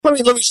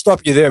let me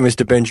stop you there,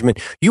 Mr. Benjamin.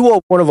 You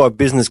are one of our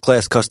business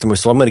class customers,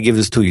 so I'm going to give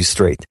this to you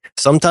straight.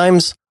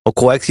 Sometimes a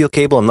coaxial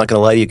cable, I'm not going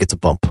to lie to you, gets a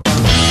bump.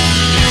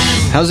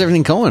 How's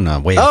everything going?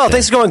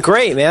 Things are going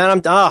great,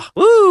 man.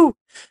 Woo!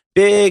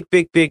 Big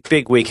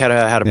week. Had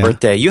a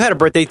birthday. You had a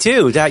birthday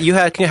too. You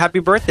had happy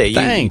birthday.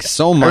 Thanks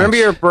so much. I remember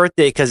your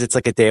birthday because it's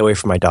like a day away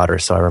from my daughter,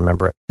 so I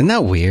remember it. Isn't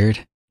that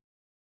weird?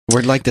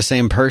 We're like the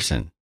same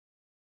person.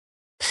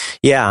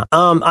 Yeah.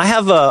 I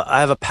have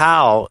a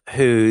pal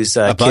whose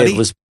a kid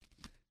was.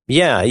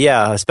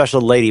 Yeah, a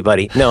special lady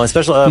buddy. No, a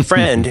special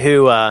friend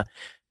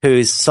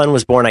whose son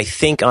was born, I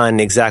think, on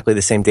exactly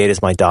the same date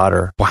as my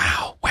daughter.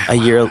 Wow. A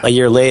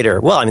year later.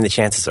 Well, I mean, the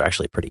chances are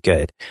actually pretty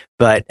good,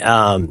 but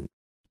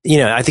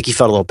I think he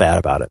felt a little bad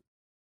about it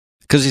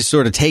because he's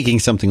sort of taking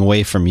something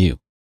away from you.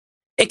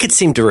 It could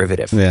seem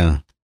derivative. Yeah.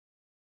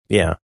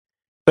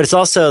 But it's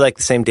also like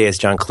the same day as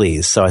John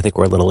Cleese, so I think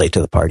we're a little late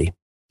to the party.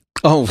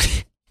 Oh,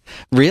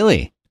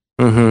 really?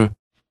 Mm-hmm.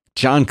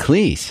 John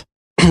Cleese.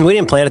 We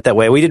didn't plan it that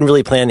way. We didn't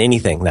really plan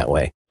anything that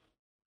way.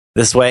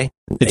 This way.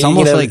 It's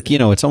almost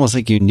it's almost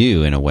like you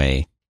knew in a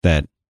way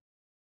that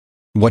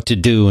what to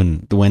do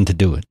and when to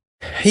do it.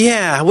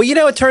 Yeah. Well,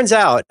 it turns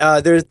out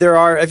there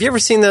are. Have you ever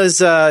seen those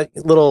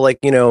little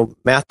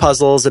math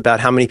puzzles about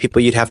how many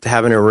people you'd have to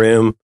have in a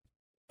room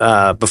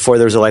before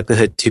there's a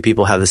likelihood two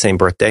people have the same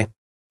birthday?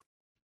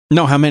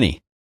 No, how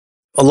many?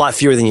 A lot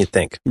fewer than you'd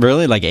think.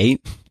 Really? Like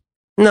 8?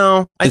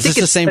 No. Is this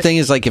the same thing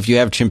as like if you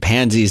have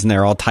chimpanzees and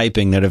they're all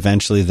typing that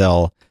eventually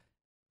they'll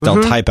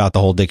type out the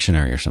whole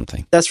dictionary or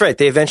something? That's right.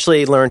 They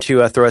eventually learn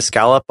to throw a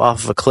scallop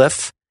off of a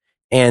cliff,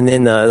 and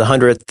then the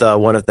 100th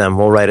one of them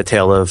will write a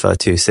tale of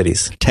two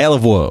cities. Tale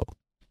of woe.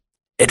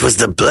 It was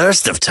the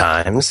blurst of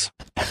times.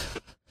 I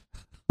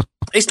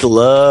used to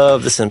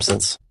love The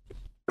Simpsons.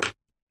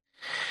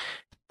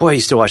 Boy, I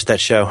used to watch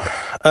that show.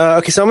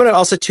 Okay, so I'm going to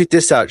also tweet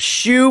this out.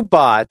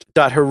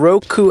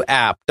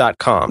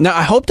 Shoebot.herokuapp.com. Now,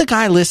 I hope the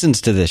guy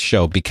listens to this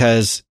show,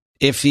 because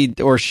if he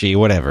or she,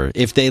 whatever,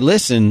 if they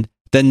listen,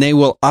 then they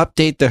will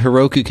update the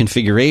Heroku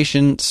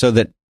configuration so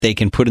that they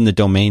can put in the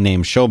domain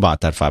name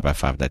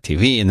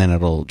showbot.5x5.tv, and then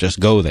it'll just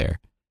go there.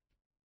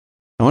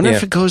 I wonder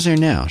if it goes there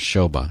now.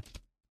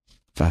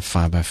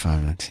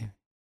 Showbot.5x5.tv.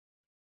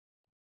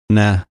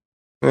 Nah.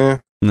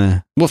 Nah,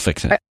 we'll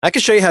fix it. I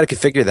can show you how to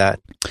configure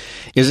that.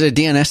 Is it a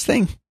DNS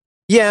thing?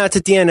 Yeah, it's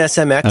a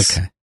DNS MX.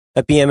 Okay.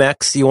 A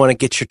BMX. You want to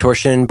get your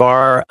torsion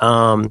bar.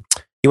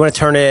 You want to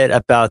turn it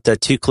about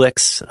 2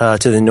 clicks to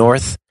the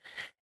north,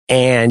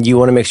 and you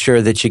want to make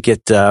sure that you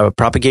get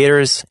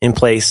propagators in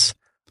place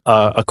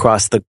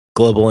across the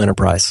global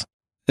enterprise.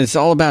 It's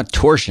all about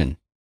torsion.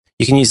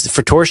 You can use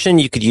for torsion.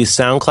 You could use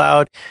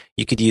SoundCloud.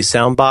 You could use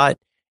SoundBot.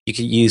 You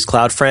could use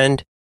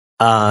CloudFriend.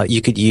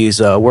 You could use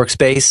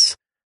Workspace.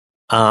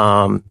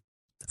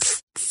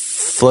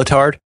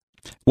 Flowtard.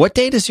 What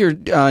day does your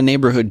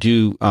neighborhood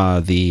do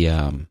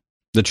the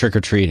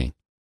trick-or-treating?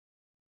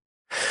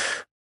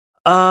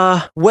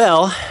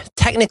 Well,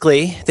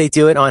 technically they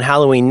do it on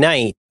Halloween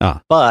night,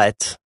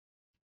 but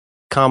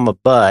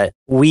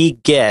we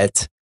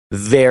get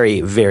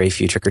very, very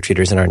few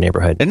trick-or-treaters in our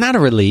neighborhood. Isn't that a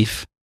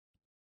relief?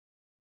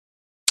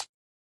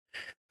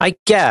 I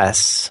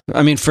guess.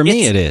 I mean, for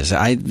me it is.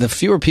 The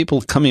fewer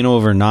people coming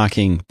over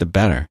knocking, the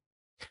better.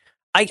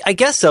 I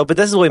guess so, but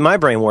this is the way my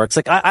brain works.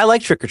 Like, I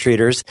like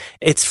trick-or-treaters.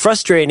 It's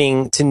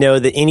frustrating to know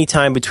that any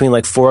time between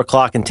like 4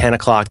 o'clock and 10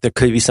 o'clock, there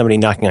could be somebody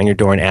knocking on your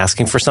door and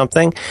asking for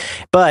something.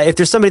 But if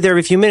there's somebody there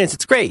every few minutes,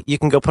 it's great. You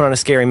can go put on a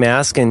scary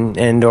mask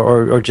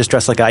or just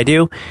dress like I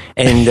do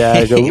and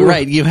go.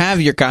 Right, you have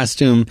your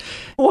costume.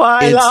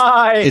 Why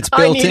lie? It's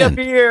built in. I need a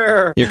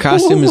beer. Your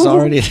costume is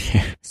already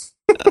there.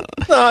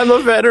 I'm a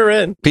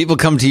veteran. People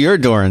come to your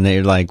door and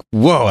they're like,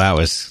 "Whoa,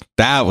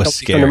 that was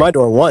scary." Come to my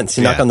door once.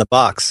 You knock on the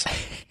box.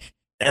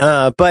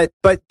 But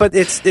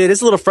it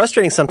is a little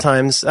frustrating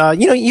sometimes.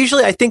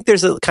 Usually I think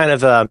there's a kind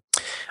of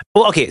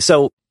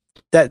so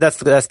that's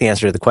the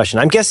answer to the question.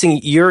 I'm guessing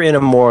you're in a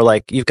more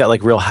like you've got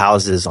like real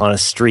houses on a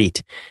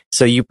street,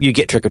 so you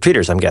get trick or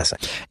treaters. I'm guessing.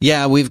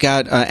 Yeah, we've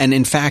got, and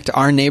in fact,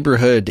 our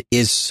neighborhood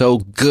is so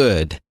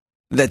good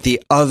that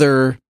the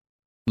other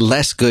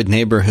less good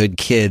neighborhood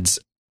kids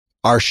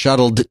are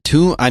shuttled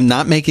to. I'm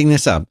not making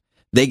this up.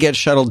 They get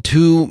shuttled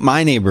to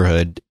my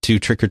neighborhood to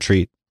trick or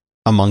treat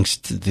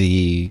amongst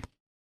the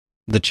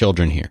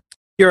children here.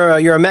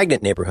 You're a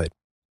magnet neighborhood.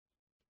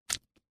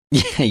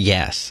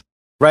 Yes.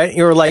 Right?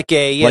 You're like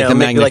the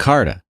Magna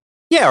Carta.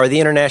 Yeah, or the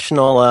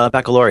International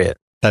Baccalaureate.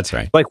 That's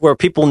right. Like where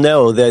people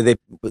know that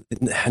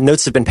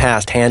notes have been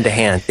passed hand to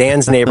hand.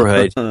 Dan's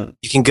neighborhood,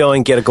 you can go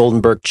and get a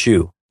Goldenberg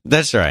chew.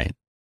 That's right.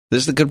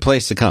 This is a good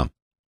place to come.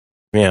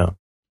 Yeah.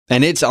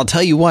 And I'll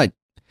tell you what,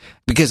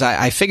 because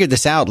I figured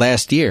this out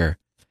last year,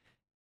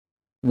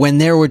 when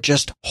there were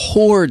just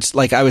hordes,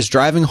 like I was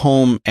driving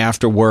home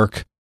after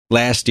work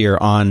last year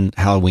on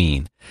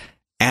Halloween,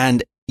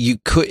 and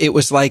it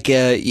was like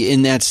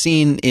in that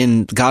scene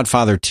in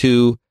Godfather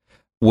 2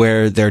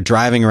 where they're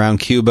driving around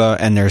Cuba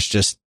and there's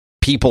just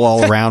people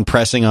all around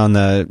pressing on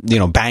the,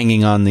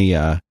 banging on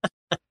the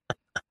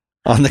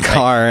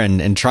car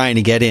and trying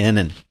to get in.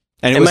 And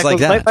And it was like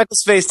that.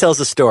 Michael's face tells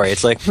the story.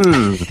 It's like,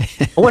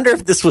 I wonder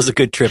if this was a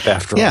good trip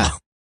after all.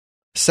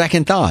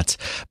 Second thoughts.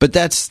 But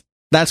that's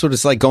what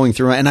it's like going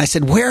through. And I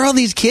said, where are all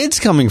these kids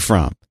coming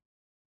from?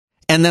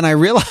 And then I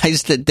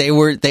realized that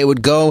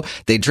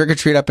they'd trick or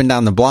treat up and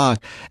down the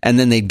block, and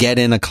then they'd get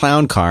in a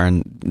clown car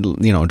and,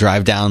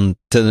 drive down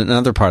to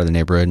another part of the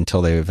neighborhood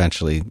until they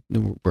eventually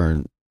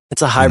were.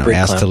 It's a hybrid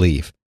asked clown. to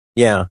leave.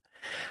 Yeah.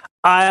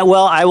 I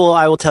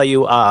will tell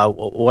you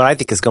what I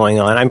think is going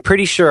on. I'm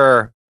pretty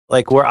sure,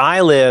 like where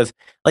I live,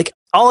 like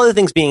all other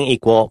things being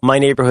equal, my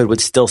neighborhood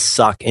would still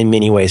suck in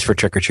many ways for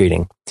trick or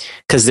treating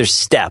because there's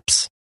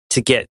steps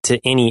to get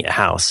to any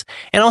house,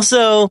 and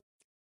also.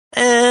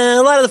 A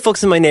lot of the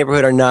folks in my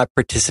neighborhood are not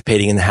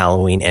participating in the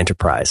Halloween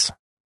enterprise.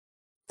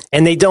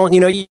 And they don't,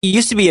 it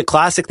used to be a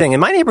classic thing.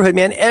 In my neighborhood,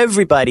 man,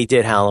 everybody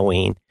did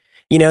Halloween.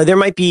 There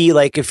might be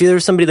like, if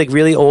there's somebody like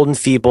really old and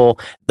feeble,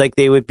 like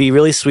they would be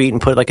really sweet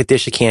and put like a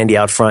dish of candy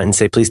out front and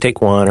say, please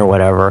take one or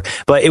whatever.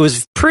 But it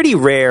was pretty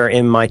rare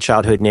in my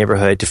childhood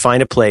neighborhood to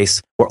find a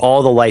place where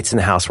all the lights in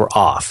the house were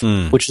off,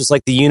 which is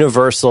like the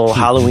universal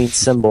Halloween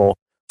symbol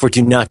for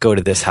do not go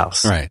to this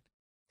house. Right.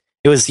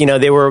 It was,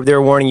 they were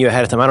warning you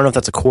ahead of time. I don't know if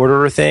that's a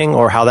quarter thing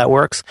or how that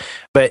works,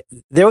 but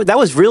that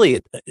was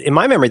really, in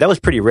my memory, that was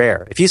pretty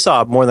rare. If you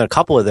saw more than a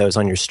couple of those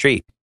on your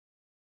street,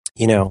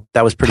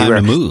 that was pretty rare.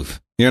 Time to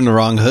move. You're in the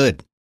wrong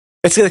hood.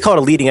 They call it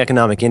a leading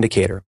economic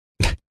indicator.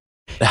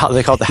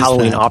 They call it the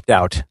Halloween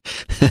opt-out.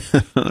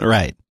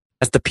 Right.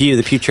 That's the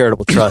Pew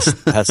Charitable Trust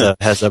has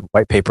a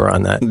white paper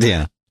on that.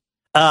 Yeah.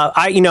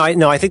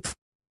 I think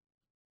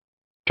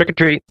trick or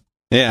treat.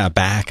 Yeah,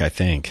 back, I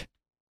think.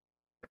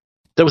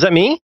 Was that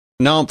me?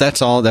 No,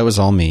 that's all. That was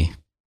all me.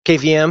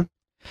 KVM?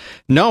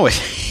 No,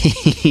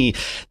 we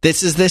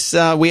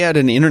had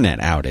an internet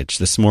outage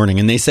this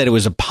morning, and they said it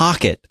was a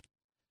pocket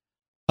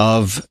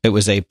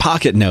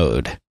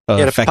node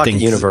affecting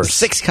universe.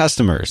 6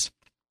 customers.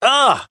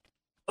 And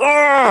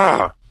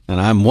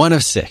I'm one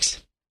of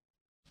 6.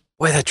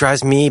 Boy, that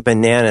drives me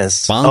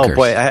bananas. Bonkers. Oh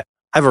boy, I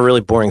have a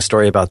really boring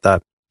story about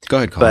that. Go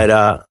ahead, Colin.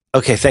 But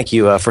okay, thank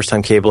you, first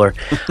time cabler.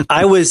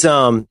 I was,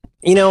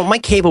 my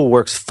cable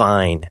works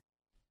fine.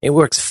 It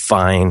works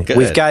fine. Good.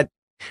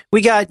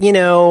 We got,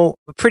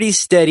 pretty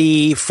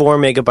steady 4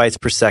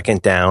 megabytes per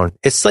second down.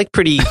 It's like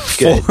pretty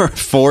good.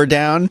 4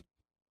 down?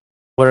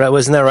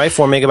 Wasn't that right?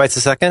 4 megabytes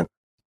a second?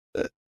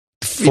 It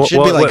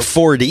should be like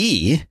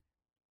 4D.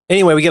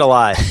 Anyway, we get a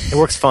lot. It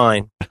works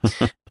fine.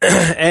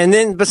 And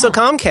then, but so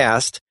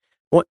Comcast,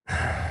 what?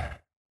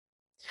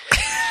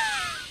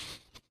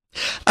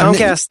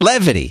 Comcast.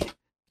 Levity.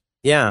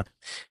 Yeah.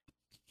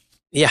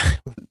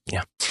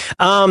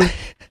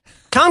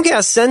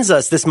 Comcast sends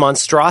us this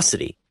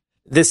monstrosity,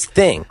 this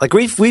thing. Like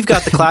we've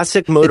got the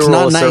classic Motorola. It's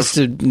not nice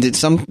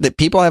that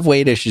people have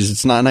weight issues.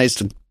 It's not nice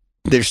to.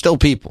 They're still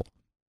people.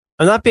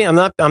 I'm not being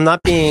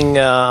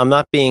weight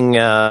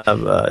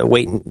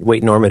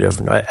normative.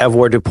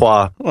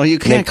 Avoirdupois. Well, you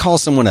can't call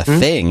someone a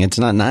thing. It's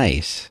not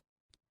nice.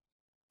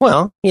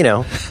 Well,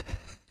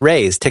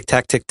 Rays, tic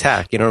tac, tic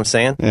tac. You know what I'm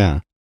saying? Yeah.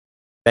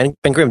 Ben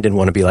Grimm didn't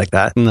want to be like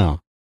that.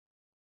 No.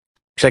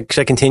 Should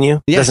I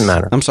continue? Yes. Doesn't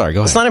matter. I'm sorry.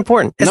 Go ahead. It's not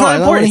important. I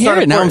don't want to hear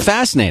it. Now I'm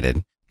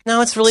fascinated.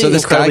 No, it's really so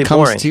this incredibly guy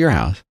comes boring. to your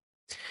house.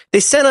 They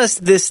sent us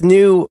this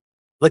new,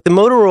 like the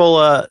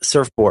Motorola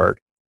surfboard.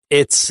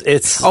 It's.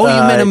 Oh,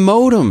 you meant a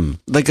modem,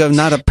 like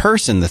not a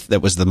person.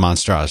 That was the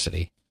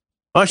monstrosity.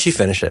 Why don't you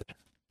finish it?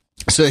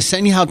 So they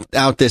send you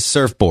out this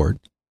surfboard.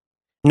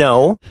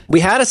 No, we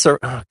had a surf.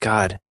 Oh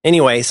God.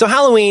 Anyway, so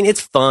Halloween,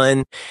 it's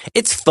fun.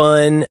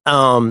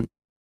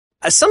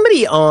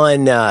 Somebody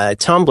on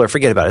Tumblr,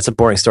 forget about it. It's a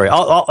boring story.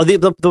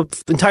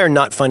 The entire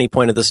not funny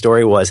point of the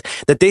story was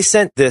that they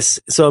sent this.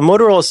 So a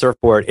Motorola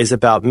surfboard is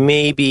about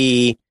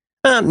maybe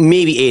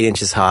 8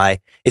 inches high.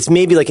 It's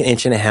maybe like 1.5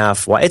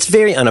 inches wide. It's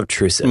very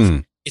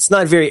unobtrusive. It's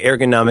not very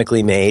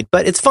ergonomically made,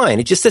 but it's fine.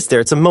 It just sits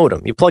there. It's a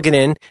modem. You plug it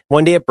in.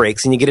 One day it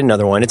breaks and you get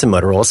another one. It's a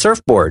Motorola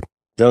surfboard.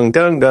 Dung,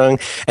 dung, dung.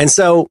 And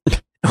so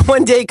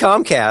one day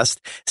Comcast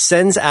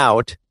sends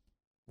out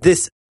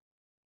this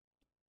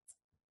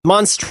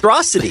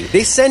monstrosity.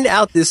 They send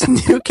out this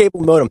new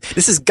cable modem.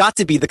 This has got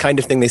to be the kind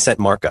of thing they sent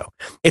Marco.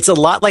 It's a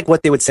lot like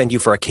what they would send you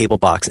for a cable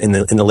box in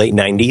the late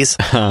 90s.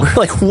 We're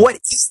like, what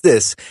is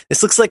this?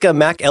 This looks like a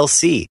Mac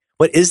LC.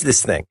 What is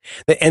this thing?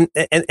 And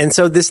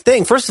so this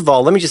thing, first of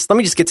all, let me just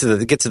get to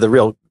the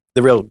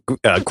real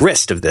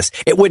grist of this.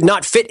 It would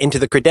not fit into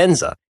the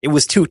credenza. It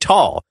was too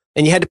tall.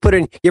 And you had to put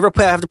in, you ever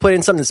have to put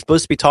in something that's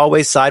supposed to be tall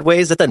ways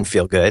sideways? That doesn't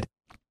feel good.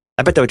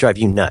 I bet that would drive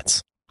you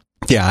nuts.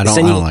 Yeah, I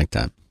don't like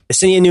that. They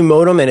send you a new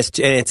modem and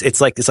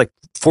it's like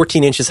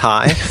 14 inches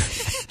high.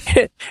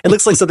 It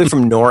looks like something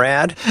from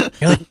NORAD.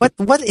 You're like,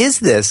 what is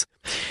this?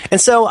 And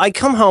so I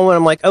come home and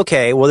I'm like,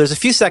 okay, well, there's a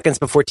few seconds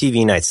before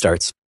TV night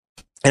starts.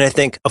 And I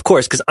think, of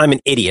course, because I'm an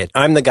idiot.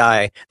 I'm the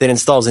guy that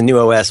installs a new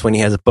OS when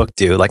he has a book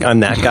due. Like, I'm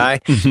that guy.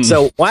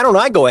 So why don't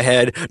I go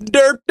ahead?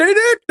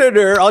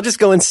 I'll just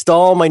go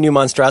install my new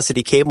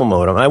monstrosity cable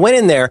modem. I went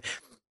in there.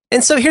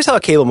 And so here's how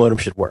a cable modem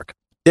should work.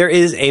 there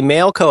is a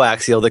male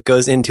coaxial that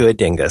goes into a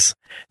Dingus.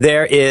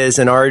 There is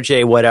an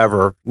RJ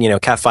whatever,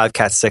 Cat 5,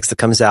 Cat 6 that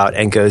comes out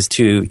and goes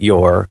to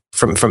your,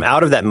 from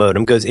out of that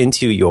modem, goes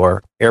into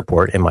your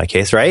airport, in my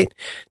case, right?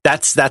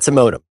 That's a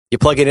modem. You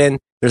plug it in,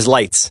 there's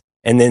lights,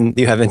 and then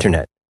you have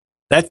internet.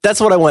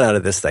 That's what I want out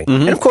of this thing.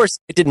 Mm-hmm. And of course,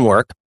 it didn't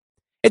work.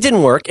 It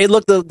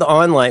looked, the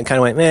online kind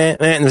of went, meh,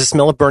 and there's a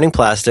smell of burning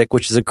plastic,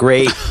 which is a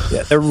great,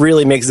 that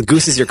really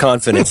gooses your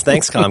confidence.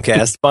 Thanks,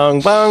 Comcast.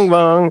 Bong, bong,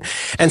 bong.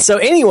 And so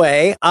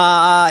anyway,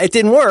 it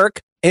didn't work.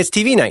 And it's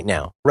TV night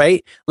now,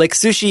 right? Like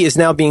sushi is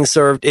now being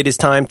served. It is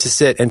time to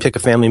sit and pick a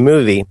family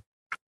movie.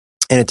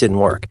 And it didn't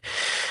work.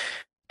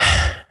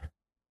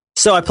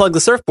 So I plugged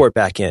the surfboard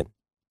back in.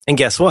 And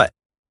guess what?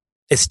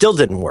 It still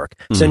didn't work.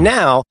 Mm. So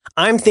now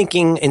I'm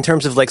thinking in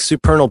terms of like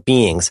supernal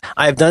beings.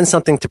 I've done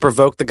something to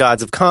provoke the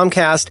gods of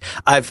Comcast.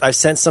 I've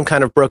sent some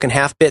kind of broken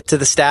half bit to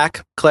the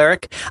stack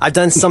cleric. I've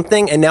done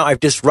something, and now I've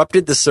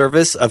disrupted the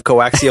service of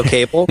coaxial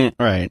cable.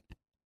 Right.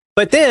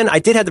 But then I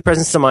did have the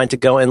presence of mind to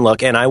go and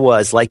look, and I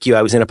was like you.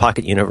 I was in a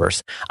pocket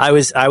universe. I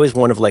was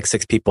one of like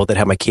 6 people that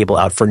had my cable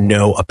out for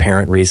no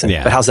apparent reason.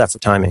 Yeah. But how's that for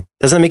timing?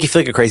 Doesn't that make you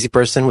feel like a crazy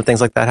person when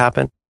things like that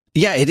happen?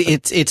 Yeah.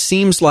 It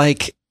seems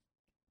like.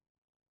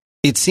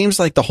 It seems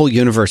like the whole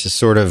universe is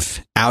sort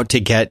of out to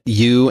get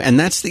you. And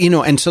that's,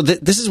 and so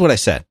this is what I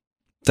said.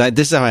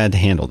 This is how I had to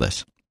handle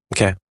this.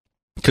 Okay.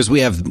 Because we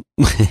have,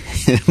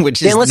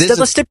 which is, Dan,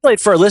 let's stipulate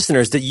for our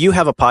listeners that you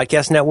have a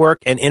podcast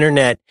network, and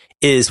internet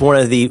is one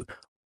of the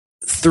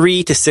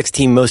 3 to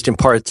 16 most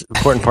important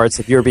parts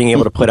of your being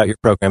able to put out your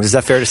programs. Is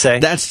that fair to say?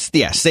 That's,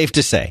 safe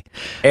to say.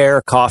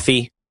 Air,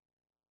 coffee,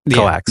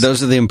 coax.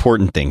 Those are the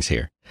important things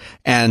here.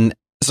 And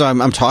so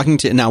I'm talking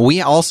to, now we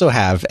also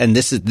have, and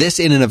this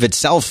in and of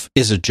itself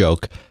is a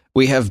joke.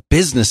 We have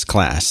business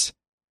class,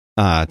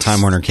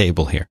 Time Warner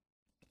Cable here.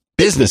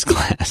 Business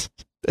class.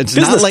 It's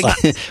business not like,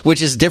 class.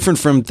 Which is different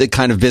from the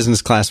kind of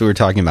business class we were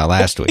talking about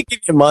last week.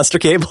 Monster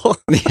Cable.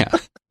 Yeah.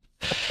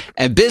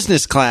 And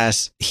business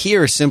class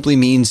here simply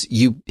means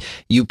you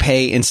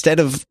pay, instead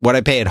of what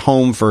I pay at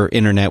home for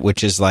internet,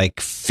 which is like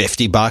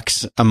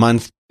 $50 a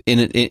month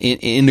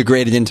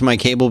integrated into my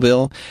cable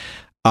bill.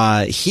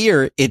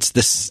 Here it's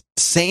the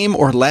same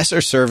or lesser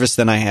service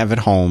than I have at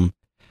home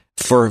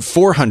for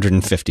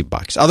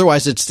 $450.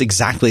 Otherwise, it's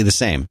exactly the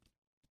same.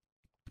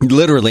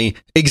 Literally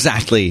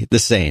exactly the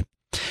same.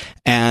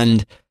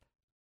 And,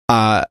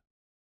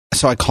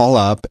 so I call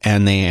up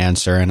and they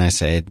answer and I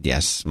say,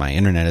 yes, my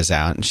internet is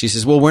out. And she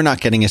says, well, we're not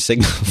getting a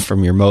signal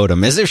from your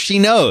modem, as if she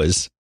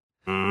knows.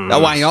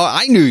 Oh,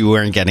 I knew you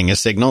weren't getting a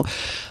signal.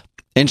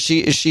 And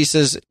she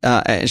says,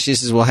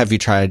 well, have you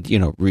tried,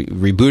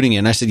 rebooting it?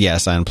 And I said,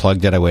 yes, I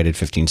unplugged it. I waited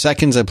 15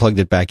 seconds. I plugged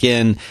it back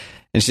in.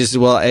 And she says,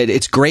 well,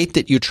 it's great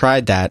that you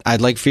tried that.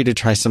 I'd like for you to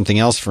try something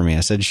else for me.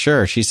 I said,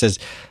 sure. She says,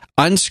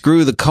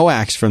 unscrew the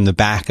coax from the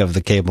back of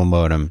the cable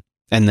modem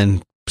and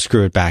then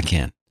screw it back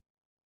in.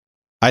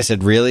 I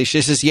said, really?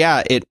 She says,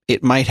 yeah,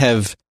 it might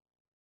have,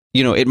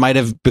 it might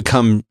have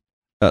become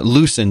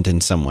loosened in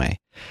some way.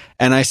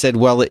 And I said,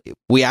 well,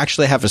 we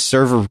actually have a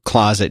server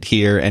closet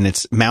here and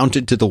it's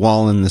mounted to the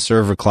wall in the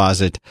server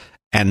closet.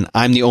 And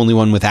I'm the only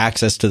one with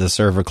access to the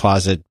server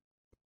closet.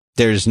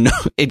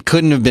 It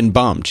couldn't have been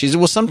bumped. She said,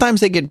 well,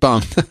 sometimes they get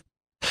bumped.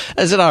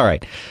 I said, all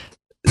right.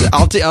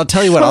 I'll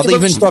tell you what. I'll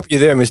even stop you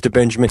there, Mr.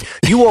 Benjamin.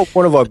 You are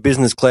one of our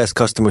business class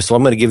customers, so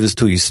I'm going to give this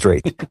to you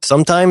straight.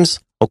 Sometimes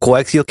a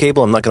coaxial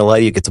cable, I'm not going to lie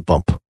to you, gets a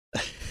bump.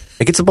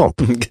 It gets a bump.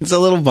 It's a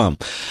little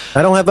bump.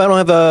 I don't have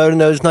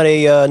there's not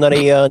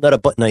a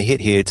button I hit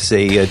here to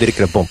say, did it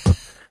get a bump?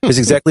 There's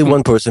exactly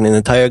one person in the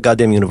entire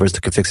goddamn universe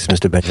that could fix this,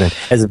 Mr. Benjamin.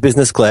 As a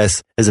business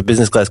class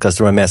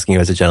customer, I'm asking you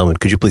as a gentleman,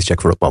 could you please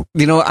check for a bump?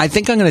 I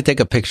think I'm going to take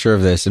a picture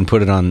of this and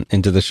put it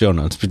into the show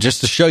notes, but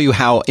just to show you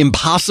how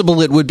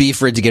impossible it would be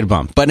for it to get a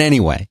bump. But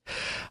anyway,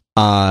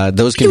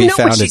 those can be found.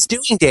 You know what she's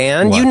doing,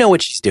 Dan. What? You know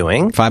what she's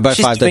doing.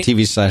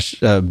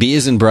 5x5.tv/B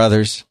is in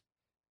brothers,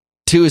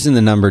 2 is in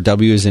the number,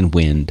 W is in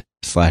wind,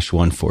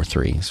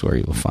 /143 is where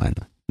you will find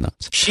the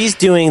notes. She's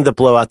doing the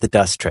blow out the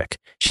dust trick.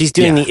 She's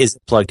doing the is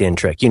it plugged in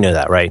trick. You know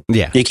that, right?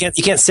 Yeah. You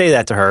can't say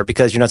that to her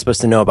because you're not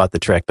supposed to know about the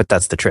trick, but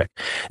that's the trick.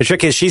 The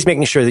trick is she's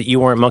making sure that you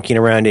weren't monkeying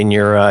around in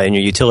your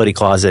utility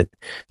closet,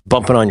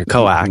 bumping on your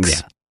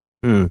coax.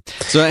 Yeah.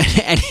 So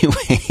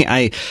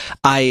anyway,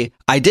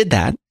 I did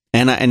that,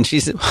 and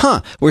she said,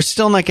 we're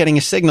still not getting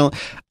a signal.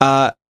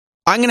 I'm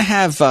going to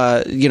have,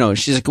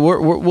 she's like,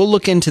 we'll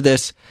look into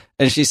this.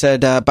 And she said,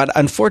 but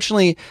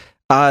unfortunately,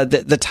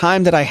 the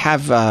time that I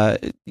have,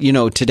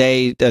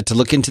 today to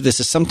look into this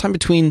is sometime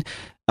between,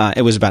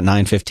 it was about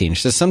 9:15.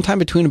 She says sometime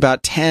between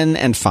about 10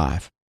 and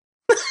 5.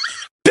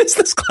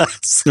 Business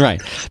class.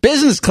 Right.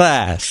 Business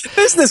class.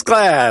 Business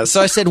class. So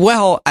I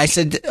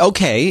said,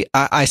 okay.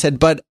 I said,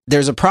 but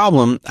there's a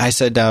problem. I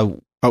said,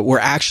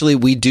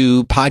 we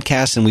do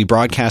podcasts and we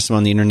broadcast them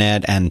on the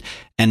internet. And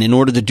in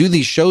order to do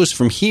these shows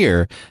from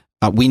here,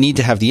 we need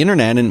to have the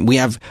internet, and we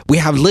have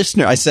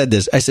listeners. I said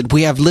this. I said,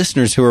 we have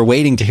listeners who are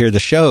waiting to hear the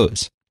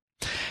shows.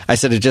 I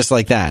said it just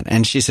like that.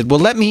 And she said, well,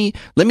 let me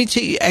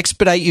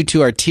expedite you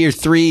to our tier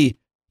 3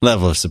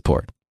 level of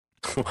support.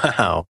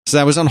 Wow. So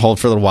I was on hold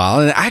for a little while,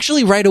 and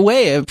actually right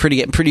away,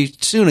 pretty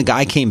soon, a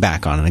guy came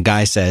back on, and the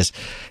guy says,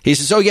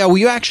 "Oh yeah, well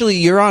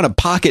you're on a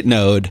Pocket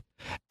node,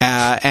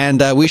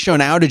 and we show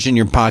an outage in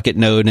your Pocket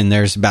node, and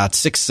there's about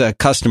 6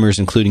 customers,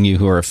 including you,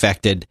 who are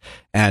affected,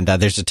 and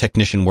there's a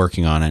technician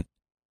working on it."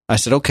 I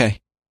said, "Okay,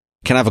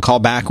 can I have a call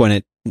back when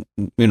it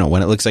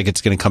looks like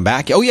it's going to come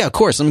back?" "Oh yeah, of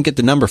course. Let me get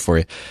the number for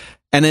you."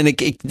 And then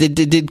it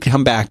did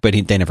come back, but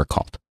they never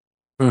called.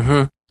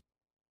 Mm-hmm.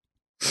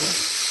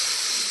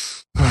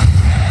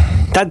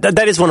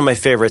 That is one of my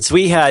favorites.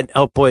 We had,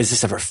 oh boy, is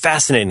this ever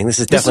fascinating. This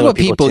is definitely what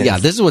people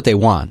this is what they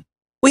want.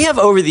 We have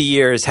over the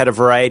years had a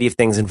variety of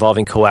things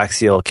involving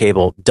coaxial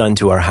cable done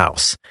to our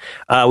house.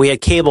 We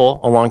had cable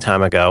a long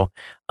time ago.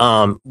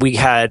 We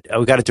got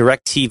a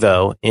direct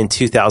TiVo in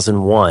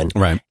 2001.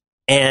 Right.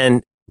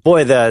 And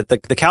boy,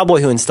 the cowboy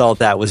who installed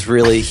that was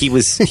really, he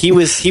was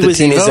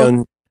in his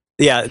own.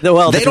 Yeah.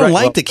 Well, they don't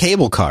like the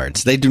cable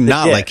cards. They do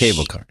not like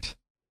cable cards.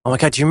 Oh my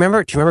God. Do you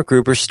remember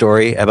Gruber's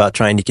story about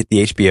trying to get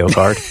the HBO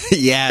card?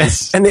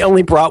 Yes. And they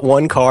only brought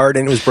one card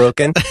and it was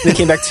broken. They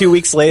came back 2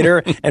 weeks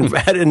later and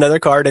had another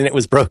card and it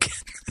was broken.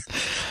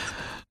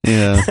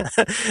 Yeah.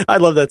 I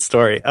love that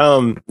story.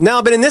 No,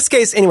 but in this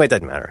case, anyway, it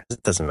doesn't matter.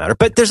 It doesn't matter.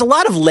 But there's a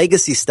lot of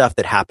legacy stuff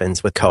that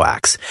happens with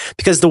coax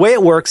because the way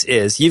it works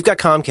is you've got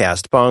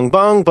Comcast, bong,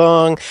 bong,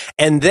 bong,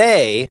 and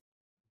they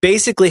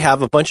basically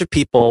have a bunch of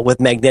people with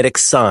magnetic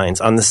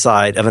signs on the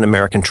side of an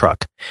American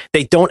truck.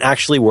 They don't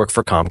actually work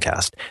for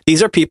Comcast.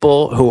 These are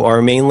people who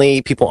are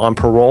mainly people on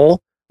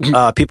parole,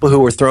 people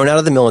who were thrown out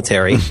of the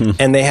military,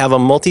 and they have a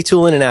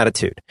multi-tool and an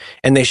attitude.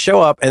 And they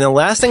show up, and the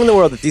last thing in the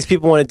world that these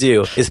people want to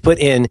do is put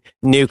in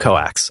new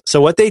coax.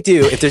 So what they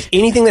do, if there's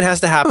anything that has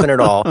to happen at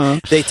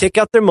all, they take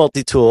out their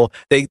multi-tool,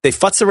 they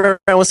futz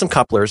around with some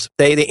couplers,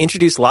 they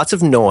introduce lots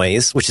of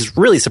noise, which is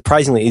really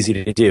surprisingly easy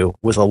to do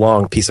with a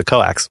long piece of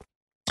coax.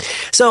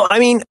 So, I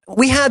mean,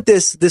 we had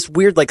this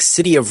weird, like,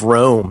 City of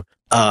Rome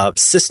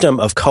system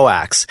of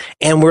coax,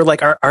 and we're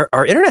like,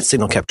 our internet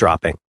signal kept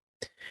dropping.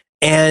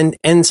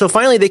 And so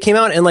finally they came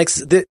out and like,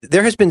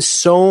 there has been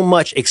so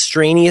much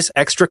extraneous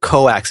extra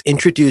coax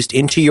introduced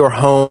into your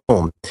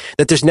home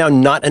that there's now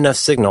not enough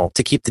signal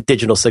to keep the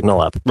digital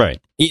signal up. Right.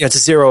 It's a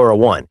 0 or a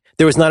 1.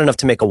 There was not enough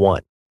to make a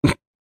 1.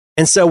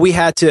 And so we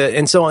had to,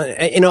 and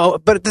so,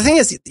 but the thing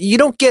is,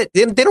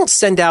 they don't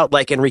send out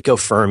like Enrico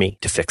Fermi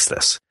to fix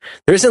this.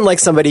 There isn't like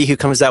somebody who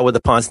comes out with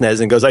a pince nez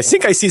and goes, "I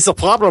think I see the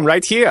problem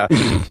right here."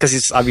 Because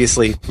he's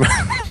obviously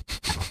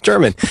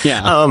German.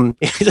 Yeah.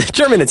 He's a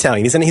German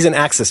Italian. He's an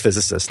Axis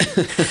physicist.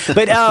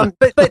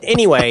 But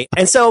anyway,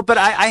 and so, but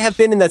I have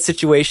been in that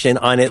situation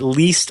on at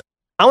least,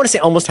 I want to say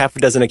almost half a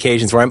dozen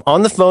occasions where I'm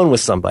on the phone with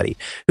somebody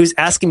who's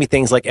asking me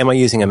things like, "Am I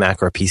using a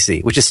Mac or a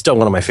PC?" Which is still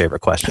one of my favorite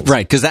questions.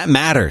 Right. Because that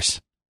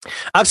matters.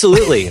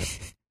 Absolutely.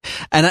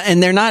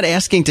 And they're not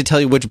asking to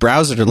tell you which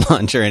browser to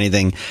launch or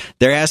anything.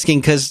 They're asking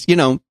because,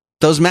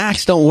 those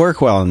Macs don't work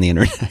well on the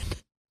internet.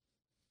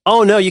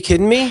 Oh, no, you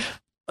kidding me?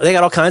 They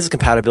got all kinds of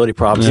compatibility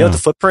problems. Yeah. You know what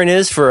the footprint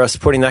is for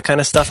supporting that kind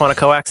of stuff on a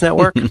coax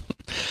network? You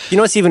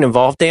know what's even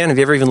involved, Dan? Have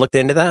you ever even looked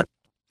into that?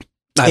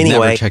 I've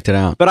never checked it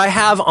out. But I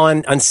have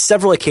on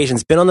several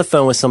occasions been on the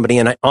phone with somebody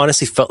and I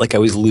honestly felt like I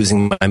was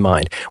losing my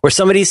mind. Where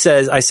somebody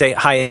says, I say,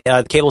 "Hi,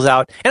 the cable's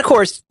out." And of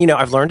course,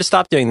 I've learned to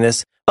stop doing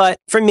this. But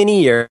for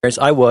many years,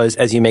 I was,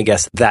 as you may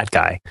guess, that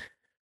guy.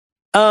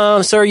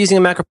 So are you using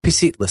a Mac or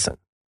PC? Listen,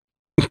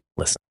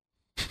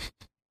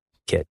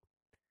 kid.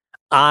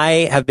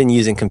 I have been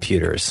using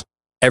computers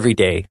every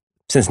day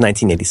since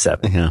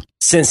 1987. Yeah.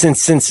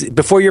 Since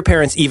before your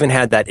parents even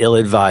had that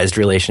ill-advised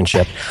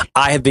relationship,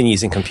 I have been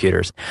using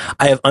computers.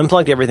 I have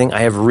unplugged everything.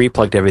 I have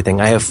replugged everything.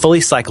 I have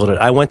fully cycled it.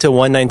 I went to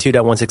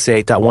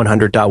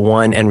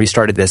 192.168.100.1 and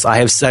restarted this.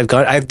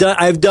 I've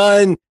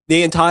done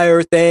the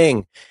entire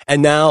thing,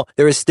 and now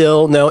there is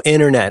still no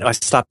internet. I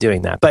stopped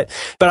doing that, but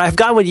I've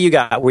got what you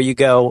got, where you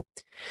go,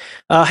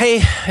 "Hey,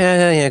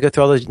 go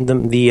through all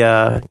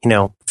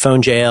the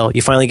phone jail."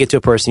 You finally get to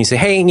a person. You say,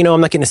 "Hey, I'm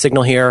not getting a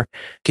signal here.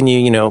 Can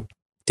you,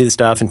 do the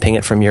stuff and ping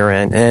it from your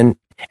end?"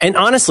 And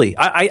honestly,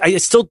 I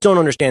still don't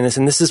understand this.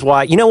 And this is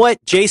why,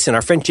 Jason,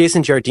 our friend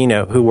Jason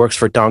Giardino, who works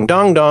for Dong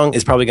Dong Dong,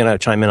 is probably going to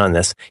chime in on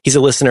this. He's a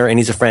listener and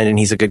he's a friend and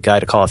he's a good guy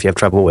to call if you have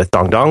trouble with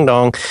Dong Dong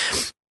Dong.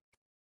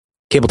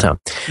 Cabletown.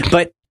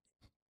 But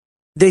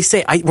they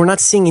say, we're not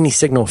seeing any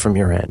signal from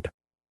your end.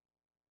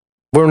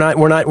 We're not,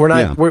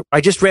 Yeah. I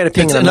just read a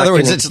ping. In other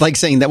words, it's like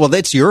saying that, well,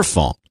 that's your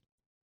fault.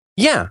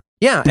 Yeah.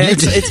 Yeah.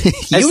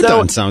 It's You've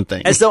done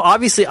something. As though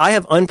obviously I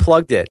have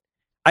unplugged it.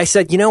 I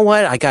said, "You know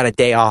what? I got a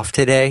day off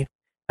today.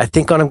 I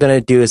think what I'm going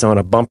to do is I'm going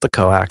to bump the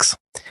coax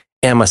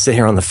and I'm going to sit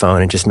here on the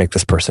phone and just make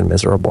this person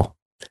miserable.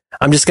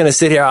 I'm just going to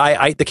sit here.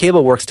 The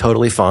cable works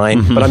totally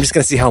fine, but I'm just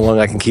going to see how long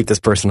I can keep this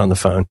person on the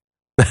phone."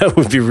 That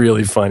would be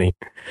really funny.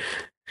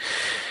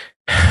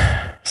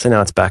 So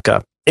now it's back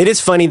up. It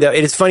is funny though.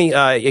 It is funny.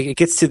 It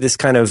gets to this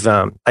kind of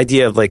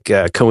idea of like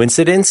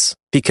coincidence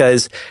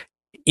because,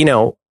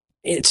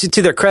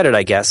 to their credit,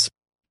 I guess,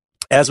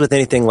 as with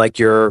anything like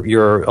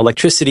your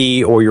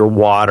electricity or your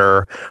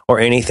water or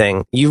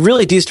anything, you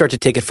really do start to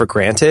take it for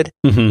granted.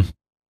 Mm-hmm.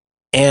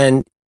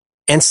 And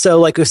And so,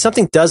 like, if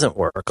something doesn't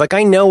work, like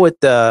I know what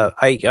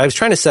I was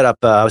trying to set up,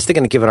 I was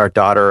thinking of giving our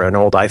daughter an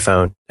old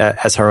iPhone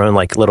as her own,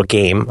 like, little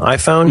game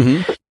iPhone.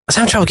 Mm-hmm. I was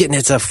having trouble getting it.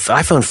 It's a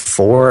iPhone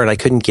 4, and I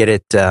couldn't get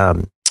it.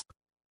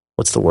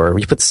 What's the word?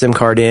 When you put the SIM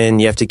card in,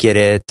 you have to get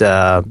it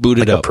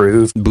booted like, up.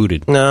 approved.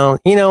 Booted. No,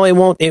 it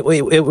won't. It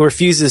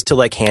refuses to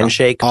like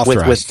handshake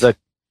with the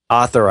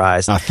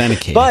authorized,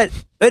 authenticated. But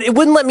it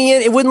wouldn't let me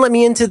in. It wouldn't let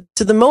me into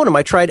the modem.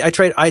 I tried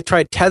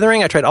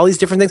tethering. I tried all these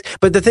different things.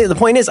 But the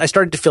point is, I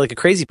started to feel like a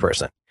crazy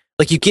person.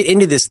 Like you get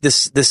into this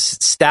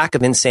stack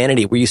of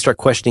insanity where you start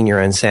questioning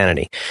your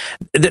insanity.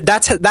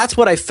 That's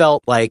what I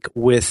felt like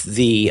with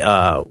the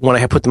when I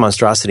had put the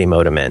monstrosity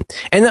modem in,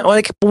 and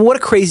like what a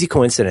crazy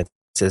coincidence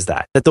is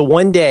that the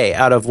one day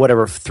out of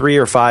whatever 3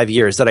 or 5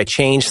 years that I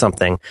changed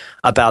something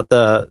about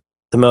the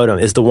modem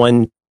is the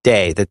one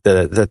day that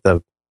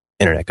the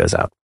internet goes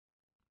out.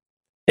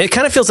 It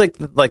kind of feels like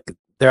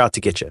they're out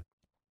to get you.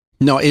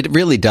 No, it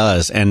really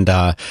does, and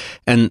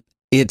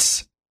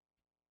it's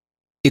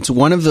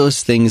one of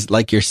those things,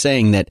 like you're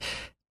saying, that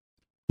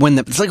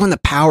it's like when the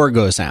power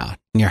goes out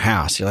in your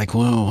house, you're like,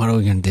 well, what are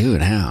we going to do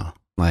now?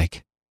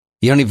 Like,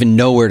 you don't even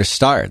know where to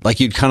start. Like,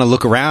 you kind of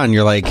look around, and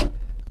you're like,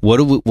 what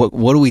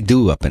do we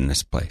do up in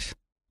this place?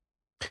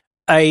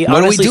 What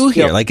do we do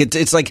here? Like,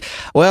 it's like,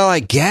 well, I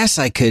guess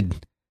I could,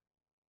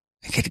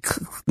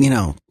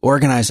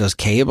 organize those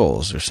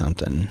cables or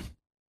something.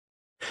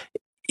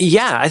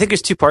 Yeah, I think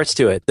there's two parts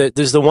to it.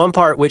 There's the one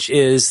part, which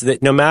is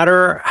that no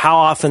matter how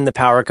often the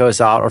power goes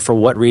out or for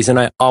what reason,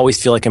 I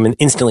always feel like I'm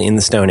instantly in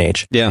the Stone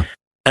Age. Yeah.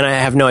 And I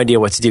have no idea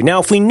what to do. Now,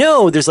 if we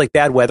know there's like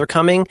bad weather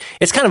coming,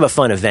 it's kind of a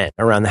fun event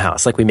around the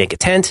house. Like we make a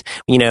tent,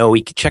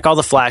 we check all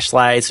the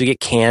flashlights, we get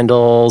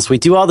candles, we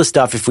do all the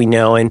stuff if we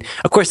know. And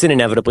of course, then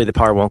inevitably the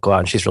power won't go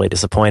out and she's really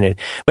disappointed.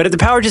 But if the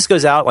power just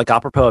goes out, like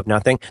apropos of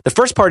nothing, the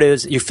first part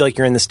is you feel like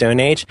you're in the Stone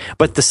Age.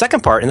 But the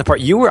second part, and the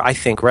part you were, I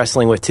think,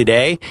 wrestling with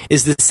today,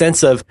 is the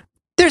sense of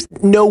there's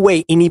no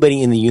way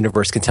anybody in the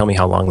universe can tell me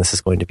how long this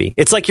is going to be.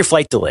 It's like your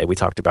flight delay we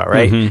talked about,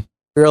 right? Mm-hmm.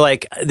 You're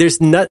like,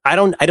 I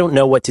don't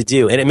know what to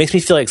do. And it makes me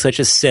feel like such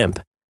a simp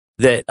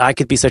that I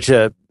could be such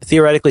a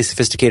theoretically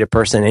sophisticated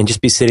person and just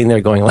be sitting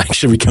there going like,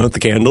 should we count the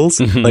candles?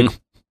 Mm-hmm. Like,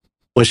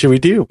 what should we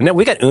do? Now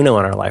we got Uno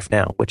in our life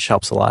now, which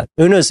helps a lot.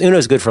 Uno's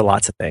good for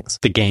lots of things.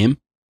 The game,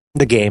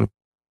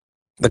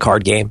 the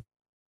card game.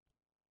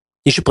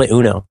 You should play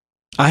Uno.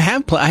 I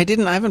haven't played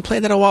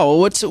that in a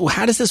while.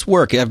 How does this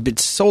work?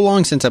 It's so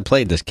long since I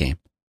played this game.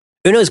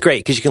 Uno is great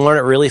because you can learn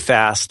it really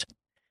fast.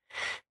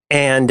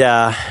 And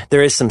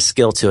there is some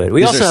skill to it.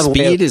 We also have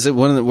speed. Is it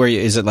one of the, where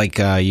is it like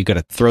you got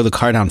to throw the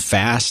card down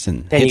fast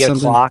and hit you get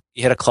something? A clock?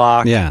 You hit a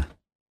clock. Yeah.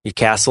 You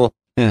castle.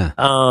 Yeah.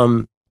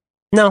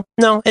 No,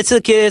 it's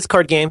a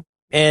card game,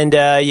 and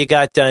you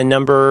got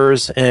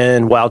numbers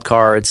and wild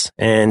cards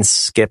and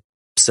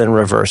skips and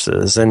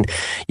reverses, and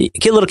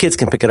little kids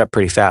can pick it up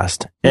pretty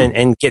fast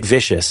and get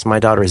vicious. My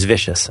daughter is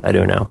vicious. I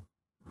don't know,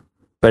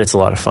 but it's a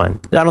lot of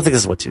fun. I don't think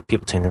this is what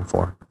people tune in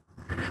for.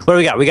 What do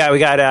we got? You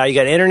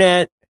got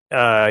internet. You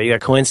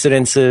got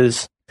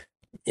coincidences.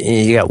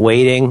 You got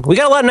waiting. We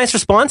got a lot of nice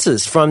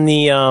responses from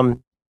the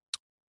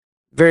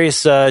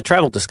various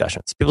travel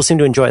discussions. People seem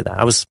to enjoy that.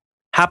 I was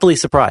happily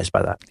surprised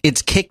by that.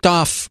 It's kicked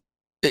off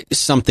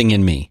something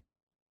in me,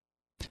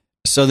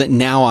 so that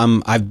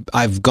now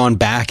I've gone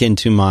back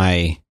into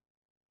my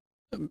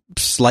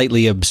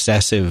slightly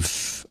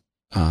obsessive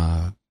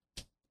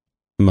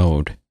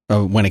mode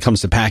when it comes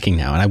to packing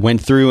now. And I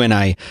went through and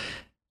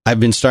I've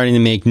been starting to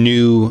make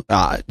new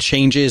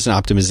changes and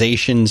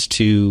optimizations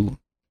to.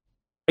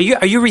 Are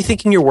you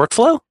rethinking your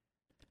workflow?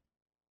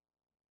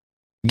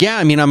 Yeah,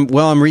 I mean, I'm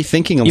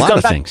rethinking a lot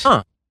of things.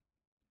 Huh.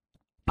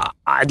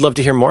 I'd love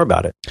to hear more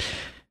about it.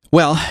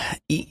 Well,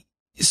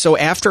 so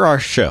after our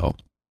show,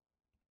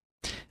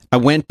 I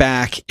went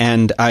back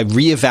and I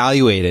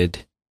reevaluated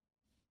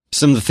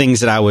some of the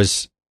things that I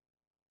was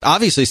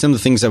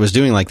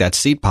doing, like that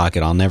seat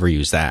pocket. I'll never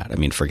use that. I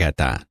mean, forget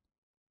that.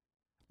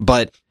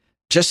 But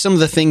just some of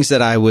the things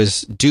that I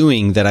was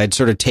doing that I'd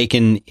sort of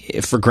taken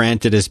for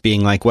granted as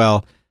being like,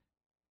 well,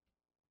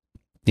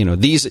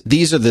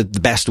 these are the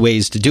best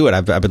ways to do it.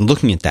 I've been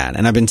looking at that,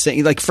 and I've been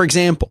saying, like, for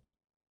example,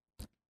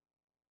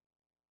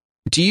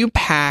 do you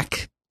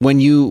pack when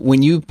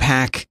you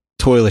pack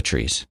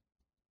toiletries,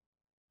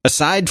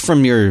 aside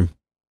from your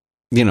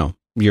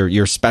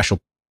special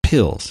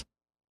pills,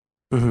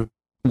 mm-hmm.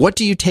 What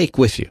do you take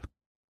with you?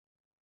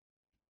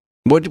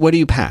 What do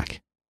you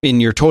pack in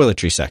your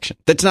toiletry section?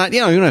 That's not, you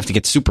don't have to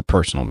get super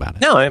personal about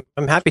it. No,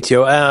 I'm happy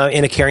to.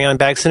 In a carry-on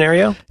bag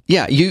scenario?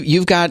 Yeah,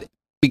 you've got,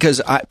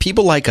 because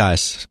people like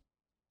us,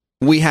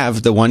 we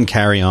have the one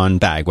carry-on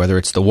bag, whether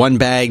it's the one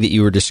bag that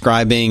you were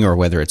describing or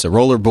whether it's a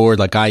rollerboard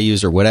like I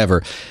use or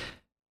whatever.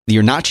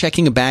 You're not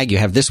checking a bag. You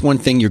have this one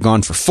thing. You're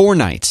gone for 4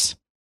 nights.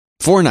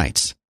 4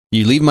 nights.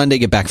 You leave Monday,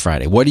 get back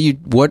Friday. What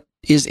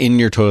is in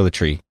your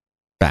toiletry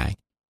bag?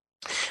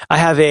 I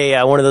have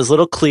one of those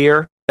little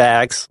clear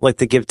bags like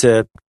they give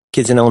to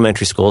kids in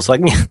elementary school. So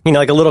like,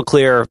 like a little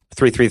clear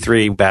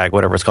 333 bag,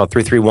 whatever it's called,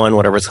 331,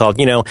 whatever it's called.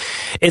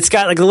 It's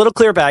got like a little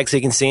clear bag so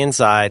you can see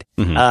inside.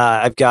 Mhm.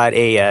 I've got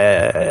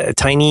a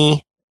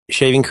tiny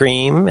shaving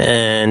cream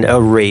and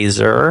a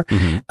razor,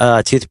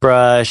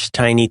 toothbrush,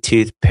 tiny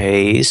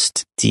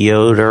toothpaste,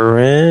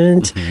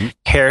 deodorant,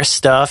 hair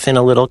stuff in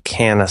a little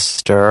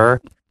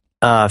canister,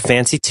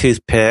 fancy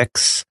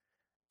toothpicks,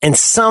 and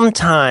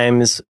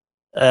sometimes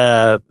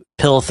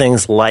pill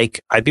things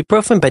like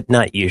ibuprofen, but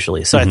not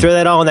usually. So I throw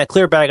that all in that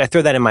clear bag. I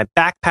throw that in my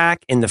backpack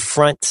in the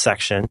front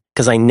section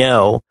because I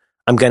know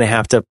I'm going to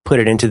have to put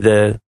it into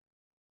the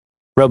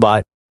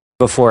robot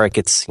before it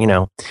gets,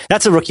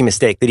 that's a rookie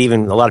mistake that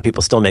even a lot of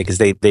people still make is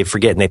they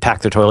forget and they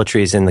pack their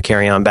toiletries in the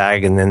carry-on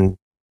bag and then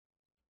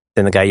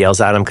the guy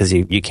yells at them because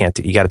you can't,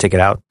 you got to take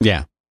it out.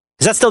 Yeah.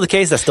 Is that still the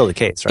case? That's still the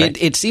case, right?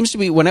 It seems to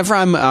be whenever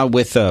I'm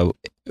with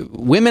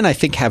women, I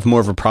think have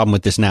more of a problem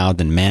with this now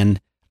than men.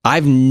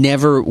 I've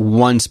never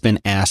once been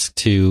asked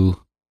to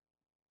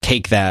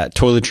take that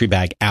toiletry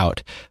bag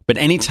out. But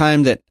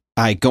anytime that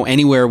I go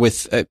anywhere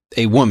with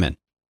a woman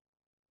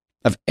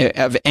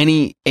of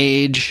any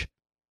age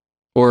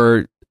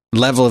or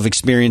level of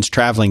experience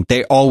traveling,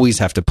 they always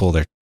have to pull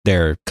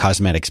their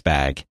cosmetics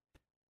bag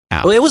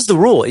out. Well, it was the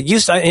rule. It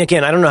used to,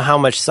 again, I don't know how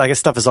much, I guess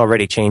stuff is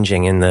already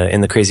changing in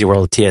the crazy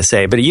world of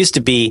TSA, but it used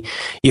to be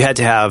you had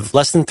to have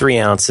less than 3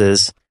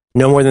 ounces,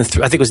 no more than I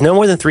think it was no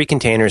more than 3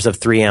 containers of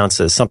 3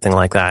 ounces, something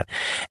like that.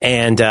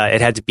 And it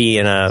had to be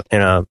in a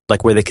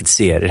like where they could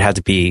see it. It had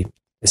to be.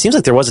 It seems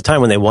like there was a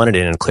time when they wanted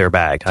it in a clear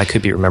bag. I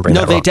could be remembering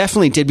that wrong. No, they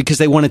definitely did because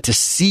they wanted to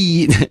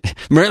see,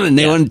 Merlin,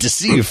 they wanted to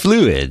see your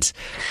fluids.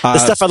 The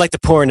stuff I like to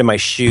pour into my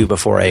shoe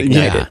before I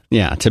ignite it.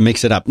 Yeah, to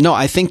mix it up. No,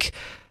 I think,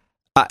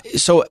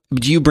 so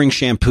do you bring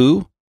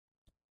shampoo?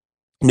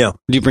 No.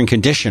 Do you bring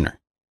conditioner?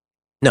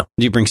 No.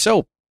 Do you bring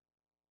soap?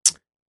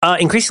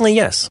 Increasingly,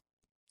 yes.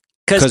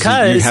 Because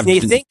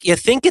you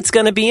think it's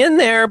going to be in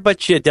there,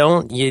 but you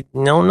don't. You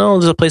don't know.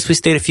 There's a place we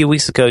stayed a few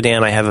weeks ago,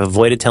 Dan. I have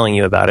avoided telling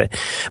you about it,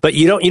 but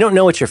you don't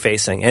know what you're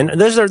facing. And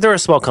there are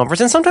small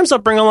comforts, and sometimes I'll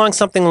bring along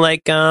something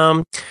like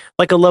a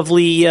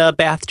lovely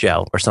bath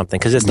gel or something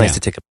because it's nice to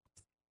take a.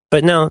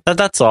 But no,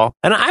 that's all.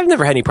 And I've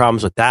never had any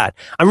problems with that.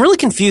 I'm really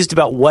confused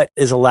about what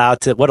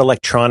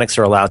electronics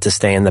are allowed to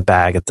stay in the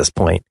bag at this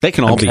point. They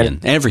can all be in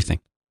everything.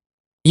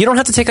 You don't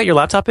have to take out your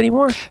laptop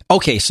anymore?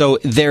 Okay, so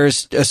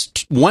there's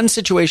one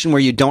situation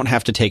where you don't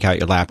have to take out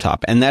your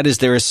laptop, and that is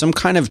there is some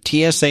kind of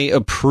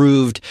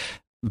TSA-approved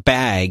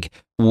bag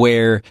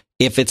where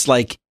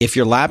if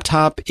your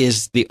laptop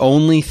is the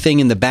only thing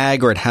in the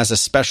bag or it has a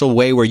special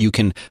way where you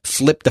can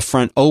flip the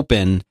front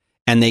open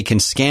and they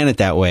can scan it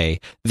that way,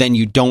 then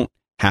you don't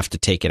have to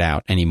take it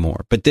out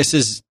anymore. But this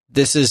is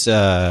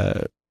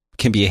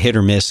can be a hit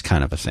or miss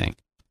kind of a thing.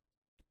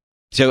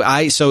 So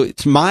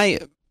it's my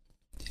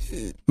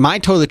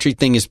toiletry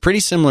thing is pretty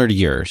similar to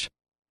yours.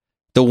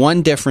 The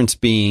one difference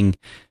being,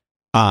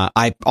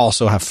 I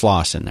also have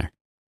floss in there.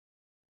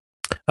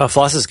 Oh,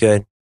 floss is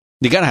good.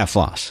 You gotta have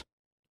floss.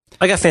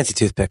 I got fancy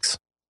toothpicks.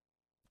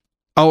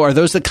 Oh, are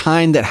those the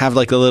kind that have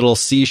like a little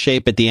C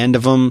shape at the end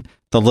of them?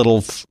 The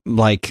little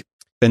and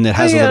it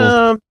has a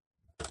little.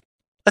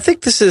 I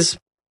think this is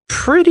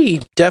pretty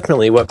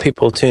definitely what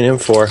people tune in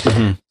for.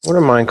 Mm-hmm. What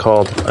are mine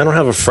called? I don't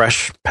have a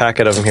fresh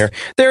packet of them here.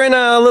 They're in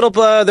a little,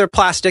 they're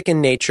plastic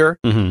in nature,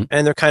 and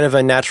they're kind of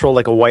a natural,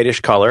 like a whitish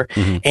color,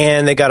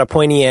 and they got a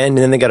pointy end, and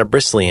then they got a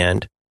bristly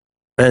end,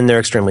 and they're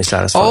extremely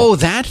satisfying. Oh,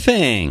 that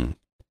thing.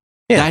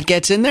 Yeah. That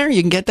gets in there?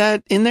 You can get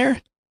that in there?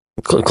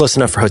 Close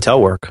enough for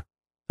hotel work.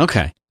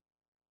 Okay.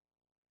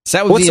 So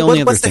that would be the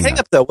only other thing. What's the hang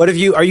up though? What have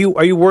you? Are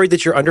you worried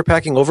that you're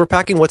underpacking,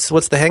 overpacking?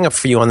 What's the hang up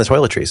for you on the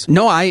toiletries?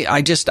 No,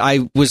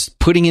 I was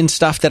putting in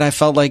stuff that I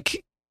felt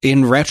like,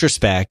 in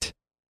retrospect,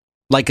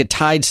 like a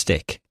Tide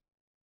stick.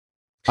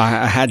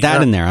 I had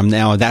that in there.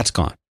 Now that's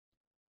gone.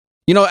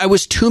 I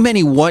was too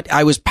many.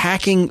 I was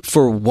packing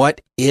for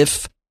what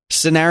if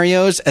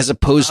scenarios as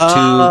opposed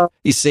to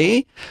you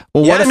see.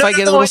 Well, what if I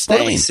get a little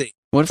stain?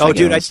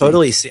 Totally I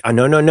totally see.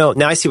 No.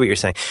 Now I see what you're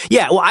saying.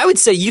 Yeah. Well, I would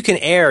say you can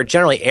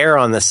generally err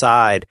on the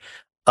side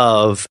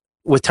of,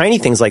 with tiny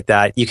things like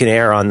that, you can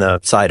err on the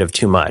side of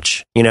too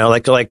much. I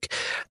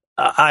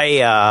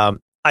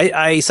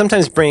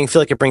sometimes feel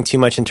like I bring too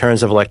much in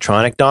terms of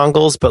electronic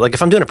dongles, but like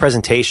if I'm doing a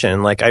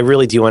presentation, like I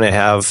really do want to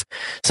have,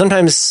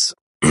 sometimes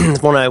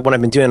when I've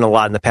been doing a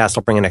lot in the past,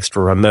 I'll bring an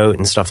extra remote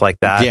and stuff like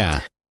that.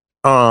 Yeah.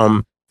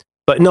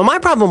 But no, my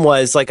problem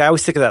was, like, I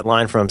always think of that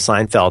line from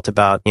Seinfeld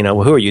about,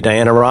 who are you,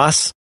 Diana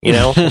Ross?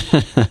 Yeah.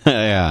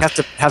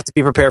 have to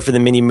be prepared for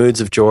the many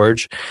moods of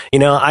George.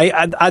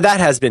 I that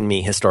has been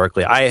me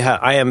historically.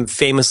 I am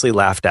famously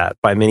laughed at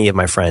by many of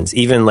my friends.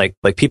 Even like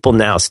people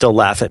now still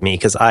laugh at me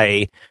because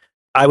I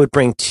would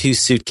bring 2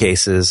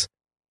 suitcases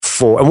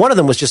and one of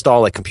them was just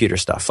all like computer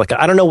stuff. Like,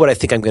 I don't know what I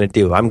think I'm going to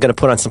do. I'm going to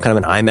put on some kind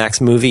of an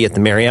IMAX movie at the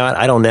Marriott.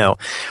 I don't know.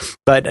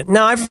 But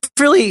no, I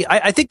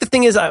think the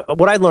thing is,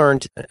 what I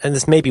learned, and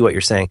this may be what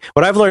you're saying,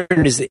 what I've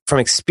learned is from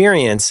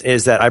experience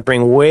is that I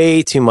bring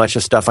way too much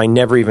of stuff I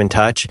never even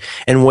touch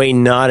and way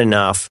not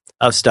enough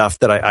of stuff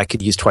that I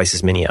could use twice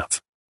as many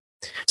of.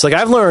 So like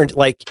I've learned,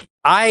 like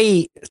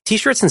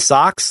t-shirts and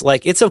socks,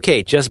 like it's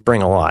okay, just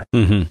bring a lot.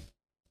 Mm-hmm.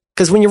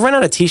 Because when you run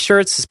out of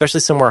t-shirts, especially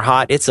somewhere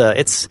hot, it's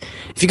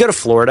if you go to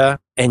Florida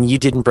and you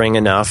didn't bring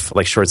enough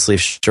like short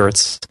sleeve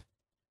shirts,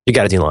 you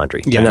got to do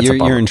laundry. Yeah,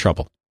 you're in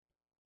trouble.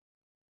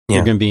 Yeah.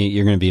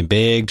 You're gonna be in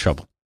big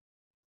trouble.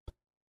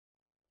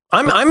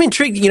 I'm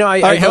intrigued. You know,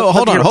 All right,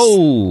 hold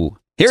on.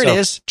 Here it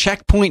is.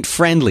 Checkpoint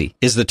friendly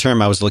is the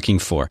term I was looking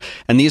for,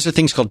 and these are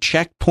things called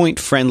checkpoint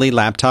friendly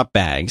laptop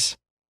bags.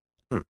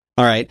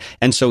 All right,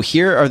 and so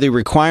here are the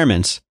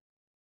requirements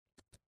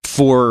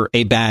for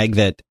a bag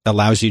that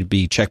allows you to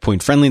be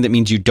checkpoint friendly. That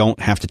means you don't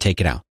have to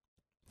take it out.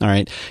 All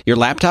right. Your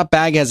laptop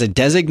bag has a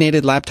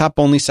designated laptop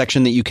only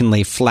section that you can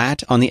lay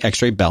flat on the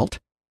X-ray belt.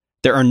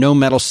 There are no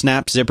metal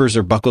snaps, zippers,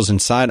 or buckles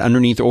inside,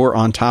 underneath, or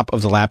on top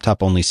of the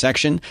laptop only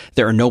section.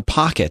 There are no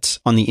pockets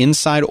on the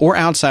inside or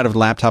outside of the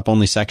laptop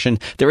only section.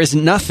 There is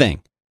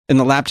nothing in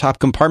the laptop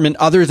compartment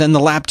other than the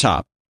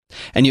laptop.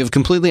 And you have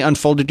completely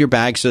unfolded your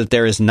bag so that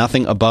there is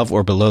nothing above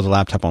or below the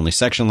laptop only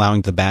section,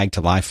 allowing the bag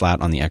to lie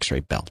flat on the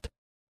X-ray belt.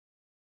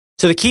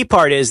 So the key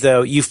part is,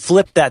 though, you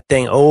flip that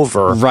thing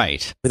over,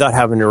 right, without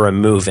having to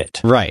remove it.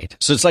 Right.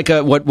 So it's like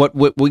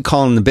what we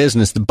call in the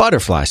business the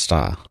butterfly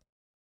style,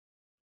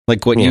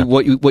 like what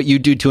you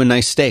do to a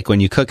nice steak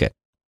when you cook it.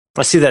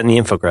 I see that in the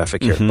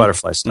infographic here,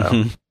 butterfly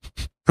style.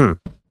 Mm-hmm.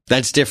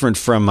 That's different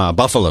from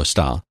buffalo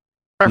style.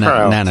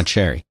 Nana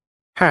Cherry.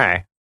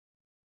 Hi.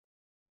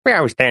 We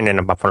always stand in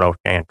a buffalo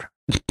stand.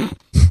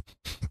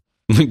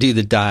 We do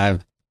the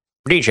dive.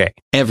 DJ.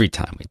 Every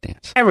time we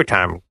dance. Every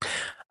time.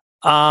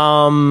 Did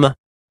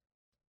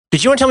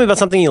you want to tell me about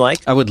something you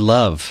like? I would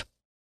love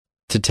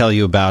to tell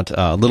you about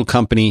a little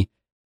company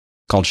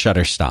called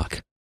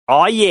Shutterstock.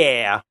 Oh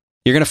yeah.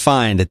 You're going to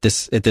find at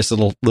this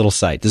little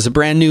site. This is a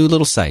brand new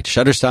little site,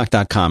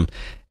 shutterstock.com.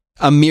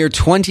 A mere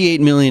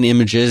 28 million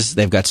images.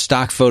 They've got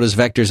stock photos,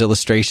 vectors,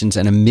 illustrations,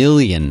 and 1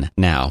 million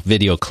now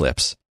video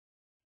clips.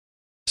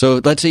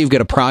 So let's say you've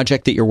got a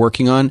project that you're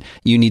working on.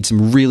 You need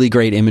some really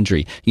great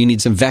imagery. You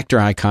need some vector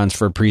icons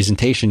for a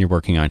presentation you're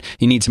working on.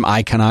 You need some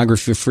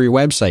iconography for your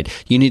website.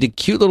 You need a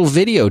cute little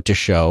video to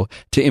show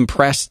to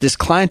impress this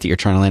client that you're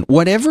trying to land.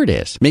 Whatever it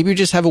is. Maybe you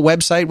just have a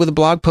website with a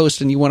blog post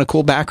and you want a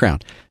cool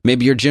background.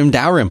 Maybe you're Jim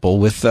Dalrymple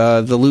with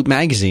the Loop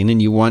magazine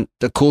and you want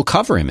a cool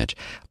cover image.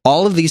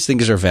 All of these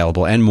things are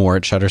available and more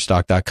at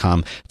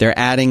Shutterstock.com. They're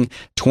adding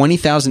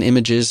 20,000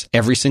 images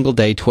every single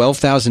day,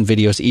 12,000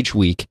 videos each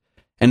week.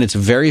 And it's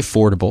very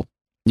affordable.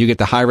 You get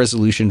the high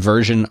resolution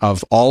version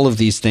of all of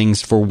these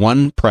things for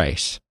one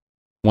price.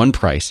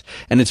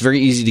 And it's very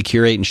easy to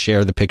curate and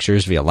share the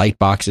pictures via light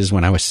boxes.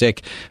 When I was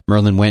sick,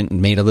 Merlin went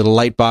and made a little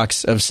light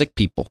box of sick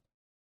people.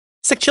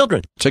 Sick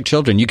children.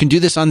 You can do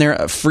this on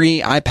their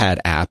free iPad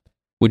app,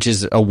 which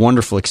is a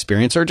wonderful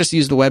experience, or just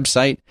use the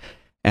website.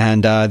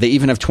 And they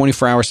even have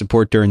 24-hour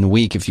support during the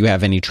week. If you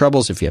have any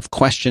troubles, if you have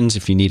questions,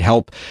 if you need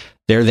help,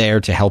 they're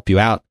there to help you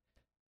out.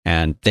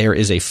 And there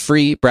is a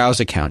free browse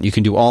account. You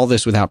can do all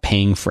this without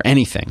paying for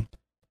anything.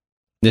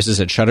 This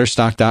is at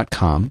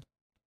Shutterstock.com.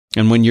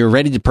 And when you're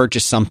ready to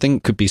purchase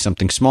something, could be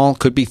something small,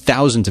 could be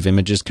thousands of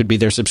images, could be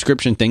their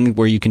subscription thing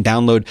where you can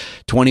download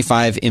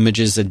 25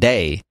 images a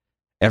day,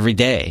 every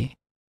day.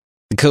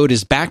 The code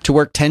is back to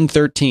work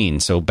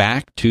 1013. So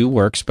back to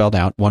work spelled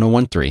out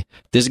 1013.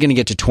 This is going to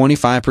get you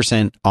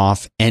 25%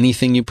 off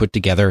anything you put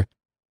together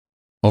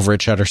over at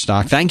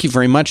Shutterstock. Thank you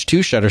very much to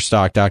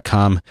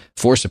Shutterstock.com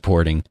for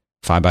supporting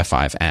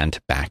 5x5 and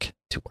back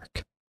to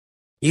work.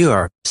 You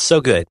are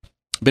so good.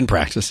 Been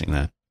practicing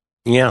that.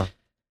 Yeah,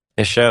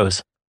 it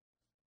shows.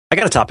 I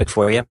got a topic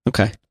for you.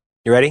 Okay.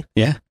 You ready?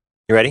 Yeah.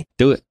 You ready?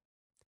 Do it.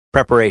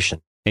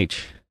 Preparation.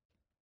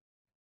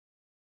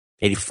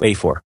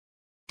 84.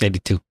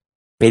 82.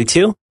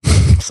 82?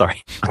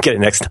 Sorry. I'll get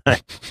it next time.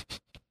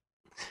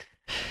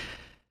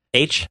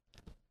 H?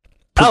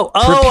 Preparing.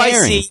 I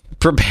see.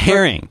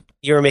 Preparing.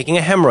 You were making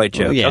a hemorrhoid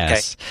joke.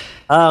 Yes.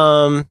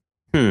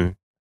 Okay.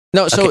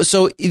 No,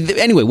 so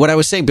anyway, what I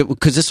was saying,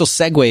 because this will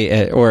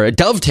segue or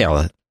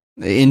dovetail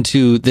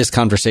into this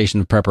conversation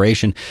of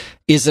preparation,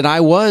 is that I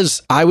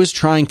was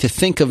trying to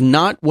think of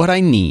not what I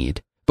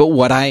need, but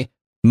what I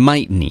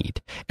might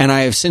need. And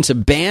I have since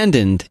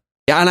abandoned,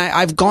 and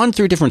I've gone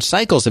through different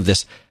cycles of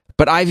this,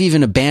 but I've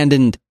even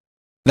abandoned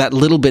that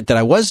little bit that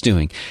I was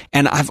doing.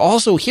 And I've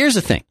also, here's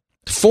the thing,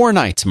 4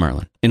 nights,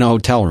 Merlin, in a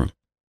hotel room.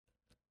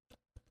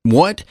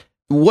 What,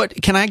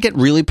 can I get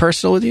really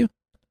personal with you?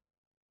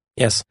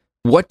 Yes.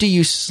 What do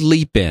you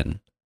sleep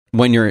in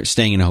when you're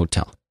staying in a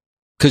hotel?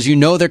 Because you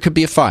know there could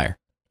be a fire.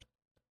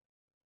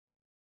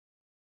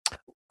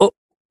 Oh,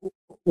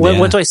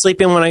 what do I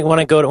sleep in when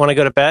I go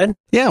to bed?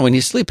 Yeah, when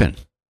you sleep in.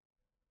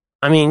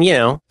 I mean,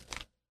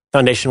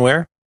 foundation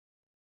wear.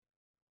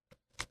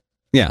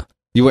 Yeah,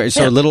 you wear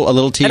a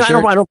little t-shirt.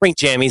 And I don't bring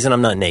jammies, and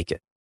I'm not naked.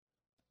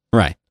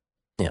 Right.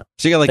 Yeah.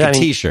 So you got a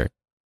t-shirt.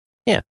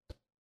 Yeah.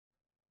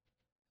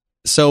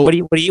 So what do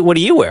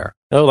you wear?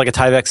 Oh, like a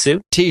Tyvek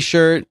suit?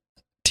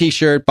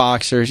 T-shirt,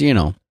 boxers,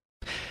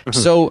 Mm-hmm.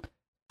 So,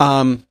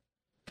 I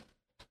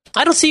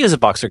don't see you as a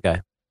boxer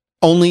guy.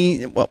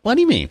 Only, what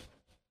do you mean?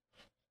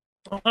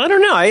 I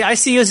don't know. I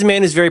see you as a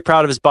man who's very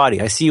proud of his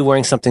body. I see you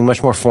wearing something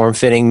much more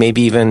form-fitting,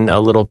 maybe even a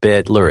little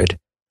bit lurid.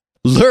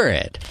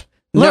 Lurid?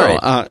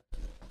 No,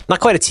 not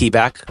quite a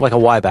T-back, like a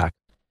Y-back.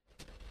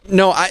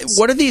 No,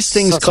 what are these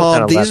things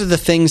called? These are the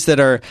things that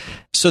are,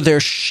 so they're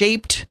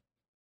shaped,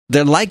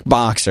 they're like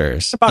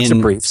boxers. Boxer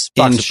briefs.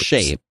 In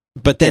shape.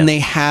 But then they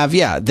have,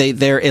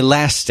 they're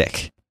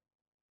elastic.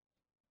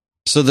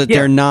 So that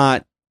they're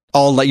not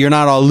all, you're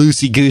not all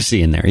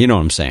loosey-goosey in there. You know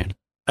what I'm saying?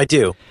 I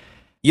do.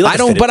 I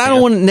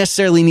don't want to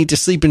necessarily need to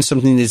sleep in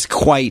something that's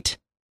quite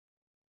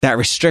that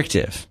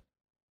restrictive.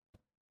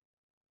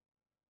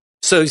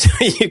 So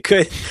you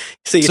could.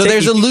 So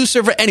there's a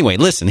looser. Anyway,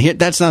 listen here.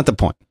 That's not the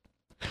point.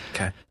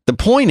 Okay. The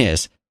point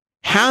is,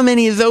 how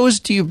many of those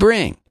do you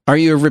bring? Are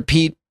you a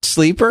repeat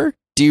sleeper?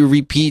 Do you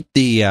repeat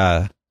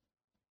the?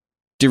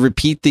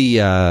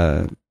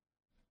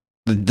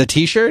 The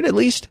T-shirt at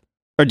least,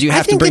 or do you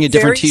have to bring a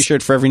different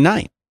T-shirt for every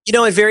night? You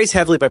know, it varies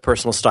heavily by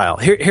personal style.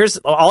 Here's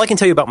all I can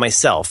tell you about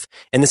myself,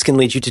 and this can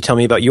lead you to tell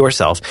me about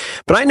yourself.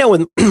 But I know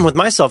with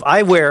myself,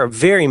 I wear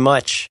very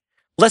much,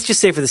 let's just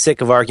say for the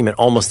sake of argument,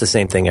 almost the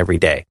same thing every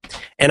day.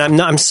 And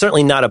I'm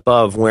certainly not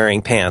above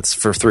wearing pants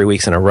for 3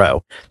 weeks in a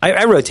row.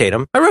 I rotate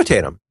them. But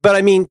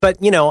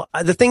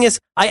the thing is,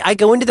 I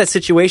go into that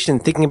situation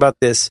thinking about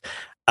this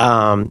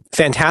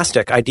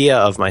fantastic idea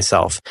of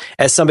myself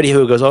as somebody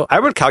who goes, I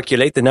would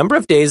calculate the number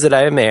of days that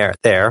I am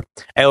there.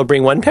 I will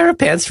bring one pair of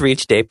pants for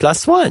each day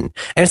plus one.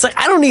 And it's like,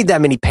 I don't need that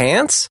many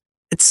pants.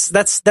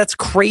 That's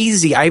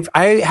crazy.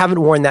 I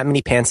haven't worn that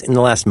many pants in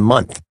the last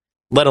month,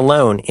 let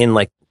alone in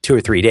like 2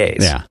 or 3 days.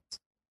 Yeah.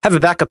 Have a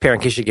backup pair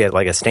in case you get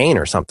like a stain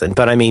or something.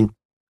 But I mean,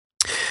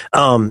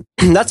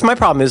 that's my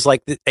problem is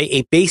like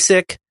a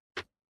basic,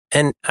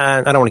 and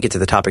I don't want to get to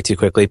the topic too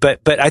quickly, but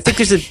I think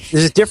there's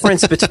a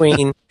difference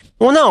between,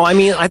 well, no, I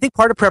mean, I think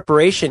part of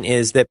preparation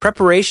is that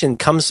preparation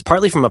comes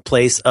partly from a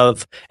place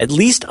of at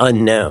least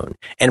unknown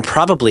and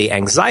probably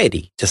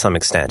anxiety to some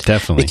extent.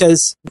 Definitely.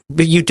 Because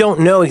you don't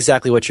know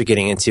exactly what you're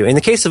getting into. In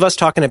the case of us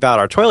talking about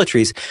our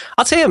toiletries,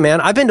 I'll tell you,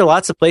 man, I've been to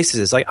lots of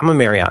places. Like, I'm a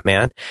Marriott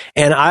man,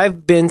 and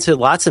I've been to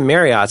lots of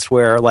Marriotts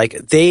where like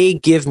they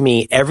give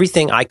me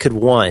everything I could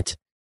want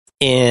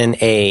in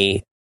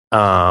a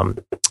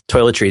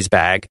toiletries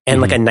bag and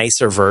like a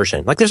nicer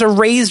version. Like there's a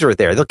razor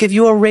there. They'll give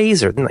you a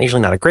razor.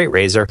 Usually not a great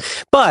razor,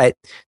 but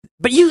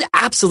you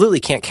absolutely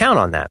can't count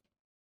on that.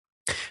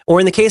 Or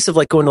in the case of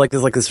like going to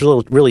like this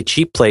really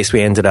cheap place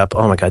we ended up,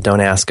 oh my God, don't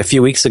ask, a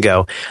few weeks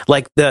ago,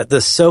 like the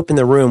soap in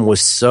the room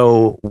was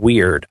so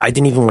weird. I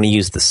didn't even want to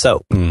use the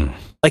soap.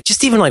 Like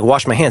just even like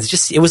wash my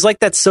hands. It was like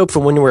that soap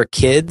from when we were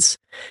kids,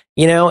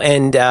 you know,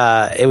 and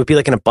it would be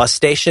like in a bus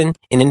station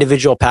in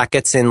individual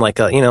packets in like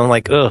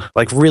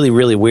like really,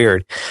 really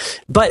weird.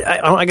 But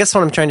I guess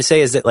what I'm trying to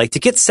say is that like to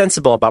get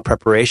sensible about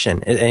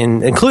preparation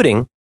and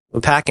including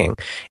packing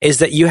is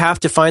that you have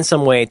to find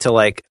some way to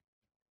like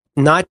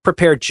not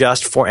prepare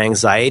just for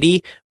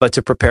anxiety, but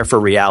to prepare for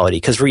reality.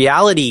 Because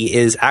reality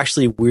is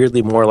actually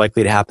weirdly more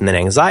likely to happen than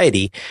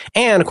anxiety.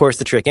 And of course,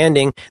 the trick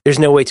ending, there's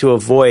no way to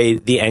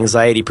avoid the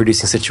anxiety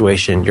producing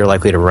situation you're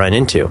likely to run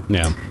into.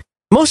 Yeah.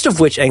 Most of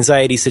which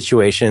anxiety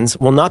situations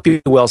will not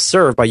be well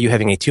served by you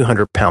having a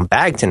 200-pound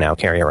bag to now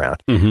carry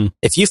around. Mm-hmm.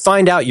 If you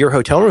find out your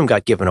hotel room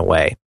got given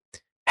away,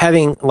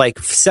 having like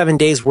 7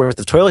 days worth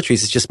of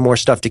toiletries is just more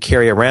stuff to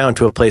carry around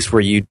to a place where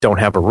you don't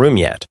have a room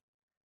yet.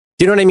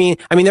 Do you know what I mean?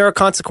 I mean, there are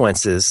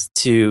consequences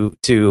to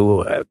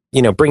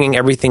bringing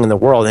everything in the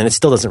world, and it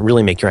still doesn't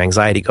really make your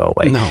anxiety go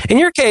away. No. In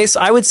your case,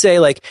 I would say,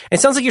 like, it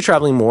sounds like you're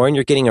traveling more and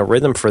you're getting a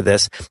rhythm for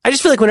this. I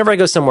just feel like whenever I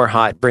go somewhere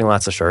hot, bring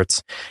lots of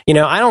shirts. You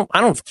know, I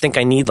don't think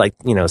I need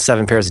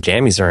 7 pairs of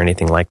jammies or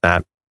anything like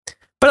that.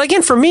 But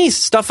again, for me,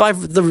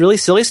 the really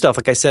silly stuff,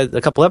 like I said a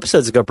couple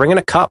episodes ago, bringing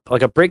a cup,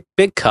 like a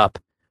big cup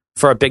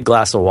for a big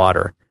glass of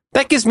water.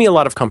 That gives me a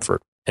lot of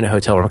comfort in a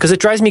hotel room because it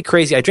drives me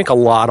crazy. I drink a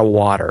lot of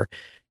water.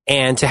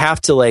 And to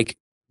have to like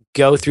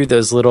go through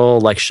those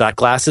little like shot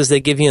glasses they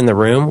give you in the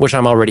room, which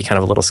I'm already kind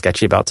of a little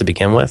sketchy about to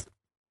begin with.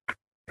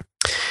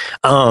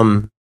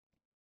 I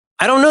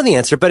don't know the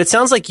answer, but it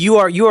sounds like you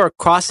are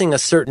crossing a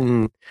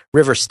certain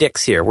river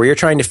Styx here, where you're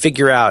trying to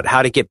figure out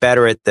how to get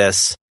better at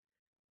this,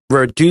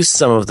 reduce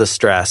some of the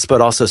stress,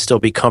 but also still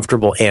be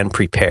comfortable and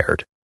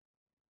prepared.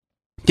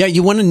 Yeah,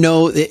 you want to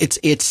know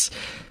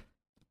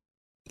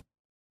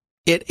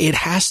It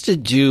has to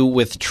do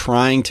with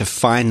trying to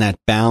find that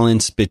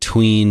balance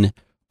between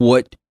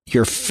what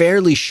you're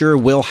fairly sure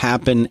will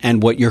happen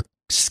and what you're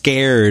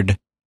scared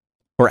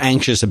or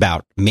anxious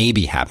about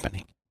maybe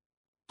happening.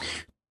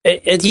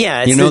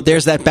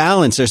 There's that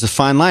balance. There's a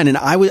fine line. And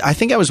I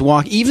think I was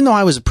walking, even though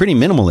I was a pretty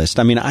minimalist.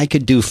 I mean, I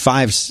could do 5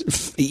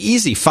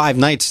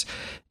 nights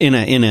in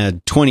a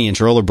 20-inch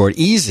rollerboard.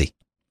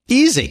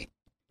 Easy.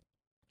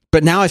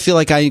 But now I feel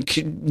like I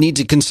need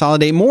to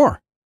consolidate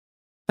more.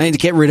 I need to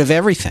get rid of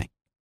everything.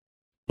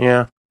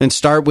 Yeah. And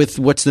start with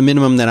what's the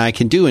minimum that I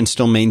can do and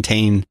still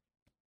maintain,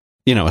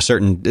 a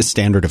certain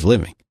standard of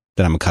living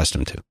that I'm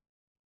accustomed to.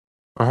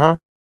 Uh-huh.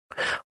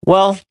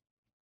 Well,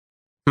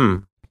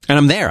 And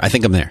I'm there. I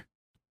think I'm there.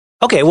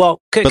 Okay, well,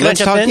 can I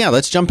jump in? Yeah,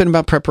 let's jump in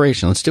about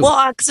preparation. Let's do it.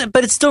 Well,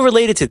 but it's still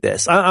related to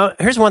this.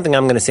 Here's one thing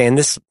I'm going to say, and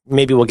this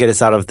maybe will get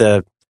us out of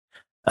the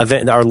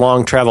event, our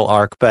long travel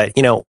arc. But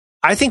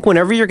I think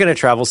whenever you're going to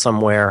travel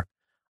somewhere,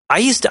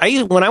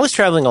 when I was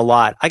traveling a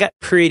lot, I got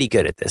pretty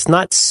good at this.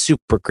 Not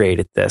super great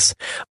at this,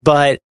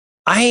 but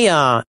as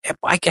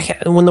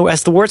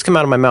the words come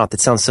out of my mouth,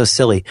 it sounds so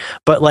silly.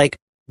 But like,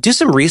 do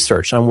some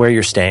research on where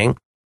you're staying,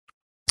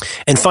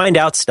 and find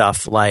out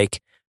stuff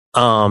like.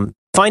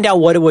 Find out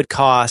what it would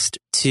cost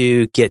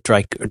to get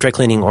dry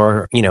cleaning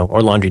or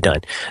laundry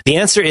done. The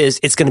answer is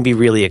it's going to be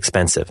really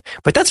expensive,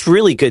 but that's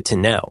really good to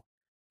know.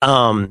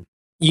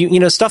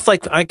 Stuff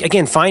like,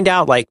 again, find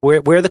out like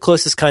where the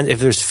closest kinds, if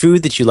there's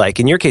food that you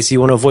like. In your case, you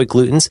want to avoid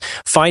glutens,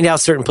 find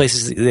out certain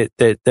places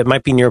that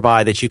might be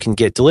nearby that you can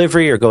get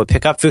delivery or go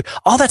pick up food.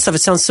 All that stuff. It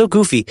sounds so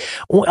goofy.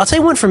 I'll tell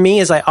you one for me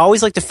is I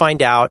always like to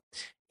find out.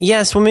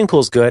 Yeah, swimming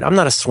pool's good. I'm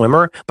not a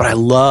swimmer, but I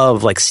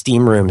love like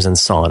steam rooms and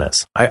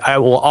saunas. I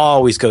will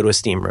always go to a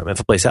steam room if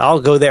a place.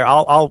 I'll go there.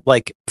 I'll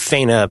like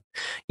feign an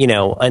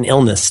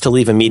illness to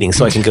leave a meeting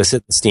so I can go sit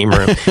in the steam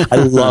room. I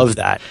love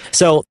that.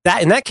 So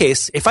in that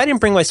case, if I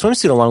didn't bring my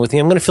swimsuit along with me,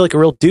 I'm going to feel like a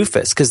real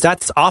doofus because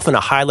that's often a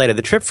highlight of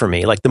the trip for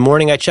me. Like the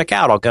morning I check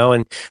out, I'll go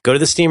to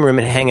the steam room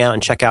and hang out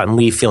and check out and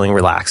leave feeling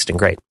relaxed and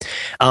great.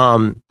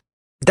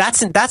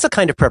 That's a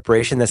kind of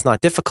preparation that's not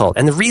difficult.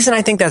 And the reason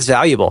I think that's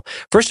valuable,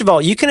 first of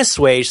all, you can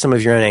assuage some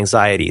of your own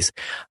anxieties.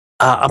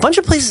 A bunch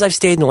of places I've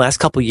stayed in the last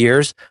couple of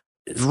years,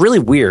 really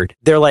weird.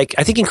 They're like,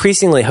 I think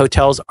increasingly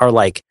hotels are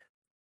like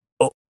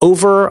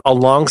over,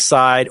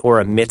 alongside, or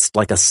amidst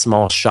like a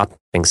small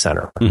shopping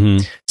center.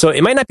 Mm-hmm. So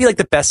it might not be like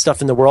the best stuff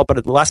in the world,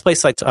 but the last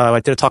place I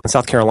did a talk in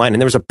South Carolina,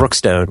 and there was a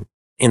Brookstone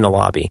in the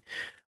lobby.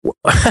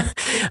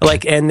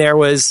 And there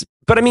was,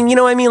 but I mean,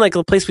 like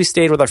the place we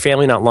stayed with our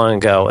family not long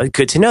ago,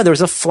 good to know there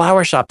was a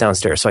flower shop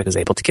downstairs. So I was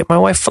able to get my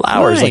wife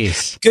flowers.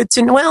 Nice. Like, good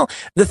to know. Well,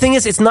 the thing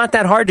is, it's not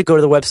that hard to go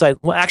to the website.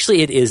 Well,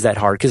 actually it is that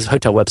hard because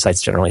hotel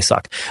websites generally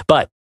suck,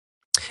 but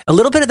a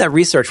little bit of that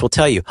research will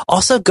tell you.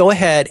 Also, go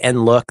ahead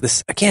and look.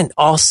 This, again,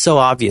 all so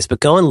obvious, but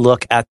go and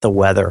look at the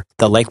weather,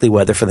 the likely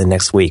weather for the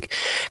next week.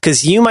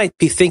 Because you might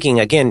be thinking,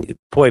 again,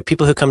 boy,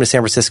 people who come to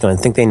San Francisco and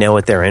think they know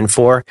what they're in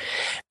for,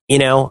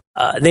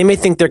 they may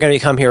think they're going to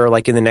come here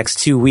like in the next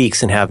 2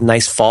 weeks and have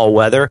nice fall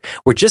weather.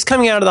 We're just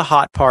coming out of the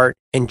hot part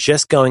and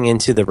just going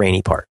into the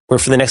rainy part, where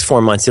for the next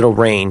 4 months, it'll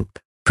rain.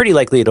 Pretty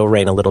likely it'll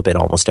rain a little bit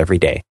almost every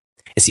day.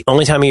 It's the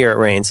only time of year it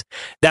rains.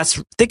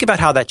 Think about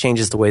how that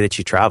changes the way that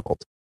you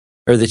traveled.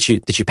 Or that you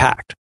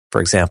packed,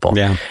 for example.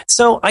 Yeah.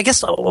 So I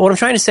guess what I'm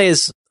trying to say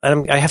is,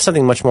 I have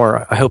something much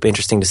more, I hope,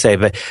 interesting to say.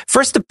 But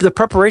first, the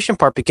preparation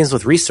part begins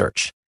with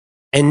research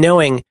and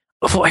knowing.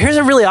 Well, here's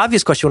a really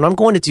obvious question. When I'm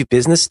going to do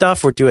business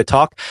stuff or do a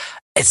talk,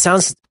 it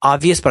sounds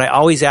obvious, but I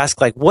always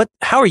ask, like,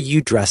 how are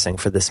you dressing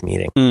for this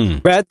meeting?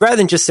 Rather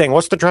than just saying,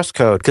 what's the dress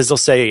code? Because they'll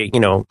say,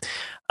 what's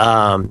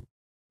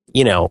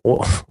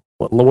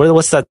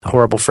that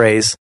horrible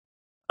phrase?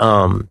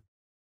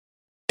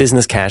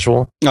 Business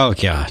casual. Oh,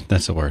 God,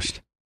 that's the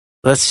worst.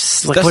 That's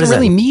just like, doesn't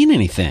really mean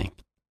anything.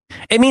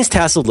 It means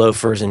tasseled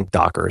loafers and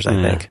Dockers,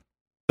 I think.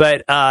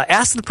 But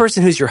ask the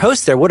person who's your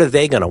host there, what are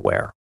they going to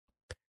wear?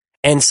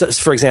 And so,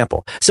 for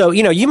example,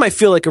 you might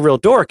feel like a real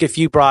dork if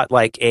you brought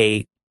like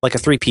a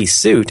 3-piece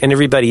suit and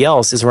everybody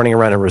else is running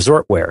around in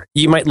resort wear.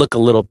 You might look a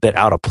little bit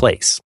out of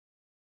place.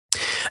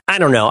 I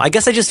don't know. I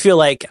guess I just feel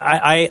like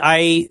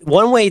I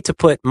one way to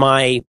put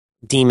my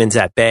demons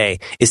at bay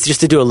is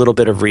just to do a little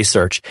bit of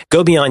research.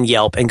 Go beyond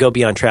Yelp and go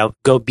beyond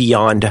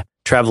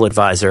Travel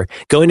Advisor.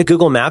 Go into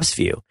Google Maps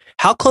view.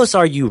 How close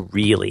are you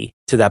really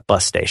to that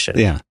bus station?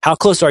 Yeah. How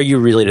close are you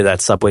really to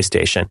that subway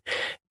station?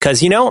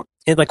 Because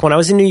like when I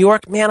was in New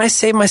York, man, I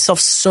saved myself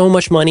so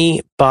much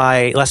money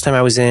last time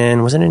I was it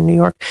in New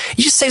York?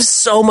 You just save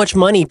so much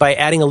money by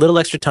adding a little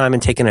extra time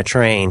and taking a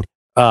train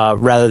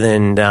rather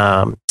than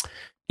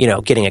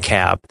getting a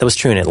cab. That was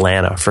true in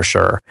Atlanta for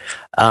sure.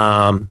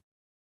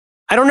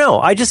 I don't know.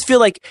 I just feel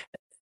like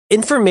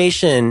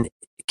information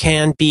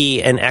can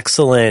be an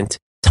excellent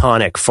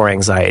tonic for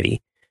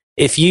anxiety.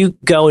 If you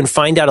go and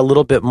find out a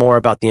little bit more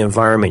about the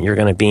environment you're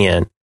going to be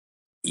in,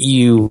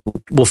 you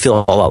will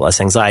feel a lot less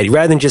anxiety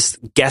rather than just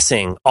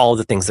guessing all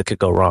the things that could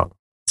go wrong.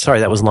 Sorry,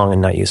 that was long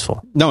and not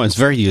useful. No, it's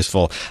very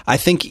useful. I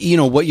think, do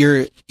you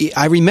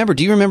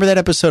remember that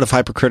episode of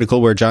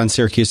Hypercritical where John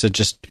Syracuse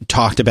just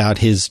talked about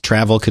his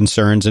travel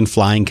concerns and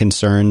flying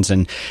concerns?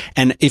 And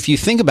if you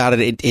think about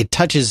it, it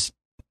touches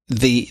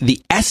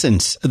the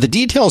essence. The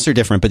details are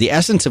different, but the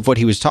essence of what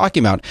he was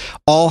talking about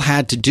all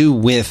had to do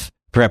with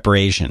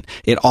preparation.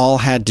 It all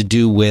had to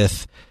do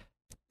with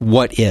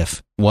what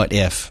if.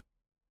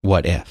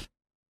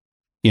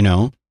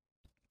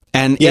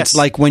 And yes. It's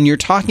like when you're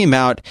talking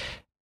about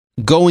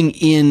going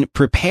in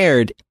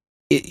prepared,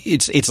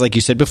 it's like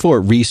you said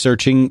before,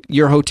 researching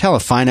your hotel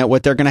to find out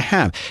what they're going to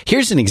have.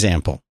 Here's an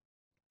example.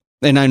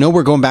 And I know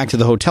we're going back to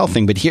the hotel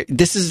thing, but here,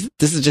 this is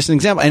just an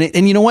example.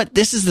 And you know what?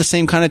 This is the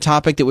same kind of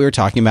topic that we were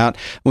talking about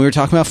when we were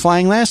talking about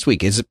flying last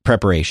week, is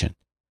preparation.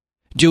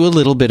 Do a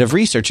little bit of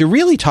research. You're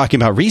really talking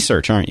about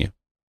research, aren't you?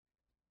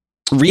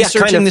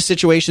 researching the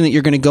situation that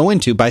you're going to go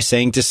into by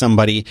saying to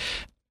somebody,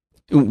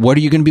 what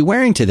are you going to be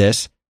wearing to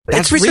this?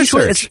 That's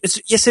research.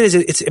 Yes, it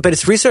is. But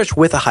it's research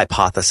with a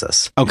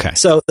hypothesis. Okay.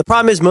 So the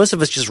problem is most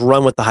of us just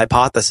run with the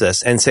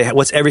hypothesis and say,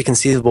 what's every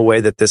conceivable way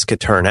that this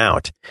could turn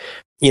out?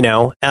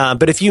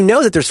 But if you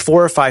know that there's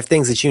 4 or 5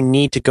 things that you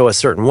need to go a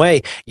certain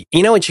way,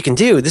 you know what you can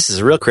do? This is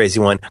a real crazy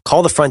one.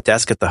 Call the front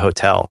desk at the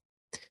hotel.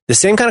 The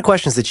same kind of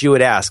questions that you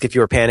would ask if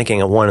you were panicking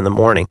at 1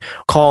 a.m,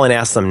 call and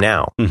ask them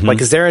now. Mm-hmm.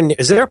 Like, is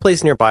there a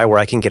place nearby where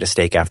I can get a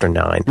steak after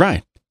 9?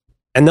 Right.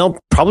 And they'll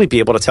probably be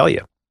able to tell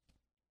you.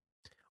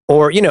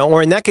 Or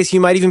in that case,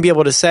 you might even be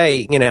able to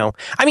say,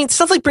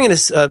 stuff like bringing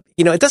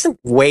it doesn't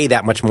weigh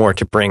that much more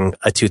to bring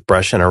a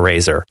toothbrush and a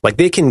razor. Like,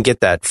 they can get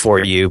that for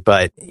you,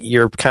 but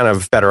you're kind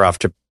of better off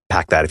to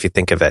pack that if you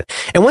think of it.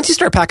 And once you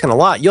start packing a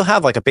lot, you'll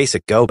have like a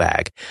basic go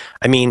bag.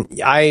 I mean,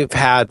 I've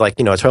had a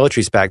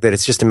toiletries bag that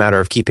it's just a matter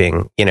of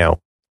keeping,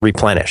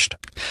 replenished.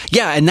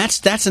 Yeah. And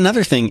that's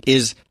another thing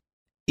is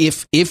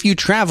if you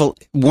travel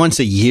once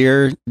a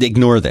year,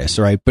 ignore this,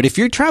 right? But if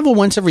you travel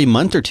once every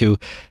month or two,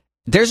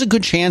 there's a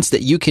good chance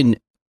that you can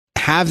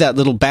have that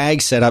little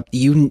bag set up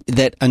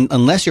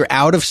unless you're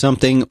out of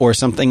something or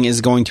something is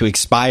going to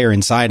expire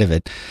inside of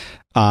it,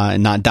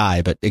 not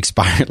die, but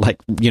expire,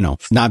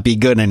 not be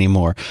good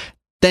anymore,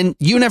 then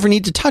you never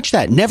need to touch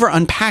that. Never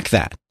unpack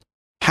that.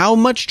 How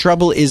much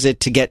trouble is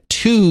it to get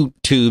 2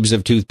 tubes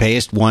of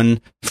toothpaste,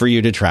 one for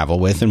you to travel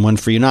with and one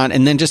for you not,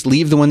 and then just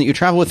leave the one that you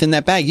travel with in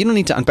that bag? You don't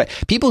need to unpack.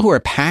 People who are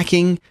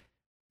packing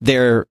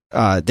their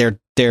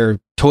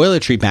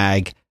toiletry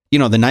bag,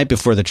 the night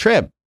before the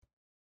trip,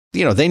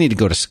 they need to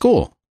go to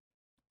school.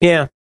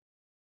 Yeah.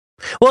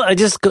 Well, I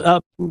just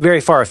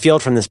very far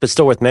afield from this, but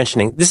still worth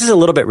mentioning. This is a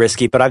little bit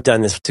risky, but I've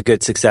done this to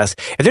good success.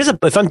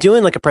 If I'm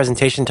doing like a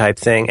presentation type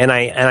thing, and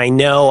I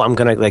know I'm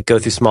going to go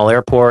through small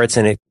airports,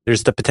 and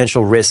there's the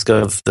potential risk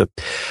of the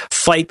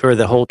flight or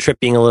the whole trip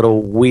being a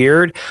little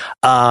weird.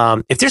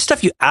 If there's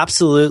stuff you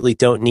absolutely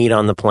don't need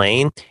on the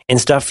plane and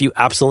stuff you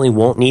absolutely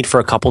won't need for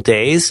a couple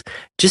days,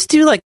 just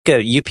do like a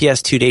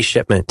UPS 2-day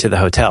shipment to the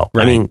hotel.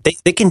 Right. I mean,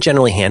 they can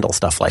generally handle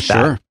stuff like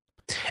that.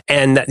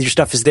 And your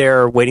stuff is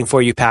there waiting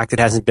for you, packed. It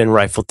hasn't been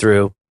rifled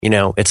through.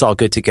 It's all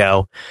good to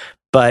go.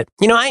 But,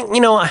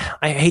 I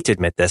hate to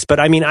admit this, but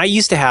I mean, I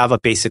used to have a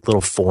basic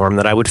little form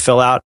that I would fill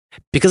out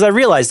because I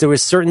realized there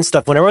was certain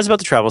stuff. Whenever I was about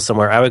to travel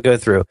somewhere, I would go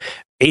through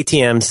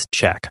ATMs,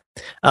 check.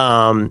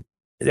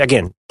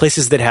 Again,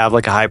 places that have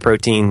like a high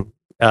protein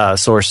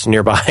source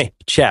nearby,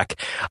 check.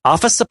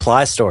 Office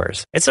supply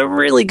stores. It's a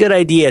really good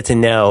idea to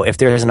know if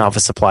there is an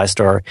office supply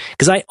store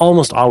because I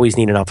almost always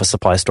need an office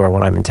supply store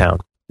when I'm in town.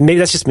 Maybe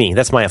that's just me.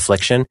 That's my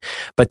affliction,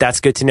 but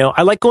that's good to know.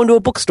 I like going to a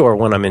bookstore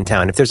when I'm in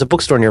town. If there's a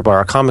bookstore nearby or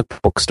a comic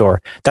book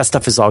store, that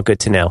stuff is all good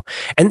to know.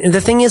 And the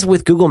thing is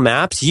with Google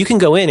Maps, you can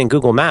go in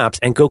Google Maps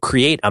and go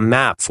create a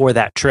map for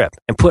that trip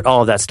and put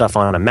all of that stuff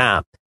on a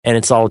map. And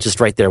it's all just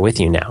right there with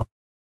you now.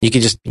 You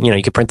could just,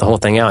 you could print the whole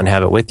thing out and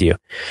have it with you.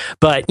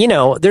 But,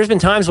 there's been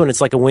times when it's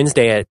like a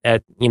Wednesday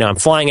at I'm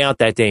flying out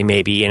that day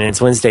maybe, and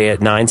it's Wednesday at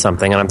 9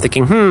 something, and I'm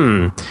thinking,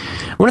 I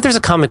wonder if there's a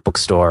comic book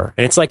store.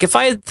 And it's like, if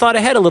I had thought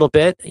ahead a little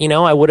bit,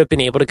 I would have been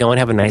able to go and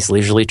have a nice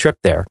leisurely trip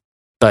there.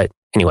 But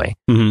anyway,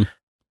 but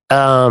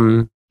can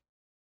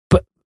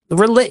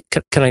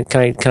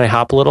I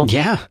hop a little?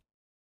 Yeah.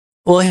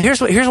 Well, here's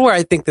where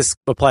I think this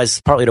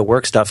applies partly to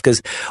work stuff,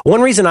 because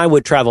one reason I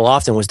would travel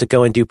often was to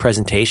go and do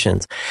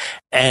presentations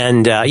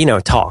and,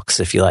 talks,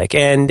 if you like.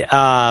 And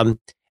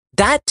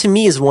that to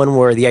me is one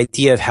where the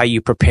idea of how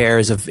you prepare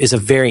is a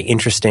very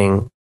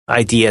interesting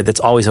idea that's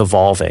always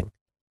evolving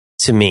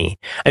to me.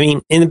 I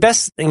mean, in the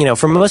best,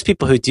 for most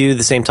people who do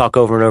the same talk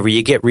over and over,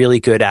 you get really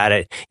good at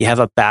it. You have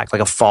a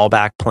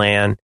fallback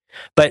plan.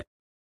 But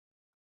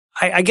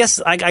I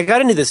guess I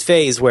got into this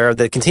phase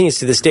that continues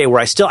to this day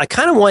where I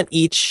kind of want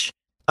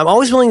I'm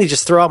always willing to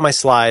just throw out my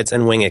slides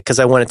and wing it because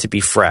I want it to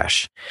be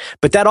fresh.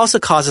 But that also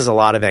causes a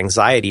lot of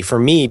anxiety for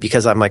me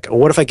because I'm like,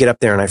 what if I get up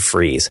there and I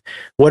freeze?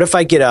 What if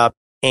I get up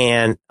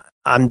and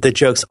the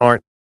jokes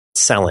aren't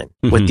selling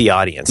with the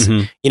audience?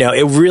 Mm-hmm.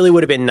 It really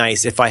would have been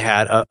nice if I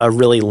had a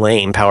really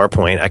lame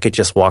PowerPoint I could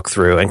just walk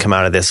through and come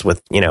out of this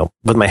with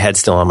my head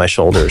still on my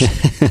shoulders.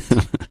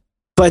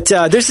 But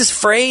there's this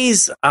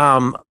phrase,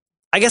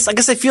 I guess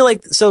I feel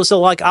like, so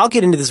like I'll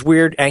get into this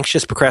weird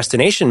anxious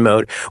procrastination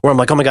mode where I'm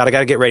like, oh my God, I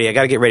gotta get ready.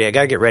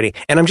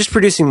 And I'm just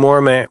producing more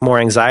and more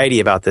anxiety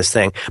about this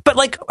thing. But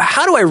like,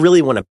 how do I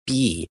really want to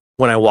be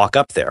when I walk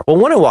up there? Well,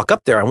 when I walk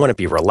up there, I want to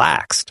be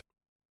relaxed.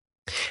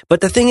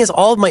 But the thing is,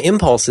 all of my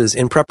impulses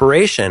in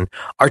preparation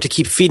are to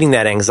keep feeding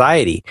that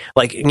anxiety.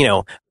 Like,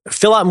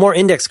 fill out more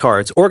index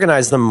cards,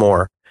 organize them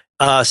more.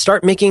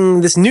 Start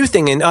making this new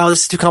thing, and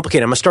this is too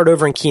complicated. I'm gonna start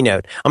over in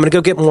Keynote. I'm gonna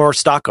go get more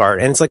stock art,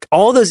 and it's like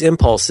all those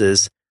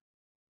impulses,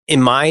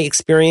 in my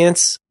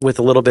experience, with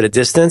a little bit of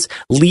distance,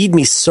 lead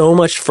me so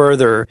much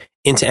further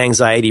into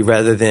anxiety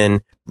rather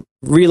than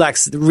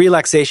the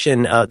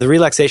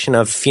relaxation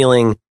of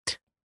feeling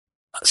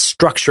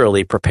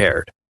structurally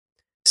prepared.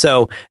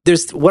 So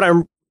there's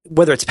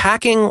whether it's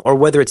packing or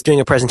whether it's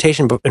doing a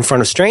presentation in front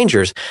of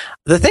strangers,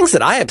 the things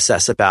that I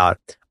obsess about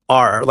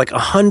are like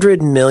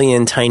 100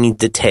 million tiny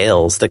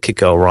details that could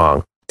go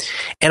wrong.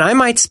 And I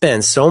might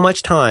spend so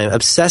much time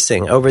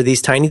obsessing over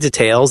these tiny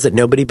details that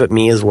nobody but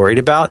me is worried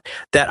about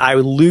that I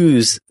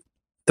lose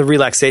the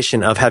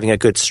relaxation of having a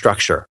good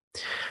structure.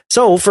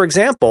 So, for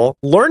example,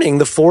 learning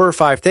the 4 or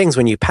 5 things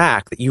when you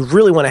pack that you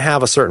really want to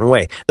have a certain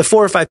way, the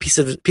 4 or 5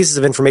 pieces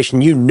of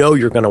information you know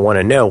you're going to want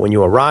to know when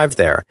you arrive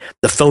there,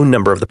 the phone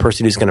number of the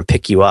person who's going to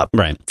pick you up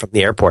from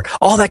the airport,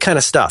 all that kind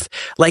of stuff.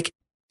 Like,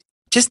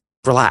 just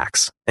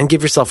relax and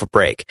give yourself a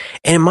break.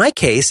 And in my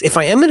case, if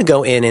I am going to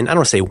go in and I don't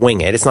want to say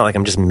wing it, it's not like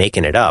I'm just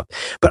making it up,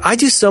 but I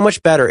do so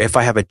much better if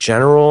I have a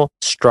general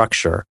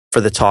structure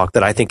for the talk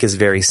that I think is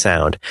very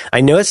sound.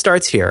 I know it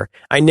starts here.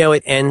 I know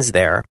it ends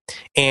there.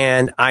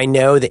 And I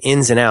know the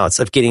ins and outs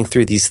of getting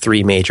through these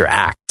 3 major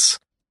acts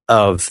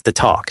of the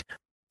talk.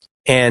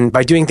 And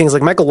by doing things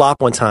like Michael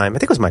Lopp one time, I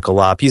think it was Michael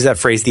Lopp, used that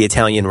phrase, the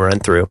Italian run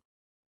through,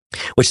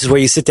 which is where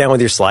you sit down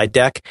with your slide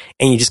deck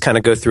and you just kind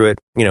of go through it,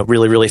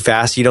 really, really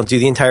fast. You don't do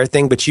the entire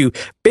thing, but you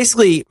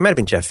basically, it might have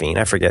been Jeff Veen,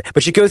 I forget,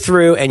 but you go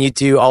through and you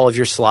do all of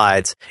your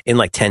slides in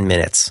like 10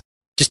 minutes.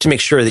 Just to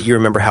make sure that you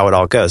remember how it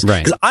all goes.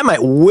 Right. Because I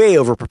might way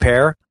over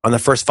prepare on the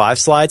first 5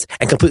 slides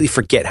and completely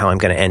forget how I'm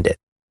going to end it.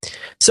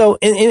 So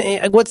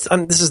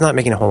this is not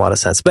making a whole lot of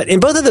sense, but in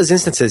both of those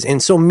instances, in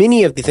so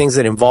many of the things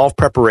that involve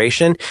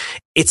preparation,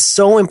 it's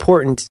so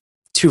important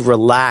to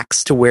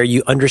relax to where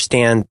you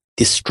understand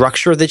the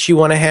structure that you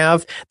want to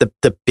have,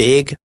 the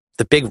big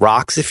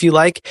rocks, if you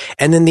like.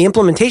 And then the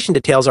implementation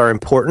details are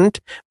important,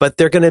 but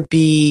they're going to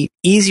be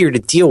easier to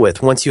deal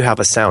with once you have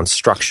a sound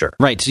structure.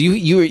 Right. So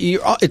you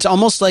it's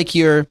almost like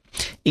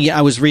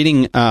I was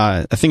reading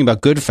a thing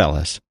about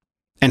Goodfellas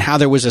and how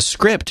there was a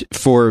script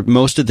for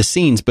most of the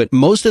scenes, but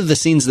most of the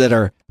scenes that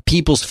are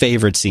people's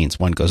favorite scenes,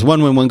 one goes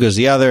one way, one goes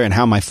the other, and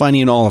how am I funny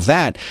and all of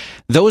that,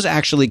 those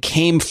actually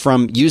came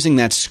from using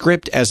that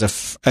script as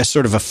a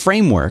sort of a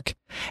framework.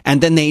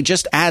 And then they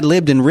just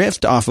ad-libbed and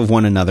riffed off of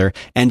one another.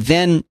 And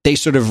then they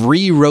sort of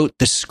rewrote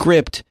the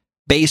script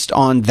based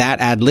on that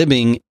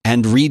ad-libbing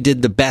and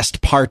redid the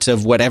best parts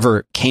of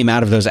whatever came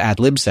out of those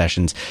ad-lib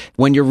sessions.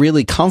 When you're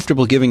really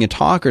comfortable giving a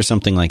talk or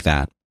something like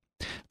that,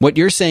 what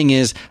you're saying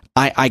is,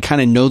 I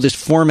kind of know this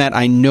format.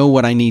 I know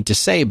what I need to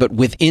say, but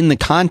within the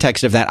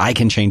context of that, I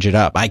can change it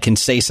up. I can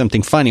say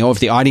something funny. Oh, if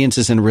the audience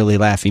is in a really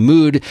laughy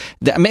mood,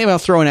 maybe I'll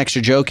throw an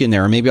extra joke in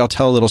there, or maybe I'll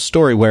tell a little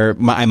story where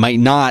I might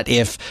not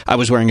if I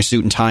was wearing a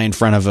suit and tie in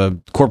front of a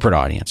corporate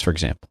audience, for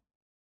example.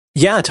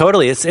 Yeah,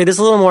 totally. It is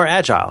a little more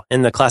agile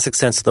in the classic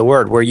sense of the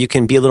word, where you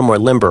can be a little more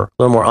limber, a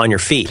little more on your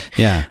feet.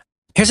 Yeah.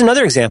 Here's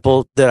another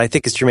example that I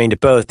think is germane to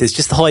both, is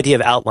just the whole idea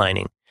of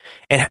outlining.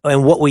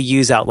 And what we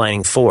use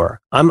outlining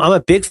for. I'm a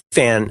big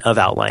fan of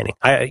outlining.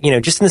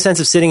 Just in the sense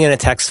of sitting in a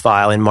text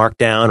file in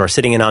Markdown or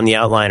sitting in on the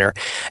outliner.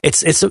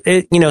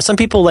 Some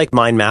people like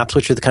mind maps,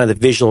 which are the kind of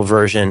the visual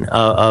version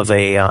of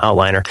a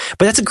outliner.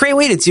 But that's a great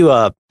way to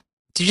do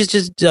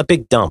just a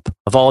big dump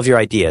of all of your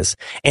ideas.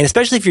 And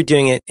especially if you're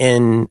doing it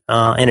in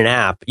an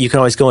app, you can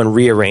always go and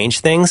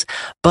rearrange things.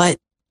 But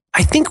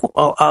I think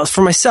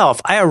for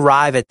myself, I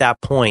arrive at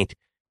that point.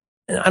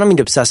 I don't mean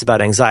to obsess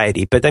about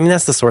anxiety, but I mean,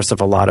 that's the source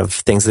of a lot of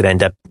things that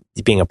end up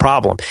being a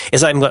problem.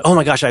 Is I'm like, oh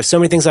my gosh, I have so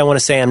many things I want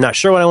to say. I'm not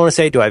sure what I want to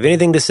say. Do I have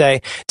anything to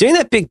say? Doing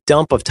that big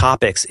dump of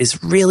topics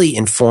is really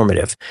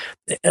informative,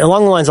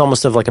 along the lines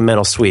almost of like a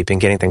mental sweep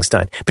and getting things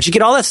done. But you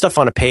get all that stuff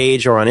on a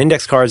page or on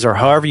index cards or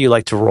however you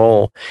like to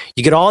roll.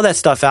 You get all that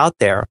stuff out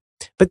there.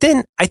 But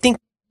then I think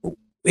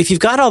if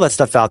you've got all that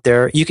stuff out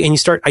there, you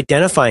start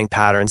identifying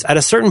patterns at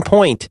a certain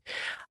point.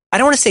 I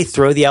don't want to say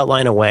throw the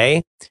outline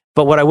away,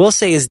 but what I will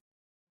say is,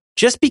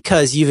 just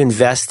because you've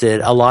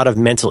invested a lot of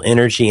mental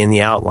energy in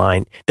the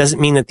outline doesn't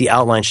mean that the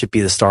outline should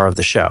be the star of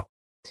the show.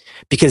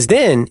 Because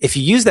then if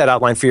you use that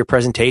outline for your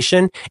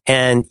presentation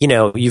and,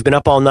 you've been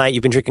up all night,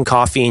 you've been drinking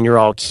coffee and you're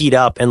all keyed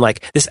up and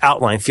like this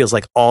outline feels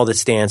like all that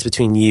stands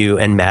between you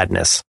and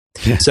madness.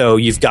 So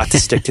you've got to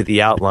stick to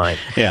the outline.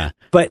 Yeah.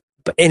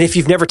 And if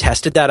you've never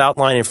tested that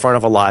outline in front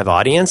of a live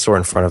audience or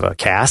in front of a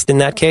cast in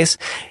that case,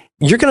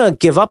 you're going to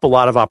give up a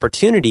lot of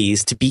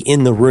opportunities to be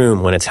in the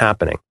room when it's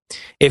happening.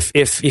 If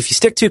you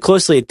stick too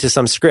closely to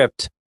some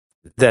script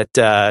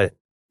that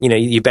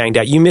you banged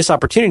out, you miss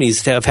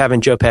opportunities of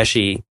having Joe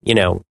Pesci,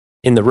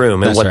 in the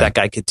room and That's what right. that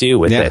guy could do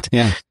with it.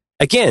 Yeah.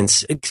 Again,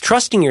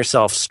 trusting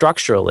yourself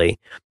structurally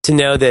to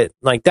know that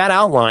like that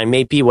outline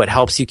may be what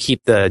helps you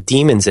keep the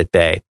demons at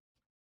bay.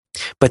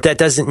 But that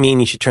doesn't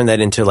mean you should turn that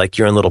into like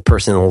your own little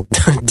personal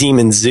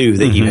demon zoo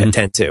that you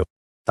attend to.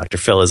 Dr.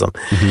 Philism.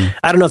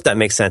 I don't know if that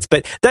makes sense,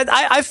 but that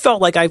I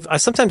felt like I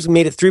sometimes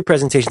made it through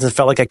presentations and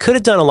felt like I could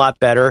have done a lot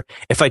better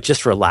if I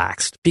just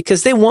relaxed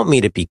because they want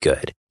me to be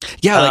good.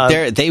 Yeah,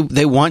 like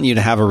they want you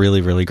to have a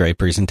really, really great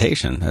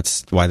presentation.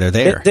 That's why they're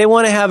there. They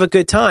want to have a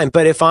good time,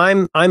 but if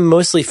I'm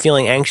mostly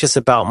feeling anxious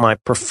about my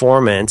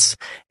performance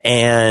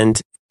and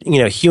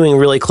hewing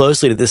really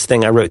closely to this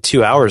thing I wrote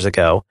 2 hours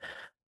ago,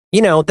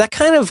 that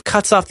kind of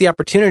cuts off the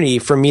opportunity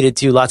for me to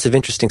do lots of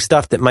interesting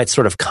stuff that might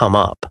sort of come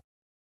up.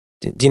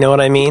 Do you know what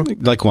I mean?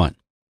 Like what?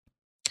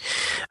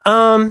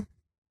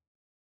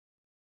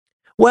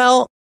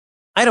 Well,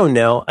 I don't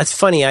know. It's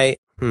funny.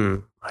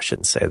 I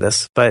shouldn't say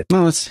this, but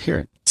no, let's hear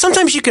it.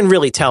 Sometimes you can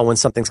really tell when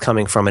something's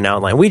coming from an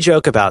outline. We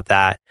joke about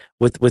that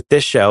with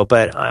this show,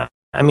 but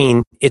I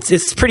mean,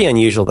 it's pretty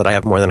unusual that I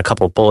have more than a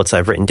couple of bullets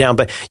I've written down,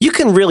 but you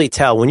can really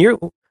tell when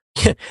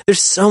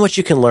there's so much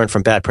you can learn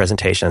from bad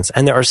presentations,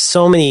 and there are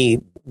so many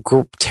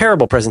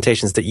terrible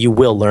presentations that you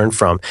will learn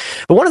from.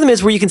 But one of them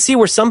is where you can see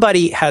where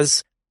somebody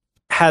has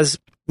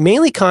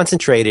mainly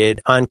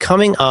concentrated on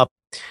coming up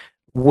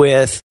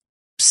with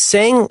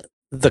saying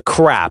the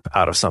crap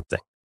out of something.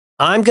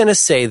 I'm going to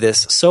say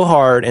this so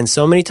hard and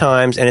so many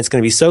times, and it's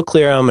going to be so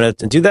clear. I'm going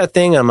to do that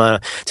thing. I'm going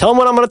to tell them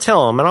what I'm going to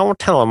tell them, and I won't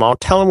tell them. I'll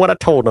tell them what I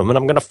told them, and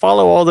I'm going to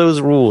follow all those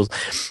rules.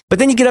 But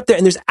then you get up there,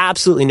 and there's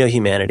absolutely no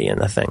humanity in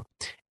the thing.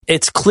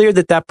 It's clear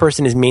that that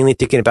person is mainly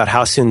thinking about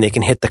how soon they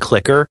can hit the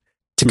clicker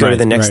to go to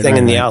the next thing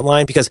in the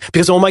outline, because,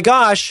 oh my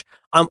gosh,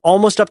 I'm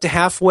almost up to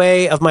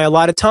halfway of my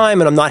allotted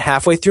time, and I'm not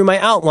halfway through my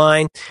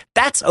outline.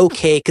 That's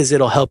okay, because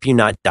it'll help you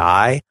not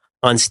die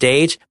on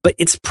stage, but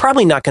it's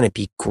probably not going to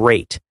be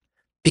great.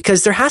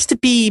 Because there has to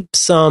be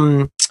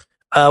some,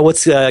 Gil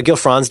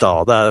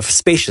Fronsdal, the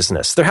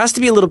spaciousness. There has to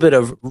be a little bit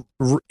of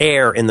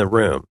air in the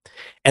room.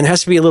 And there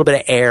has to be a little bit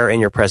of air in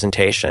your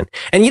presentation.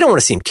 And you don't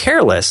want to seem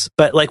careless,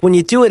 but like when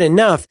you do it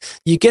enough,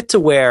 you get to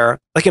where,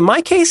 like in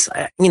my case,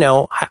 you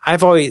know,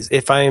 I've always,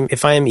 if I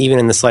am even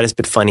in the slightest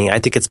bit funny, I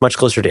think it's much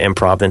closer to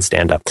improv than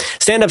stand-up.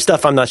 Stand-up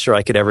stuff I'm not sure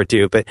I could ever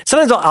do, but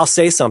sometimes I'll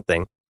say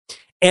something.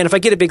 And if I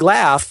get a big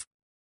laugh,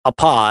 I'll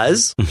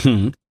pause,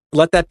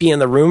 let that be in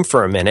the room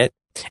for a minute.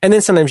 And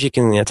then sometimes you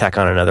can tack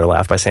on another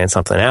laugh by saying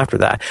something after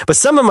that. But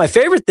some of my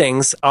favorite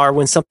things are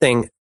when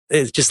something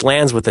just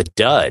lands with a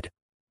dud.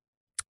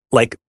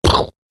 Like,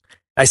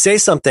 I say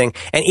something,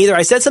 and either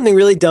I said something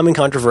really dumb and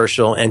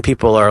controversial, and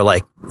people are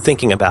like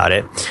thinking about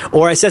it,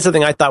 or I said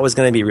something I thought was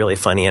going to be really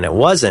funny, and it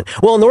wasn't.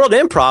 Well, in the world of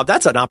improv,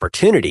 that's an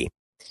opportunity.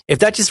 If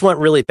that just went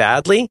really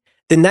badly,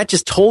 then that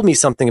just told me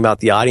something about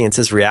the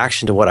audience's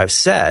reaction to what I've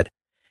said.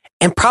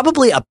 And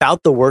probably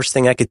about the worst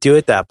thing I could do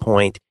at that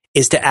point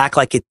is to act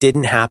like it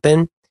didn't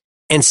happen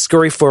and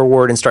scurry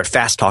forward and start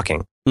fast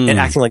talking and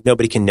acting like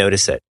nobody can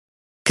notice it.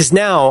 Because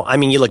now, I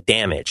mean, you look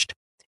damaged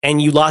and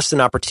you lost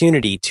an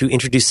opportunity to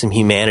introduce some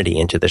humanity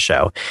into the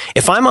show.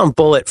 If I'm on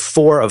bullet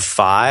 4 of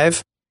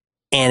 5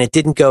 and it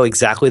didn't go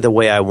exactly the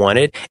way I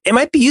wanted, it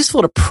might be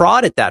useful to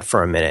prod at that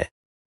for a minute.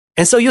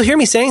 And so you'll hear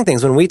me saying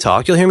things when we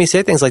talk. You'll hear me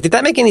say things like, did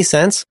that make any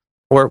sense?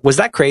 Or was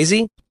that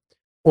crazy?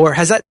 Or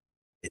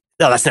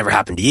that's never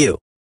happened to you.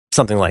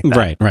 Something like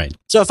that. Right.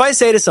 So if I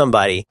say to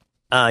somebody,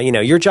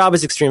 your job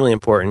is extremely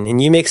important and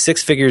you make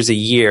 6 figures a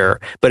year,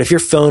 but if your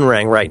phone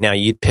rang right now,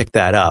 you'd pick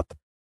that up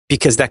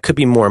because that could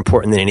be more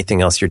important than anything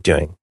else you're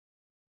doing.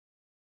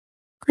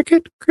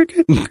 Cricket.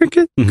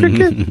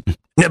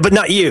 No, but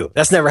not you.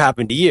 That's never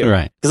happened to you.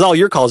 Right. Because all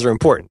your calls are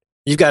important.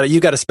 You got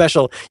a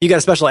special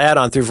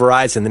add-on through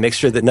Verizon to make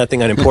sure that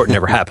nothing unimportant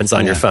ever happens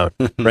on your phone,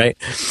 right?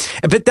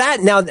 But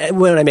now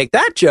when I make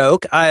that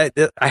joke, I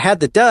had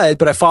the dud,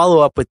 but I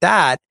follow up with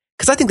that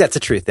because I think that's a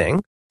true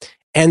thing.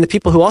 And the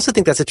people who also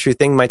think that's a true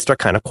thing might start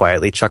kind of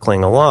quietly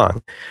chuckling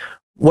along.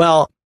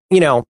 Well,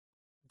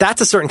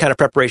 that's a certain kind of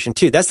preparation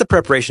too. That's the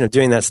preparation of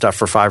doing that stuff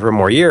for 5 or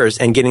more years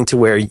and getting to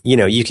where,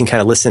 you can kind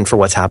of listen for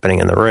what's happening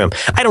in the room.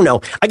 I don't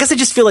know. I guess I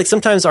just feel like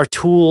sometimes our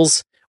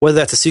tools, whether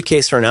that's a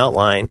suitcase or an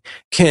outline,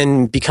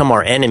 can become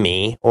our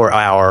enemy or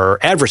our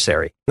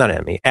adversary, not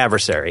enemy,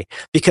 adversary,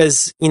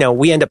 because,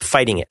 we end up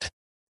fighting it.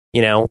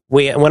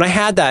 When I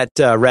had that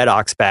Red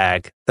Ox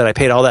bag that I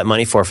paid all that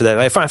money for that,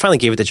 I finally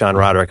gave it to John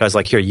Roderick. I was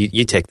like, here,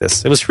 you take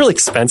this. It was really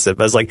expensive.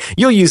 I was like,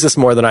 you'll use this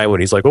more than I would.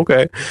 He's like,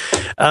 okay.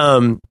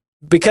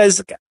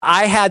 Because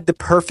I had the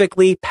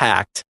perfectly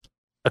packed,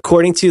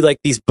 according to like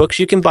these books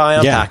you can buy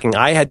on packing,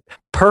 I had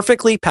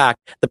perfectly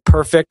packed the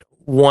perfect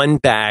one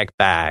bag,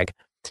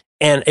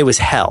 and it was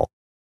hell.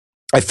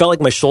 I felt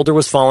like my shoulder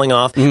was falling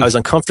off. I was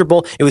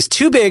uncomfortable. It was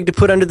too big to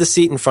put under the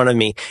seat in front of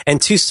me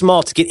and too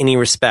small to get any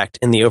respect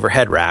in the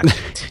overhead rack.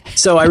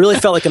 So I really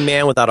felt like a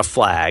man without a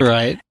flag.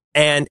 Right.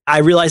 And I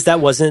realized that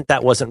wasn't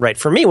right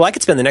for me. Well, I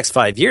could spend the next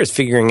 5 years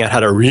figuring out how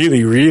to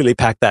really, really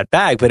pack that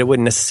bag, but it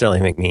wouldn't necessarily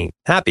make me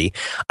happy.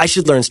 I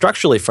should learn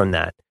structurally from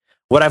that.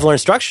 What I've learned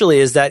structurally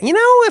is that,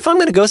 if I'm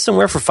going to go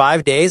somewhere for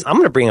 5 days, I'm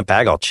going to bring a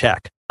bag I'll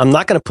check. I'm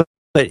not going to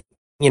put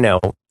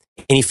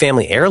any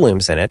family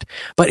heirlooms in it,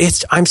 but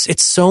it's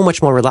so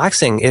much more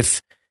relaxing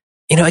if,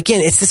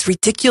 again, it's this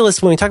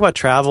ridiculous, when we talk about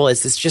travel,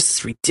 it's just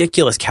this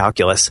ridiculous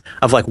calculus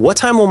of like, what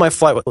time will my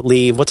flight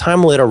leave? What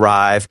time will it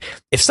arrive?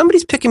 If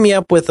somebody's picking me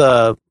up with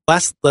the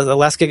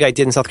last gig I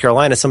did in South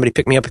Carolina, somebody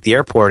picked me up at the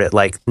airport at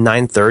like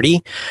 9:30.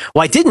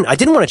 Well, I didn't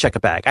want to check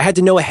a bag. I had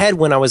to know ahead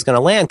when I was going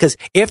to land, because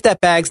if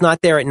that bag's not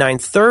there at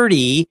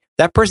 9:30,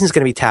 that person's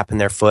going to be tapping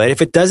their foot.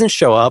 If it doesn't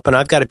show up and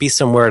I've got to be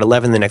somewhere at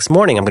 11 the next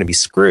morning, I'm going to be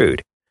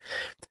screwed.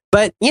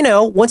 But,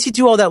 once you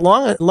do all that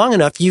long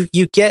enough, you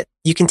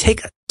can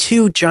take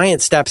 2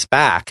 giant steps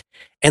back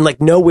and like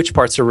know which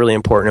parts are really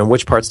important and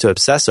which parts to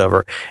obsess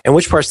over and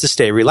which parts to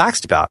stay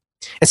relaxed about.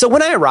 And so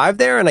when I arrive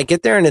there and I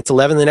get there and it's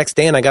 11 the next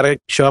day and I got to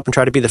show up and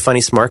try to be the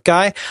funny, smart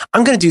guy,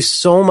 I'm going to do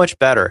so much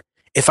better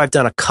if I've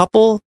done a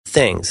couple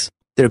things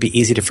that would be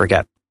easy to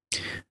forget.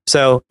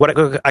 So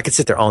I could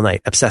sit there all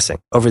night obsessing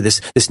over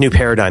this new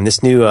paradigm,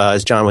 this new,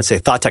 as John would say,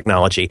 thought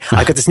technology.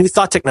 I got this new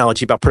thought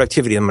technology about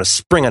productivity. I'm going to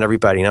spring on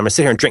everybody, and I'm going to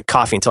sit here and drink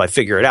coffee until I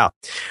figure it out.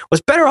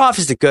 What's better off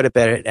is to go to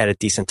bed at a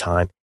decent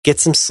time, get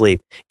some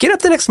sleep, get up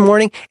the next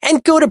morning,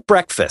 and go to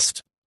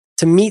breakfast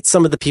to meet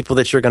some of the people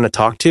that you're going to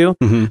talk to.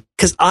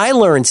 Because I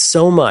learned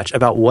so much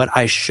about what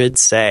I should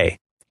say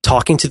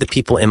talking to the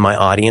people in my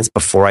audience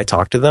before I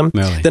talk to them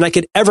than I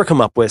could ever come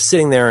up with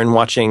sitting there and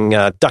watching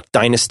Duck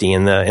Dynasty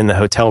in the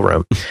hotel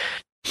room.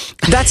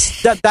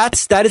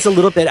 That is a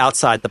little bit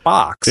outside the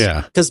box.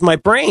 Yeah. Because my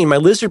brain, my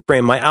lizard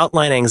brain, my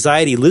outline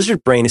anxiety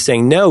lizard brain is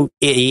saying, no,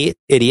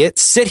 idiot,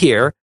 sit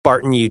here,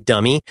 Barton, you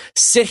dummy,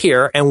 sit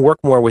here and work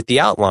more with the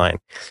outline.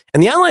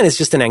 And the outline is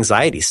just an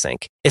anxiety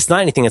sink. It's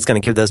not anything that's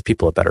going to give those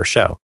people a better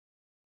show.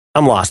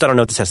 I'm lost. I don't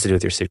know what this has to do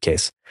with your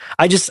suitcase.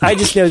 I just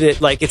know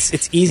that like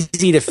it's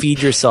easy to feed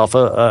yourself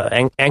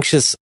an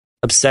anxious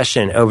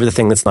obsession over the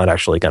thing that's not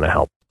actually going to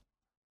help.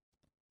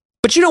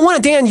 But you don't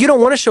want to, Dan, you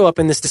don't want to show up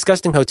in this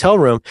disgusting hotel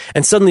room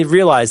and suddenly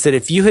realize that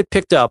if you had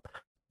picked up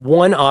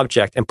one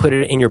object and put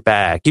it in your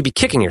bag, you'd be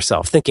kicking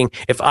yourself thinking,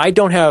 if I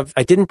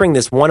didn't bring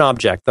this one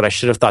object that I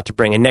should have thought to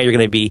bring, and now you're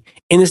going to be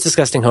in this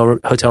disgusting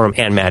hotel room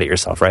and mad at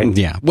yourself, right?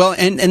 Yeah. Well,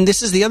 and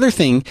this is the other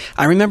thing.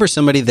 I remember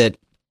somebody that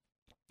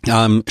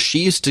she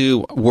used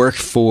to work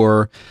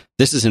for,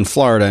 this is in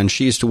Florida, and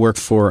she used to work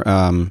for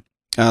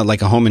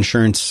like a home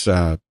insurance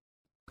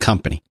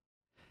company.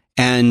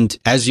 And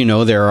as you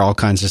know, there are all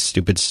kinds of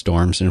stupid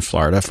storms in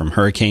Florida, from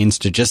hurricanes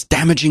to just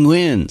damaging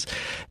winds.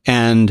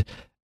 And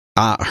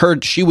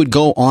she would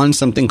go on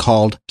something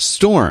called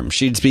Storm.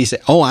 She'd be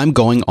saying, "Oh, I'm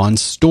going on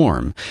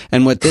Storm."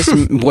 And what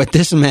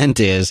this meant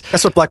is,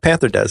 that's what Black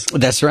Panther does.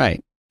 That's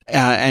right.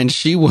 And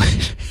she would,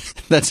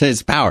 that's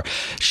his power.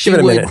 Give it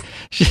a minute.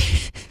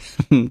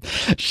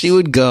 She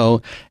would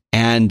go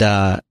and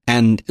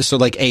so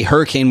like a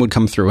hurricane would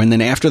come through, and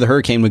then after the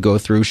hurricane would go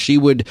through, she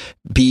would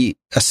be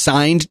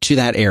assigned to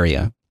that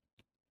area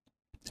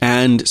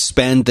and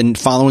spend the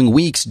following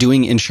weeks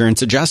doing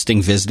insurance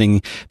adjusting,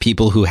 visiting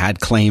people who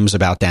had claims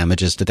about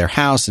damages to their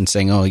house and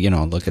saying, "Oh,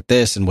 look at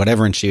this," and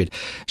whatever. And she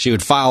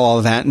would file all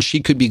of that, and she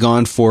could be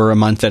gone for a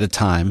month at a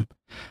time.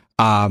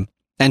 And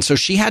so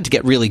she had to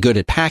get really good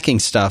at packing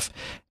stuff.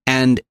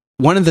 And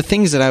one of the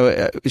things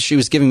that she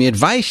was giving me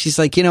advice, she's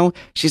like,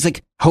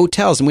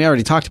 hotels, and we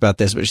already talked about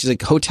this, but she's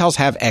like, hotels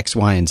have X,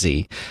 Y, and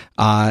Z.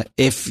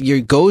 If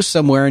you go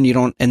somewhere and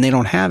they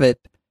don't have it,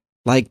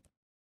 like,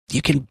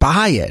 you can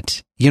buy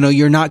it.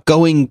 You're not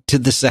going to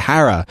the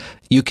Sahara.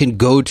 You can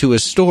go to a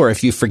store.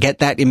 If you forget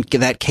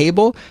that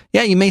cable,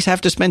 yeah, you may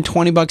have to spend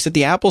 $20 at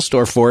the Apple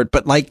store for it,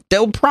 but like,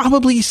 they'll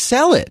probably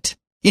sell it.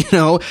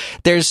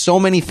 There's so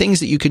many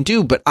things that you can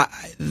do, but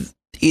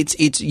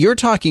you're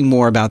talking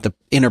more about the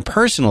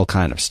interpersonal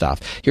kind of stuff.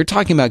 You're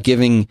talking about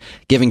giving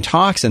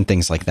talks and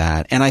things like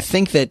that. And I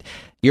think that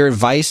your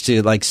advice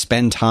to like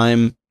spend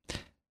time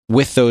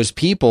with those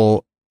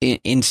people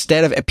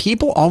instead of,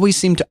 people always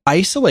seem to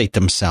isolate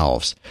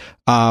themselves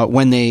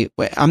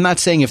I'm not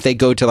saying if they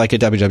go to like a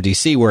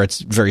WWDC where it's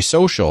very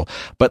social,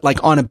 but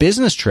like on a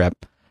business trip,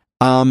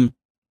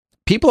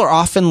 people are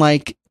often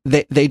like,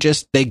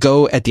 they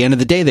go at the end of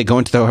the day, they go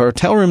into the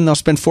hotel room and they'll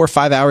spend 4 or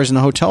 5 hours in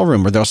the hotel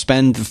room, or they'll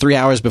spend 3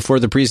 hours before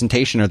the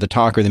presentation or the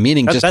talk or the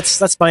meeting.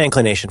 That's my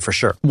inclination for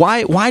sure.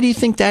 Why do you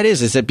think that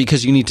is? Is it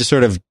because you need to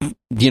sort of,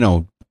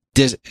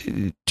 to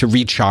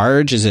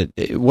recharge? Is it,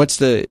 what's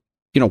the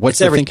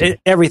thinking?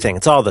 Everything.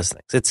 It's all those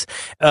things. It's,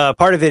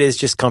 part of it is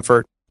just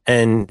comfort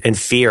and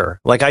fear.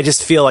 Like, I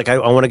just feel like I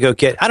want to go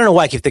I don't know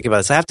why I keep thinking about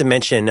this. I have to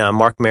mention,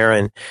 Mark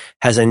Maron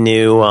has a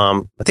new,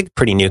 I think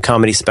pretty new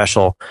comedy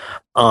special,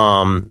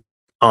 on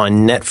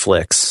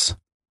Netflix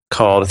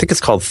called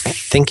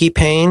Thinky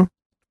Pain.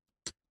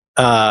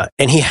 And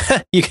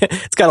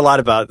it's got a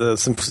lot about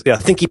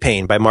Thinky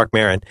Pain by Mark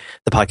Maron,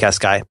 the podcast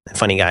guy,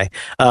 funny guy.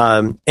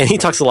 And he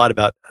talks a lot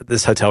about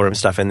this hotel room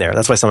stuff in there.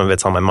 That's why some of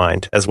it's on my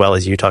mind, as well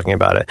as you talking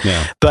about it.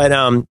 Yeah.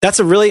 But, that's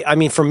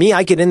for me,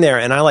 I get in there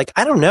and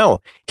I don't know.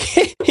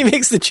 He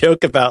makes the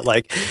joke about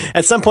like,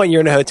 at some point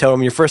you're in a hotel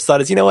room, your first thought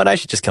is, you know what? I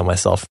should just kill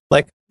myself.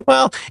 Like,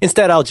 well,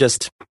 instead I'll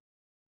just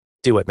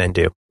do what men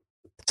do.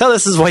 So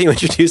this is why you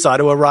introduce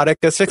autoerotic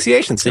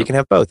asphyxiation, so you can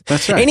have both.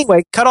 That's right.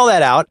 Anyway, cut all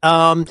that out.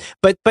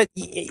 But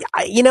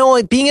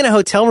being in a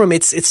hotel room,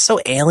 it's so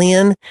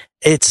alien.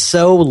 It's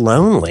so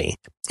lonely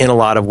in a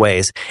lot of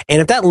ways.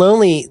 And if that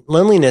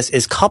loneliness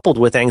is coupled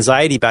with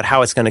anxiety about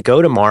how it's going to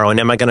go tomorrow, and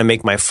am I going to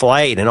make my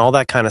flight and all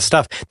that kind of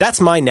stuff,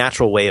 that's my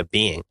natural way of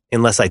being,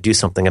 unless I do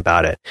something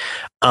about it.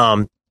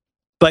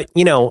 But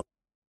you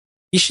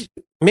should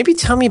maybe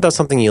tell me about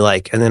something you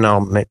like, and then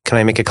can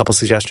I make a couple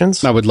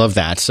suggestions? I would love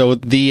that. So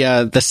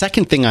the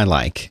second thing I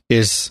like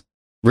is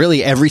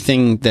really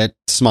everything that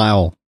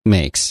Smile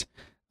makes,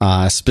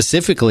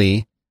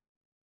 specifically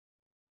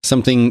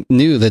something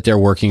new that they're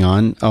working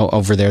on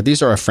over there.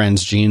 These are our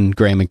friends, Jean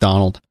Gray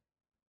McDonald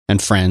and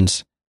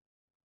friends.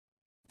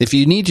 If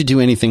you need to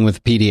do anything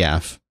with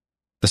PDF,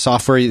 the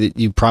software that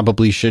you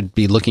probably should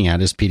be looking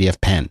at is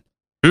PDF Pen.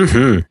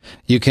 Mm-hmm.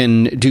 You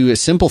can do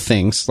simple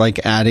things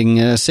like adding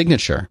a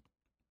signature.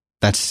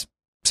 that's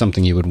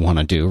something you would want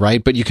to do,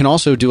 right? But you can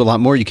also do a lot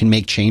more. You can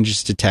make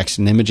changes to text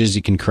and images.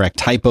 You can correct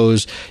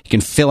typos. You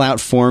can fill out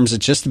forms.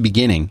 It's just the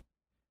beginning.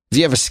 If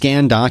you have a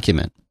scanned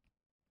document,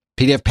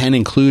 PDF Pen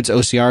includes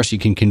OCR, so you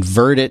can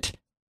convert it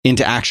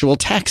into actual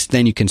text.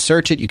 Then you can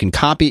search it, you can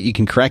copy it, you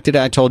can correct it.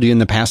 I told you in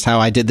the past how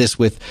I did this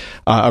with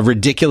a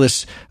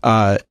ridiculous,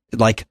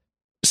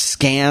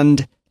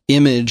 scanned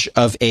image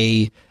of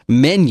a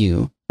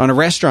menu on a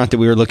restaurant that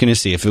we were looking to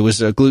see if it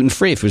was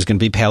gluten-free, if it was going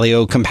to be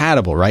paleo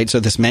compatible, right? So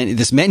this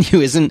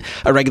menu isn't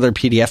a regular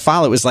PDF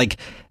file. It was like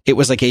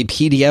a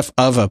PDF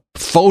of a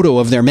photo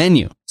of their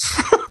menu.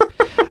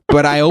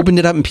 But I opened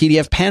it up in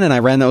PDF Pen and I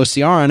ran the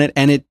OCR on it,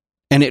 and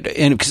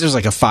because it was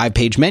like a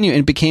 5-page menu,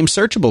 and it became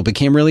searchable,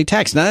 became really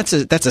text. Now that's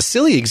a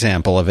silly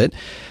example of it,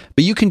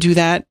 but you can do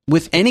that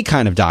with any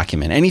kind of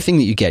document, anything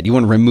that you get. You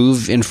want to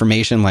remove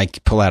information,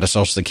 like pull out a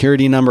social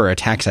security number or a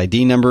tax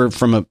ID number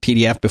from a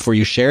PDF before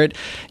you share it.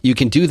 You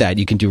can do that.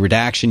 You can do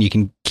redaction. You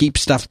can keep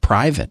stuff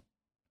private.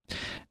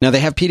 Now they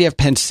have PDF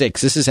Pen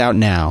 6. This is out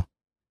now,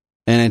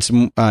 and it's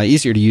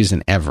easier to use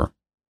than ever.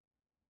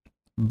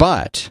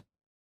 But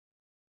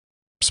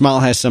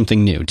Smile has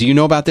something new. Do you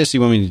know about this? Do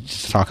you want me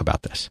to talk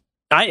about this?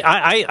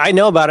 I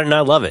know about it and I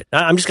love it.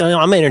 I'm going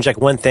to interject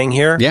one thing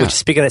here. Yeah. Which,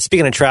 speaking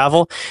of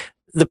travel,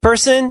 the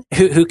person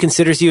who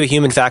considers you a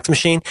human fax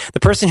machine, the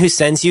person who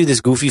sends you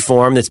this goofy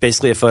form that's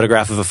basically a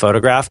photograph of a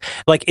photograph,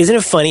 like, isn't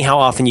it funny how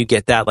often you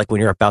get that, like,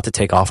 when you're about to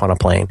take off on a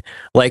plane?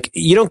 Like,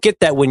 you don't get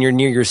that when you're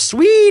near your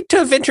suite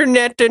of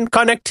internet and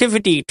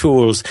connectivity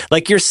tools.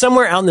 Like, you're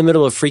somewhere out in the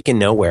middle of freaking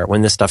nowhere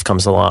when this stuff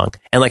comes along.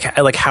 And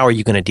like how are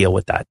you going to deal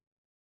with that?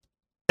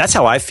 That's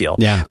how I feel.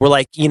 Yeah. We're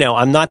like,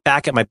 I'm not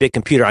back at my big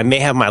computer. I may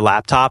have my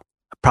laptop,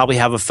 probably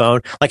have a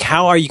phone. Like,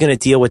 how are you going to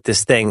deal with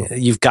this thing?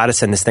 You've got to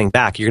send this thing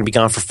back. You're going to be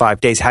gone for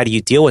 5 days. How do you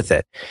deal with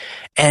it?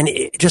 And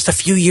just a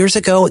few years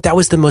ago, that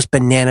was the most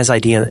bananas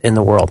idea in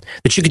the world,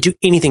 that you could do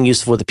anything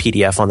useful with a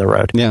PDF on the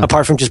road,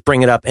 apart from just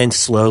bring it up and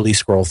slowly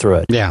scroll through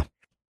it. Yeah.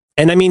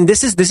 And I mean,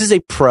 this is a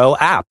pro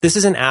app. This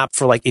is an app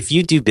for, like, if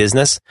you do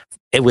business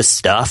with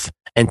stuff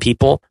and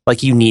people,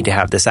 like, you need to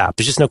have this app.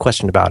 There's just no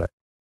question about it.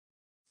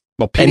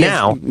 Well,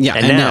 PDF,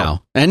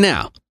 and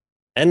now,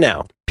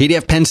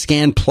 PDF Pen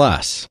Scan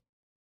Plus.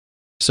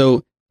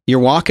 So you're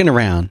walking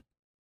around,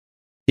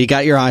 you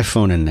got your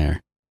iPhone in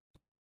there,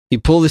 you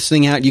pull this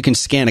thing out, you can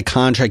scan a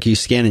contract, you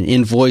scan an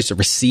invoice, a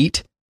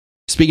receipt.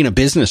 Speaking of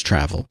business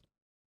travel,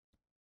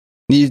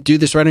 you do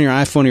this right on your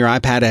iPhone or your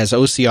iPad. It has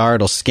OCR,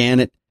 it'll scan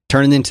it,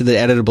 turn it into the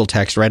editable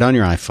text right on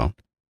your iPhone.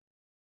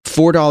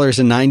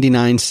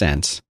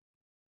 $4.99.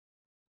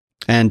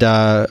 And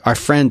our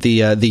friend,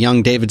 the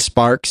young David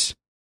Sparks,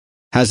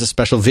 has a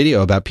special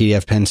video about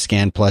PDF Pen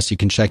Scan Plus you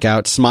can check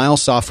out.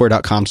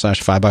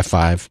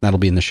 Smilesoftware.com/5x5. That'll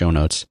be in the show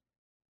notes.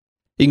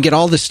 You can get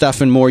all this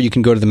stuff and more. You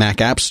can go to the Mac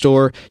App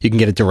Store. You can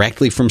get it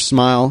directly from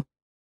Smile.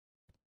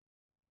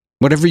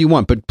 Whatever you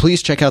want. But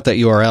please check out that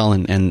URL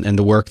and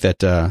the work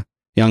that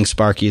young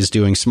Sparky is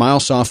doing.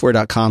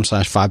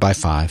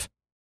 Smilesoftware.com/5x5.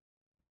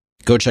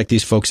 Go check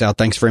these folks out.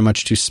 Thanks very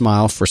much to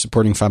Smile for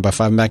supporting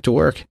 5x5 and Back to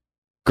Work.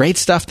 Great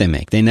stuff they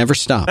make. They never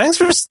stop. Thanks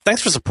for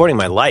supporting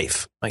my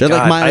life. They're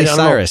like Miley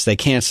Cyrus. They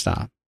can't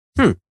stop.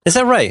 Is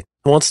that right?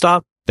 It won't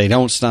stop? They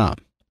don't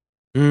stop.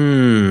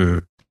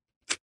 I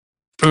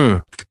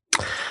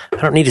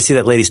don't need to see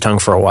that lady's tongue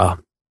for a while.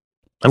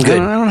 I'm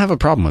good. I don't have a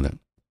problem with it.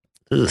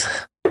 Ugh.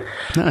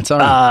 No, it's all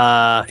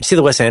right. You see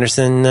the Wes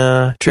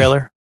Anderson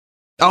trailer?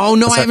 Oh,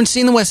 no, I haven't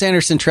seen the Wes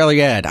Anderson trailer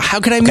yet. How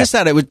could I miss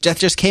that? That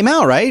just came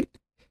out, right?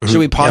 Should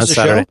we pause the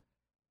show?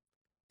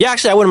 Yeah,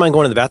 actually, I wouldn't mind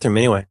going to the bathroom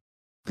anyway.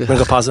 Want to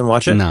go pause it and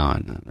watch it? No,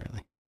 not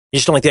really. You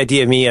just don't like the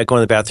idea of me going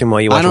to the bathroom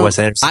while you watch Wes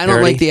Anderson? I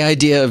don't like the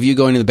idea of you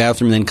going to the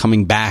bathroom and then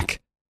coming back.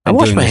 I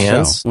wash my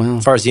hands,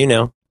 as far as you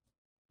know.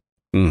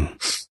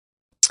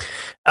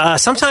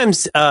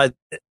 Sometimes,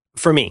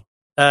 for me,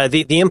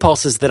 the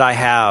impulses that I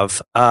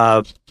have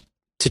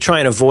to try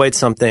and avoid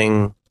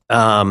something,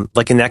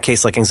 like in that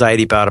case, like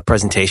anxiety about a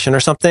presentation or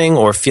something,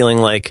 or feeling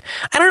like,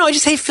 I don't know, I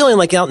just hate feeling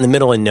like out in the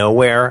middle of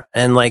nowhere.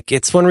 And like,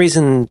 it's one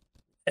reason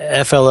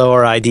FLO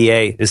or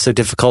IDA is so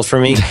difficult for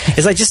me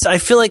is I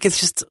feel like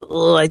it's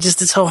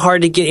so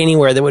hard to get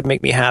anywhere that would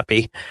make me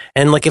happy.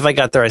 And like, if I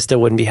got there, I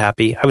still wouldn't be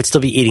happy. I would still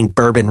be eating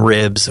bourbon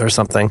ribs or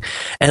something.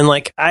 And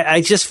like,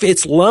 I just,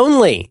 it's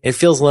lonely. It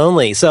feels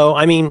lonely. So,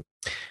 I mean,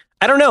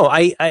 I don't know.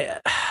 I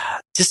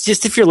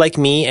just if you're like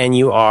me and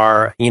you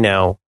are,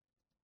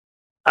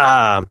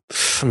 I'm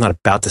not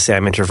about to say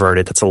I'm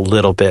introverted. That's a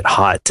little bit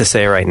hot to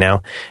say right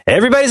now.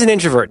 Everybody's an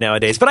introvert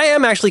nowadays, but I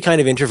am actually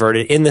kind of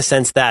introverted in the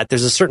sense that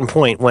there's a certain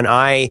point when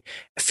I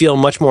feel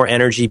much more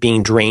energy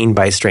being drained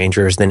by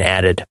strangers than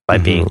added by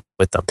being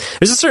with them.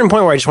 There's a certain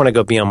point where I just want to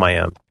go be on my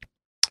own.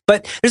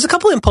 But there's a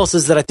couple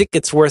impulses that I think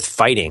it's worth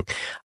fighting.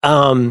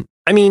 I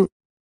mean,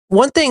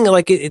 one thing,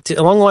 like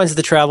along the lines of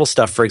the travel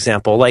stuff, for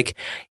example, like,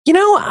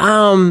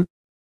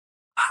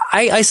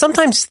 I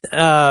sometimes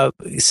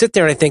sit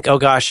there and I think, oh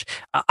gosh,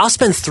 I'll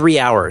spend 3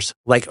 hours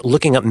like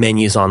looking up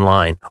menus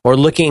online or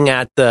looking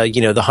at the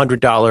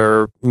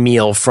 $100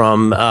 meal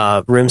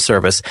from room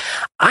service.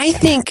 I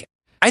think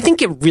I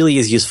think it really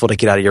is useful to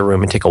get out of your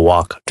room and take a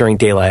walk during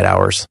daylight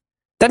hours.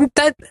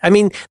 I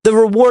mean, the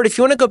reward, if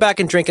you want to go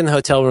back and drink in the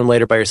hotel room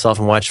later by yourself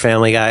and watch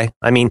Family Guy,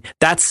 I mean,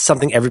 that's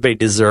something everybody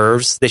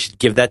deserves. They should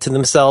give that to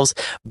themselves,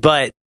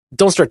 but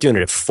don't start doing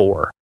it at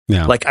 4.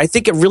 Yeah. Like, I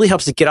think it really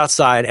helps to get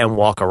outside and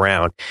walk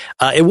around.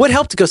 It would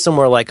help to go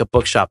somewhere like a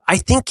bookshop. I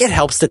think it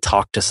helps to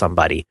talk to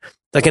somebody,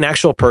 like an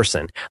actual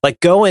person. Like,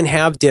 go and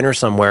have dinner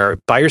somewhere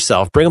by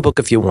yourself. Bring a book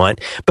if you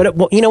want. But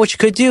you know what you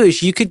could do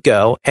is you could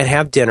go and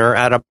have dinner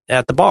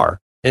at the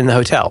bar in the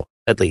hotel,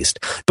 at least.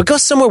 But go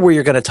somewhere where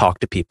you're going to talk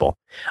to people.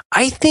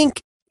 I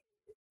think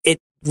it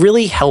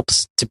really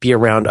helps to be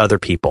around other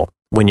people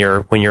when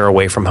you're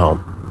away from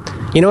home.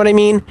 You know what I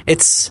mean?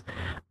 It's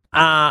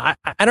I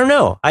don't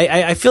know.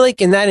 I feel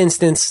like in that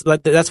instance,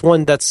 that's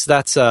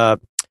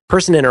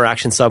person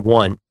interaction sub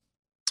 1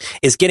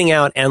 is getting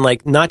out and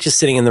like not just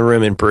sitting in the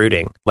room and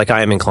brooding like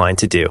I am inclined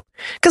to do.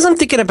 Because I'm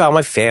thinking about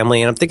my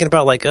family and I'm thinking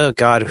about like, oh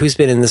God, who's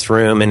been in this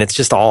room and it's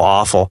just all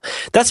awful.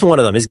 That's one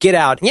of them, is get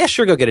out. Yeah,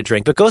 sure, go get a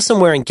drink, but go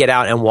somewhere and get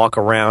out and walk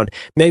around.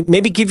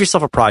 Maybe give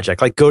yourself a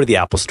project, like go to the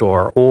Apple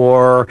Store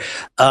or,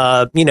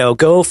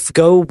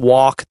 go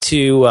walk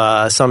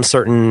to some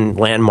certain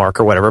landmark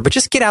or whatever, but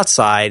just get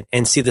outside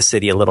and see the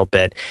city a little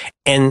bit.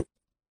 And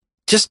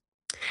just,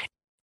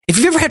 if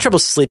you've ever had trouble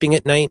sleeping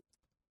at night,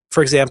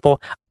 for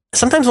example,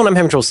 sometimes when I'm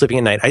having trouble sleeping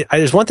at night,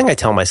 there's one thing I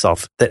tell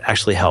myself that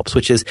actually helps,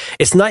 which is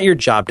it's not your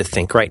job to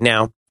think right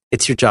now.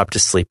 It's your job to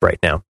sleep right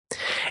now.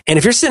 And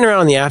if you're sitting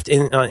around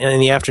in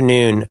the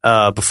afternoon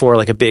before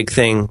like a big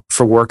thing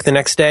for work the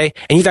next day,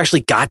 and you've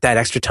actually got that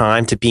extra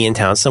time to be in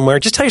town somewhere,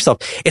 just tell yourself,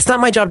 it's not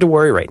my job to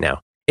worry right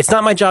now. It's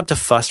not my job to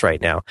fuss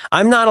right now.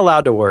 I'm not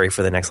allowed to worry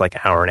for the next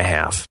like hour and a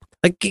half.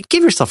 Like,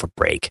 give yourself a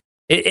break.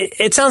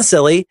 It sounds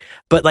silly,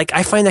 but like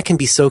I find that can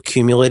be so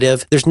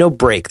cumulative. There's no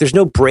break. There's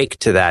no break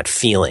to that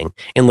feeling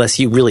unless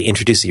you really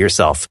introduce it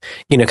yourself.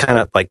 You know, kind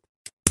of like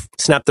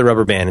snap the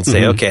rubber band and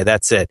say, okay,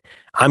 that's it.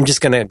 I'm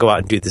just going to go out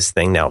and do this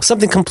thing now.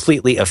 Something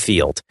completely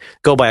afield.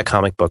 Go buy a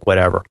comic book,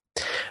 whatever.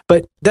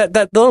 But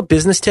that little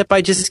business tip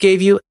I just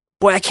gave you,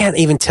 boy, I can't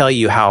even tell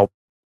you how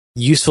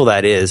useful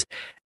that is.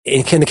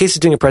 In the case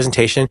of doing a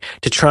presentation,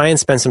 to try and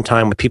spend some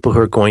time with people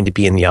who are going to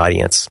be in the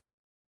audience.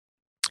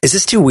 Is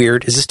this too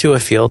weird? Is this too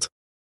afield?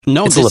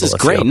 No, this is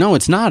great. No,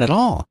 it's not at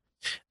all.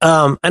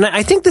 And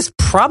I think this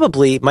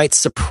probably might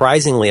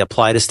surprisingly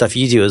apply to stuff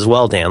you do as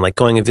well, Dan, like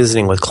going and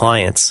visiting with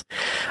clients.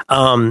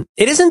 It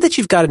isn't that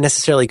you've got to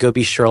necessarily go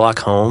be Sherlock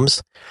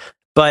Holmes,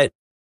 but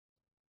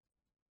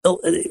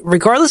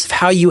regardless of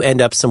how you end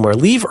up somewhere,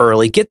 leave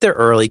early, get there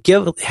early,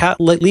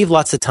 leave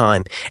lots of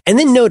time, and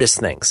then notice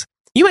things.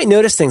 You might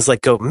notice things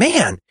like go,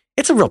 man,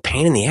 it's a real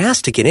pain in the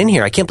ass to get in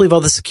here. I can't believe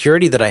all the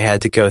security that I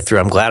had to go through.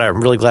 I'm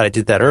really glad I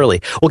did that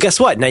early. Well, guess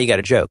what? Now you got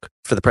a joke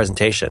for the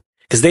presentation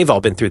because they've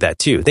all been through that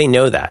too. They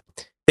know that.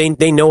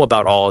 They know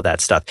about all of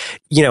that stuff.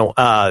 You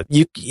know,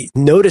 you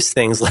notice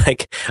things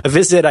like a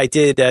visit I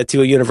did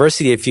to a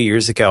university a few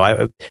years ago.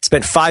 I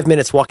spent 5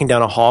 minutes walking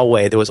down a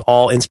hallway that was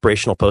all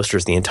inspirational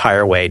posters the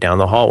entire way down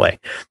the hallway.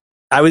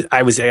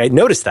 I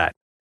noticed that.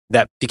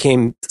 That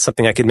became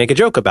something I could make a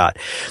joke about.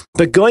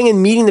 But going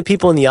and meeting the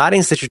people in the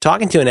audience that you're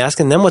talking to and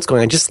asking them what's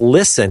going on, just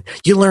listen.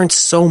 You learn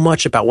so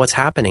much about what's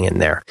happening in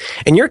there.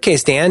 In your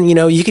case, Dan, you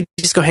know, you could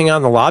just go hang out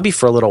in the lobby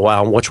for a little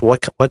while and watch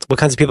what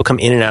kinds of people come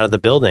in and out of the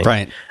building.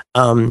 Right.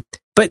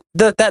 But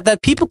that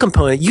people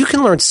component, you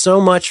can learn so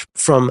much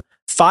from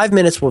 5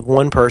 minutes with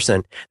one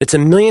person that's a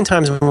million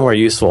times more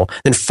useful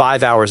than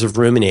 5 hours of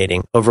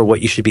ruminating over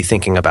what you should be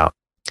thinking about.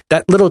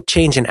 That little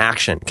change in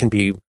action can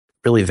be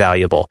really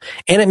valuable,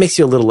 and it makes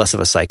you a little less of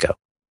a psycho.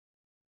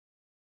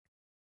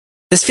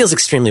 This feels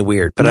extremely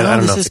weird, but I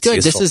don't know. This is good.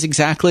 Useful. This is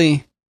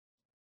exactly.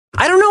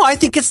 I don't know. I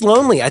think it's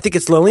lonely. I think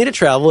it's lonely to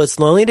travel. It's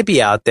lonely to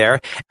be out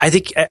there. I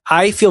think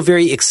I feel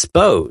very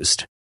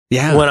exposed.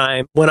 Yeah. When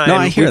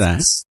I hear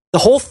that. The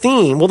whole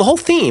theme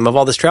of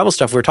all this travel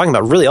stuff we're talking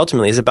about really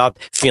ultimately is about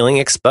feeling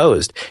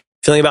exposed.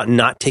 Feeling about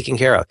not taken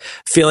care of,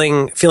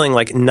 feeling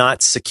like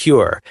not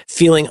secure,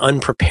 feeling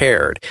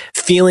unprepared,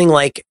 feeling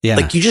like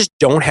you just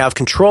don't have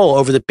control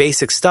over the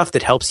basic stuff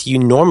that helps you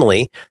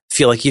normally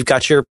feel like you've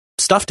got your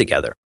stuff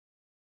together.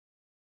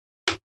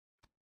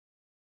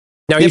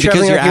 Now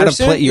because you're out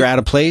of you're out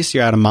of place,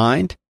 you're out of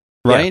mind,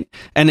 right? Yeah.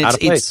 And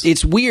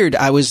it's weird.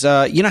 I was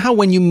you know how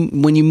when you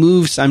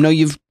move, I know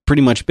you've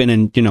pretty much been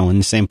in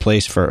the same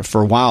place for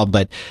a while,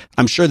 but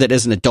I'm sure that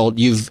as an adult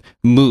you've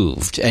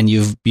moved and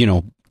you've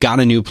got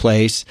a new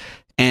place,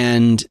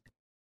 and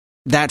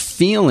that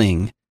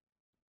feeling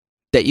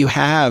that you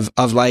have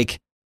of like,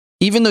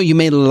 even though you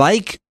may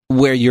like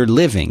where you're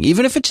living,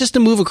 even if it's just a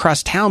move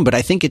across town, but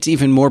I think it's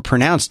even more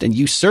pronounced, and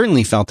you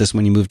certainly felt this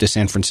when you moved to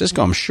San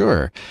Francisco, I'm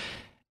sure,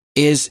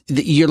 is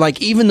that you're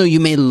like, even though you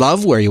may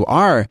love where you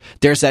are,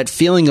 there's that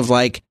feeling of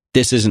like,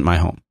 this isn't my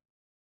home.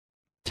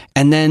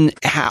 And then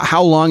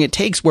how long it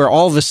takes where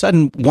all of a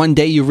sudden one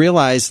day you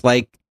realize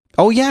like,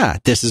 oh yeah,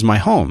 this is my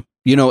home.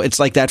 It's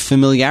like that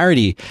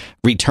familiarity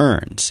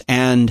returns,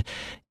 and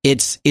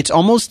it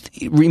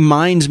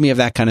reminds me of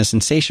that kind of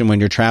sensation when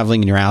you're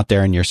traveling and you're out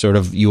there and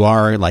you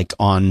are like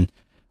on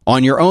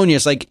your own.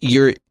 It's like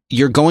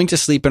you're going to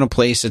sleep in a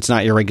place that's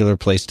not your regular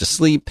place to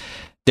sleep.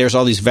 There's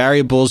all these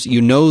variables.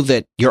 You know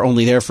that you're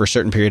only there for a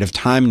certain period of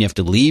time and you have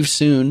to leave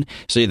soon.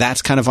 So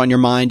that's kind of on your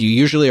mind. You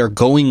usually are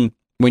going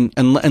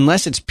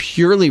unless it's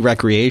purely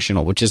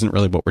recreational, which isn't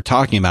really what we're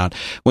talking about.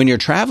 When you're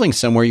traveling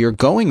somewhere, you're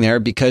going there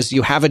because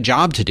you have a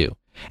job to do.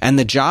 And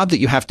the job that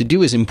you have to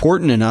do is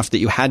important enough that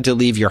you had to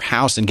leave your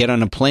house and get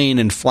on a plane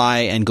and fly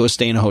and go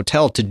stay in a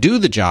hotel to do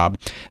the job.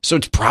 So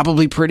it's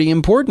probably pretty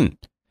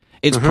important.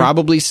 It's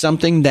probably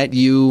something that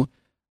you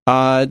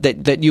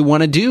that you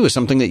want to do,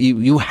 something that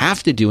you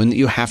have to do and that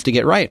you have to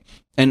get right.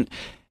 And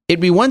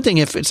it'd be one thing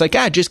if it's like,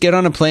 just get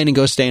on a plane and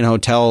go stay in a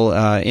hotel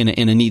in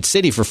a neat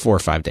city for 4 or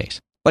 5 days.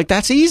 Like,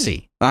 that's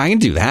easy. I can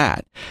do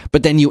that.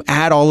 But then you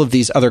add all of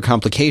these other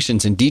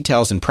complications and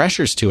details and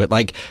pressures to it,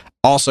 like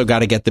also got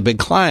to get the big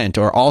client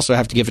or also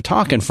have to give a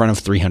talk in front of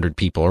 300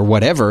 people or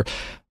whatever.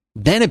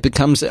 Then it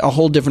becomes a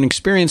whole different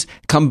experience,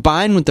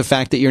 combined with the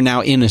fact that you're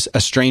now in a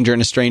stranger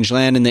in a strange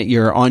land and that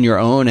you're on your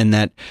own, and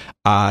that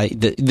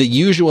the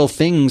usual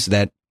things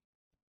that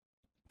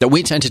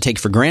we tend to take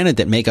for granted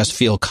that make us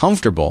feel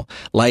comfortable,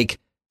 like,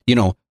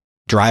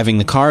 driving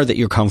the car that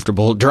you're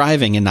comfortable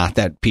driving and not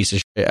that piece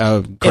of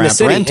crap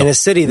rental. In a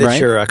city that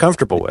you're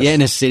comfortable with. Yeah,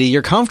 in a city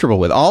you're comfortable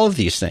with. All of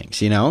these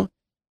things,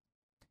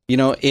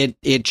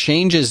 it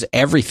changes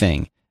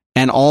everything.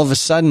 And all of a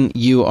sudden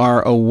you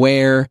are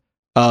aware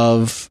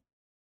of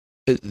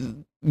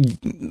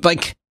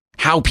like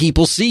how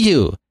people see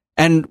you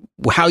and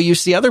how you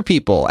see other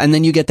people. And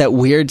then you get that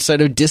weird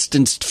sort of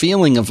distanced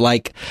feeling of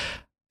like,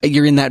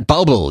 you're in that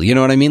bubble, you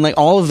know what I mean? Like,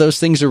 all of those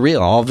things are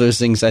real. All of those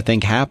things, I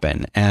think,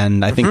 happen.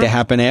 And I think they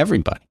happen to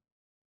everybody.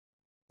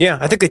 Yeah,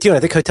 I think they do. And I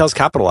think hotels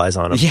capitalize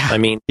on them. Yeah. I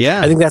mean,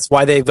 I think that's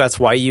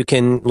why you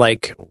can,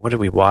 like, what did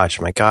we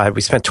watch? My God,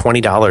 we spent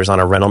 $20 on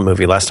a rental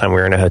movie last time we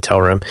were in a hotel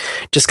room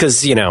just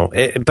because,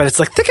 but it's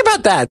like, think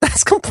about that.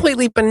 That's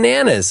completely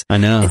bananas. I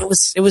know. And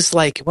it was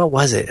like, what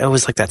was it? It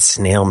was like that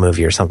snail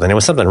movie or something. It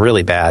was something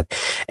really bad.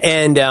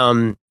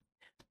 And,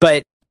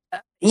 but,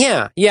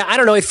 yeah, I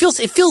don't know. It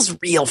feels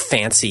real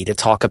fancy to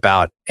talk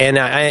about, and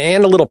a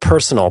little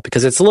personal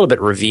because it's a little bit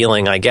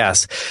revealing, I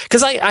guess.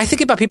 Because I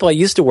think about people I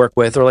used to work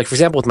with, or like, for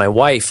example, with my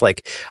wife,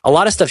 like a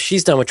lot of stuff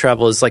she's done with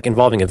travel is like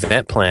involving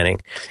event planning,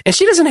 and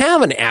she doesn't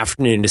have an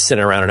afternoon to sit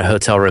around in a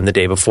hotel room the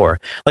day before.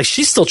 Like,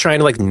 she's still trying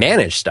to like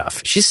manage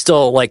stuff. She's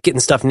still like getting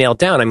stuff nailed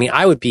down. I mean,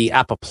 I would be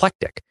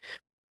apoplectic,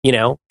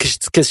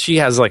 because she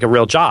has like a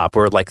real job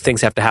where like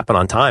things have to happen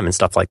on time and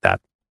stuff like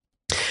that.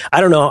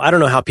 I don't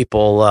know how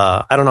people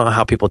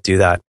do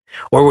that.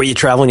 Or were you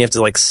traveling, you have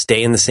to like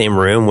stay in the same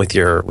room with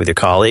your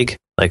colleague?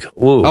 Like,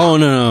 ooh. Oh,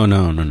 no.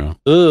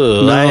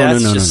 Ooh,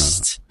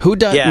 no. Who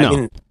does? Yeah, no. I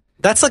mean,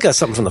 that's like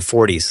something from the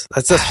 40s.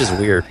 That's just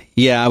weird.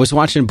 Yeah, I was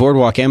watching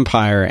Boardwalk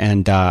Empire,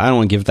 and I don't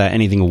want to give that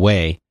anything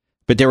away,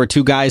 but there were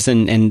two guys,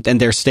 and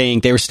they were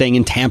staying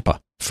in Tampa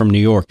from New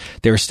York.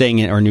 They were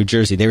staying or New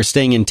Jersey. They were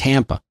staying in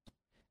Tampa,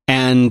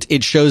 and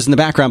it shows in the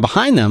background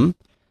behind them.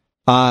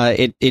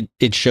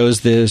 It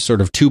shows the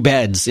sort of two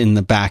beds in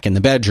the back in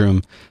the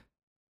bedroom,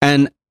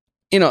 and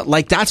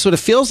like that's what it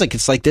feels like.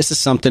 It's like this is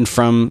something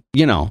from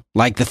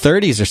like the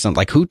 30s or something.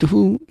 Like who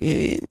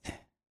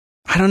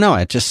I don't know.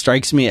 It just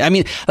strikes me. I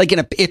mean, like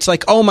it's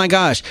like, oh my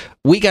gosh,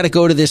 we got to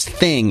go to this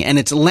thing, and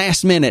it's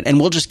last minute, and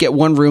we'll just get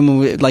one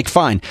room. Like,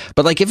 fine,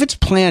 but like if it's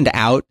planned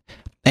out,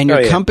 and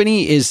your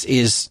company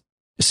is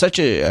such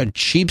a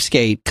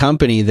cheapskate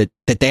company that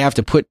they have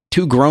to put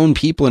two grown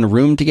people in a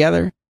room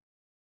together.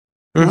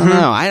 I don't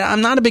know. I'm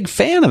not a big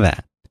fan of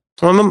that.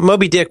 Well,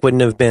 Moby Dick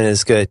wouldn't have been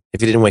as good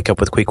if you didn't wake up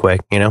with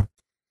Queequeg,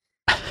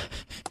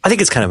 I think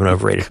it's kind of an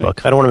overrated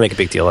book. I don't want to make a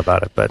big deal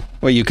about it, but...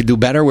 Well, you could do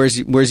better.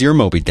 Where's your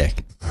Moby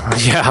Dick?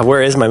 Yeah,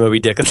 where is my Moby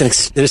Dick?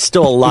 There's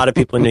still a lot of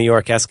people in New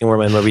York asking where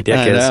my Moby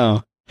Dick is. I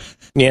know.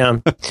 Yeah.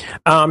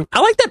 I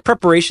like that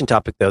preparation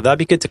topic, though. That'd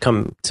be good to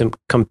come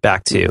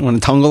back to.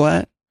 Want to tungle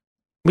that?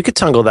 We could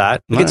tungle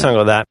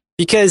that.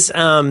 Because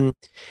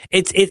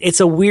it's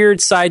a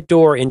weird side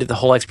door into the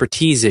whole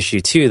expertise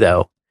issue too,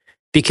 though.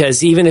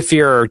 Because even if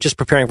you're just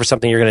preparing for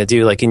something you're going to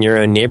do, like in your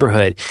own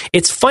neighborhood,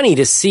 it's funny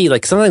to see.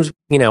 Like sometimes,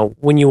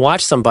 when you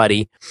watch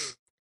somebody,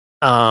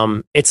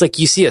 it's like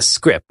you see a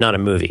script, not a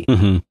movie.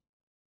 Mm-hmm.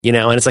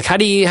 And it's like, how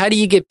do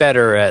you get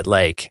better at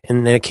like,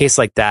 in a case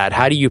like that,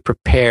 how do you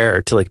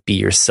prepare to like be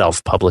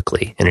yourself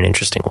publicly in an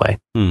interesting way?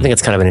 I think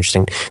it's kind of an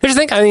interesting.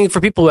 I mean,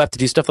 for people who have to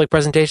do stuff like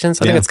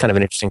presentations, I think it's kind of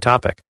an interesting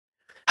topic.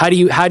 How do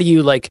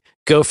you like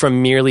go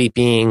from merely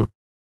being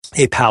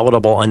a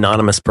palatable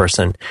anonymous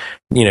person,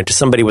 to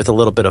somebody with a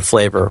little bit of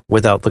flavor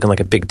without looking like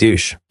a big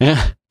douche?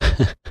 Yeah.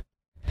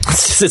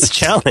 It's a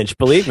challenge,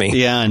 believe me.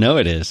 Yeah, I know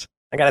it is.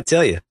 I got to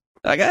tell you.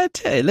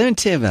 Let me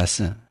tell you about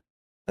something.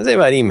 I'll tell you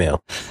about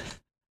email.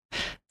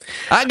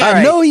 I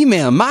got no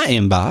email in my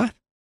inbox.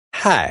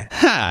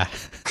 Hi.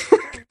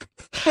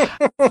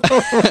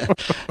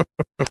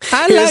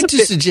 I'd like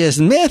to suggest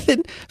a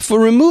method for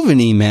removing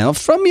email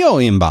from your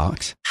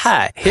inbox.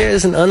 Hi,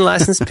 here's an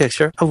unlicensed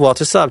picture of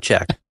Walter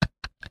Sobchak.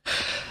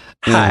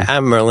 Hi,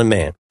 I'm Merlin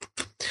Mann.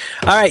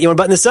 All right, you want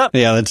to button this up?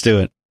 Yeah, let's do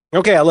it.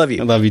 Okay, I love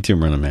you. I love you too,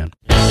 Merlin Mann.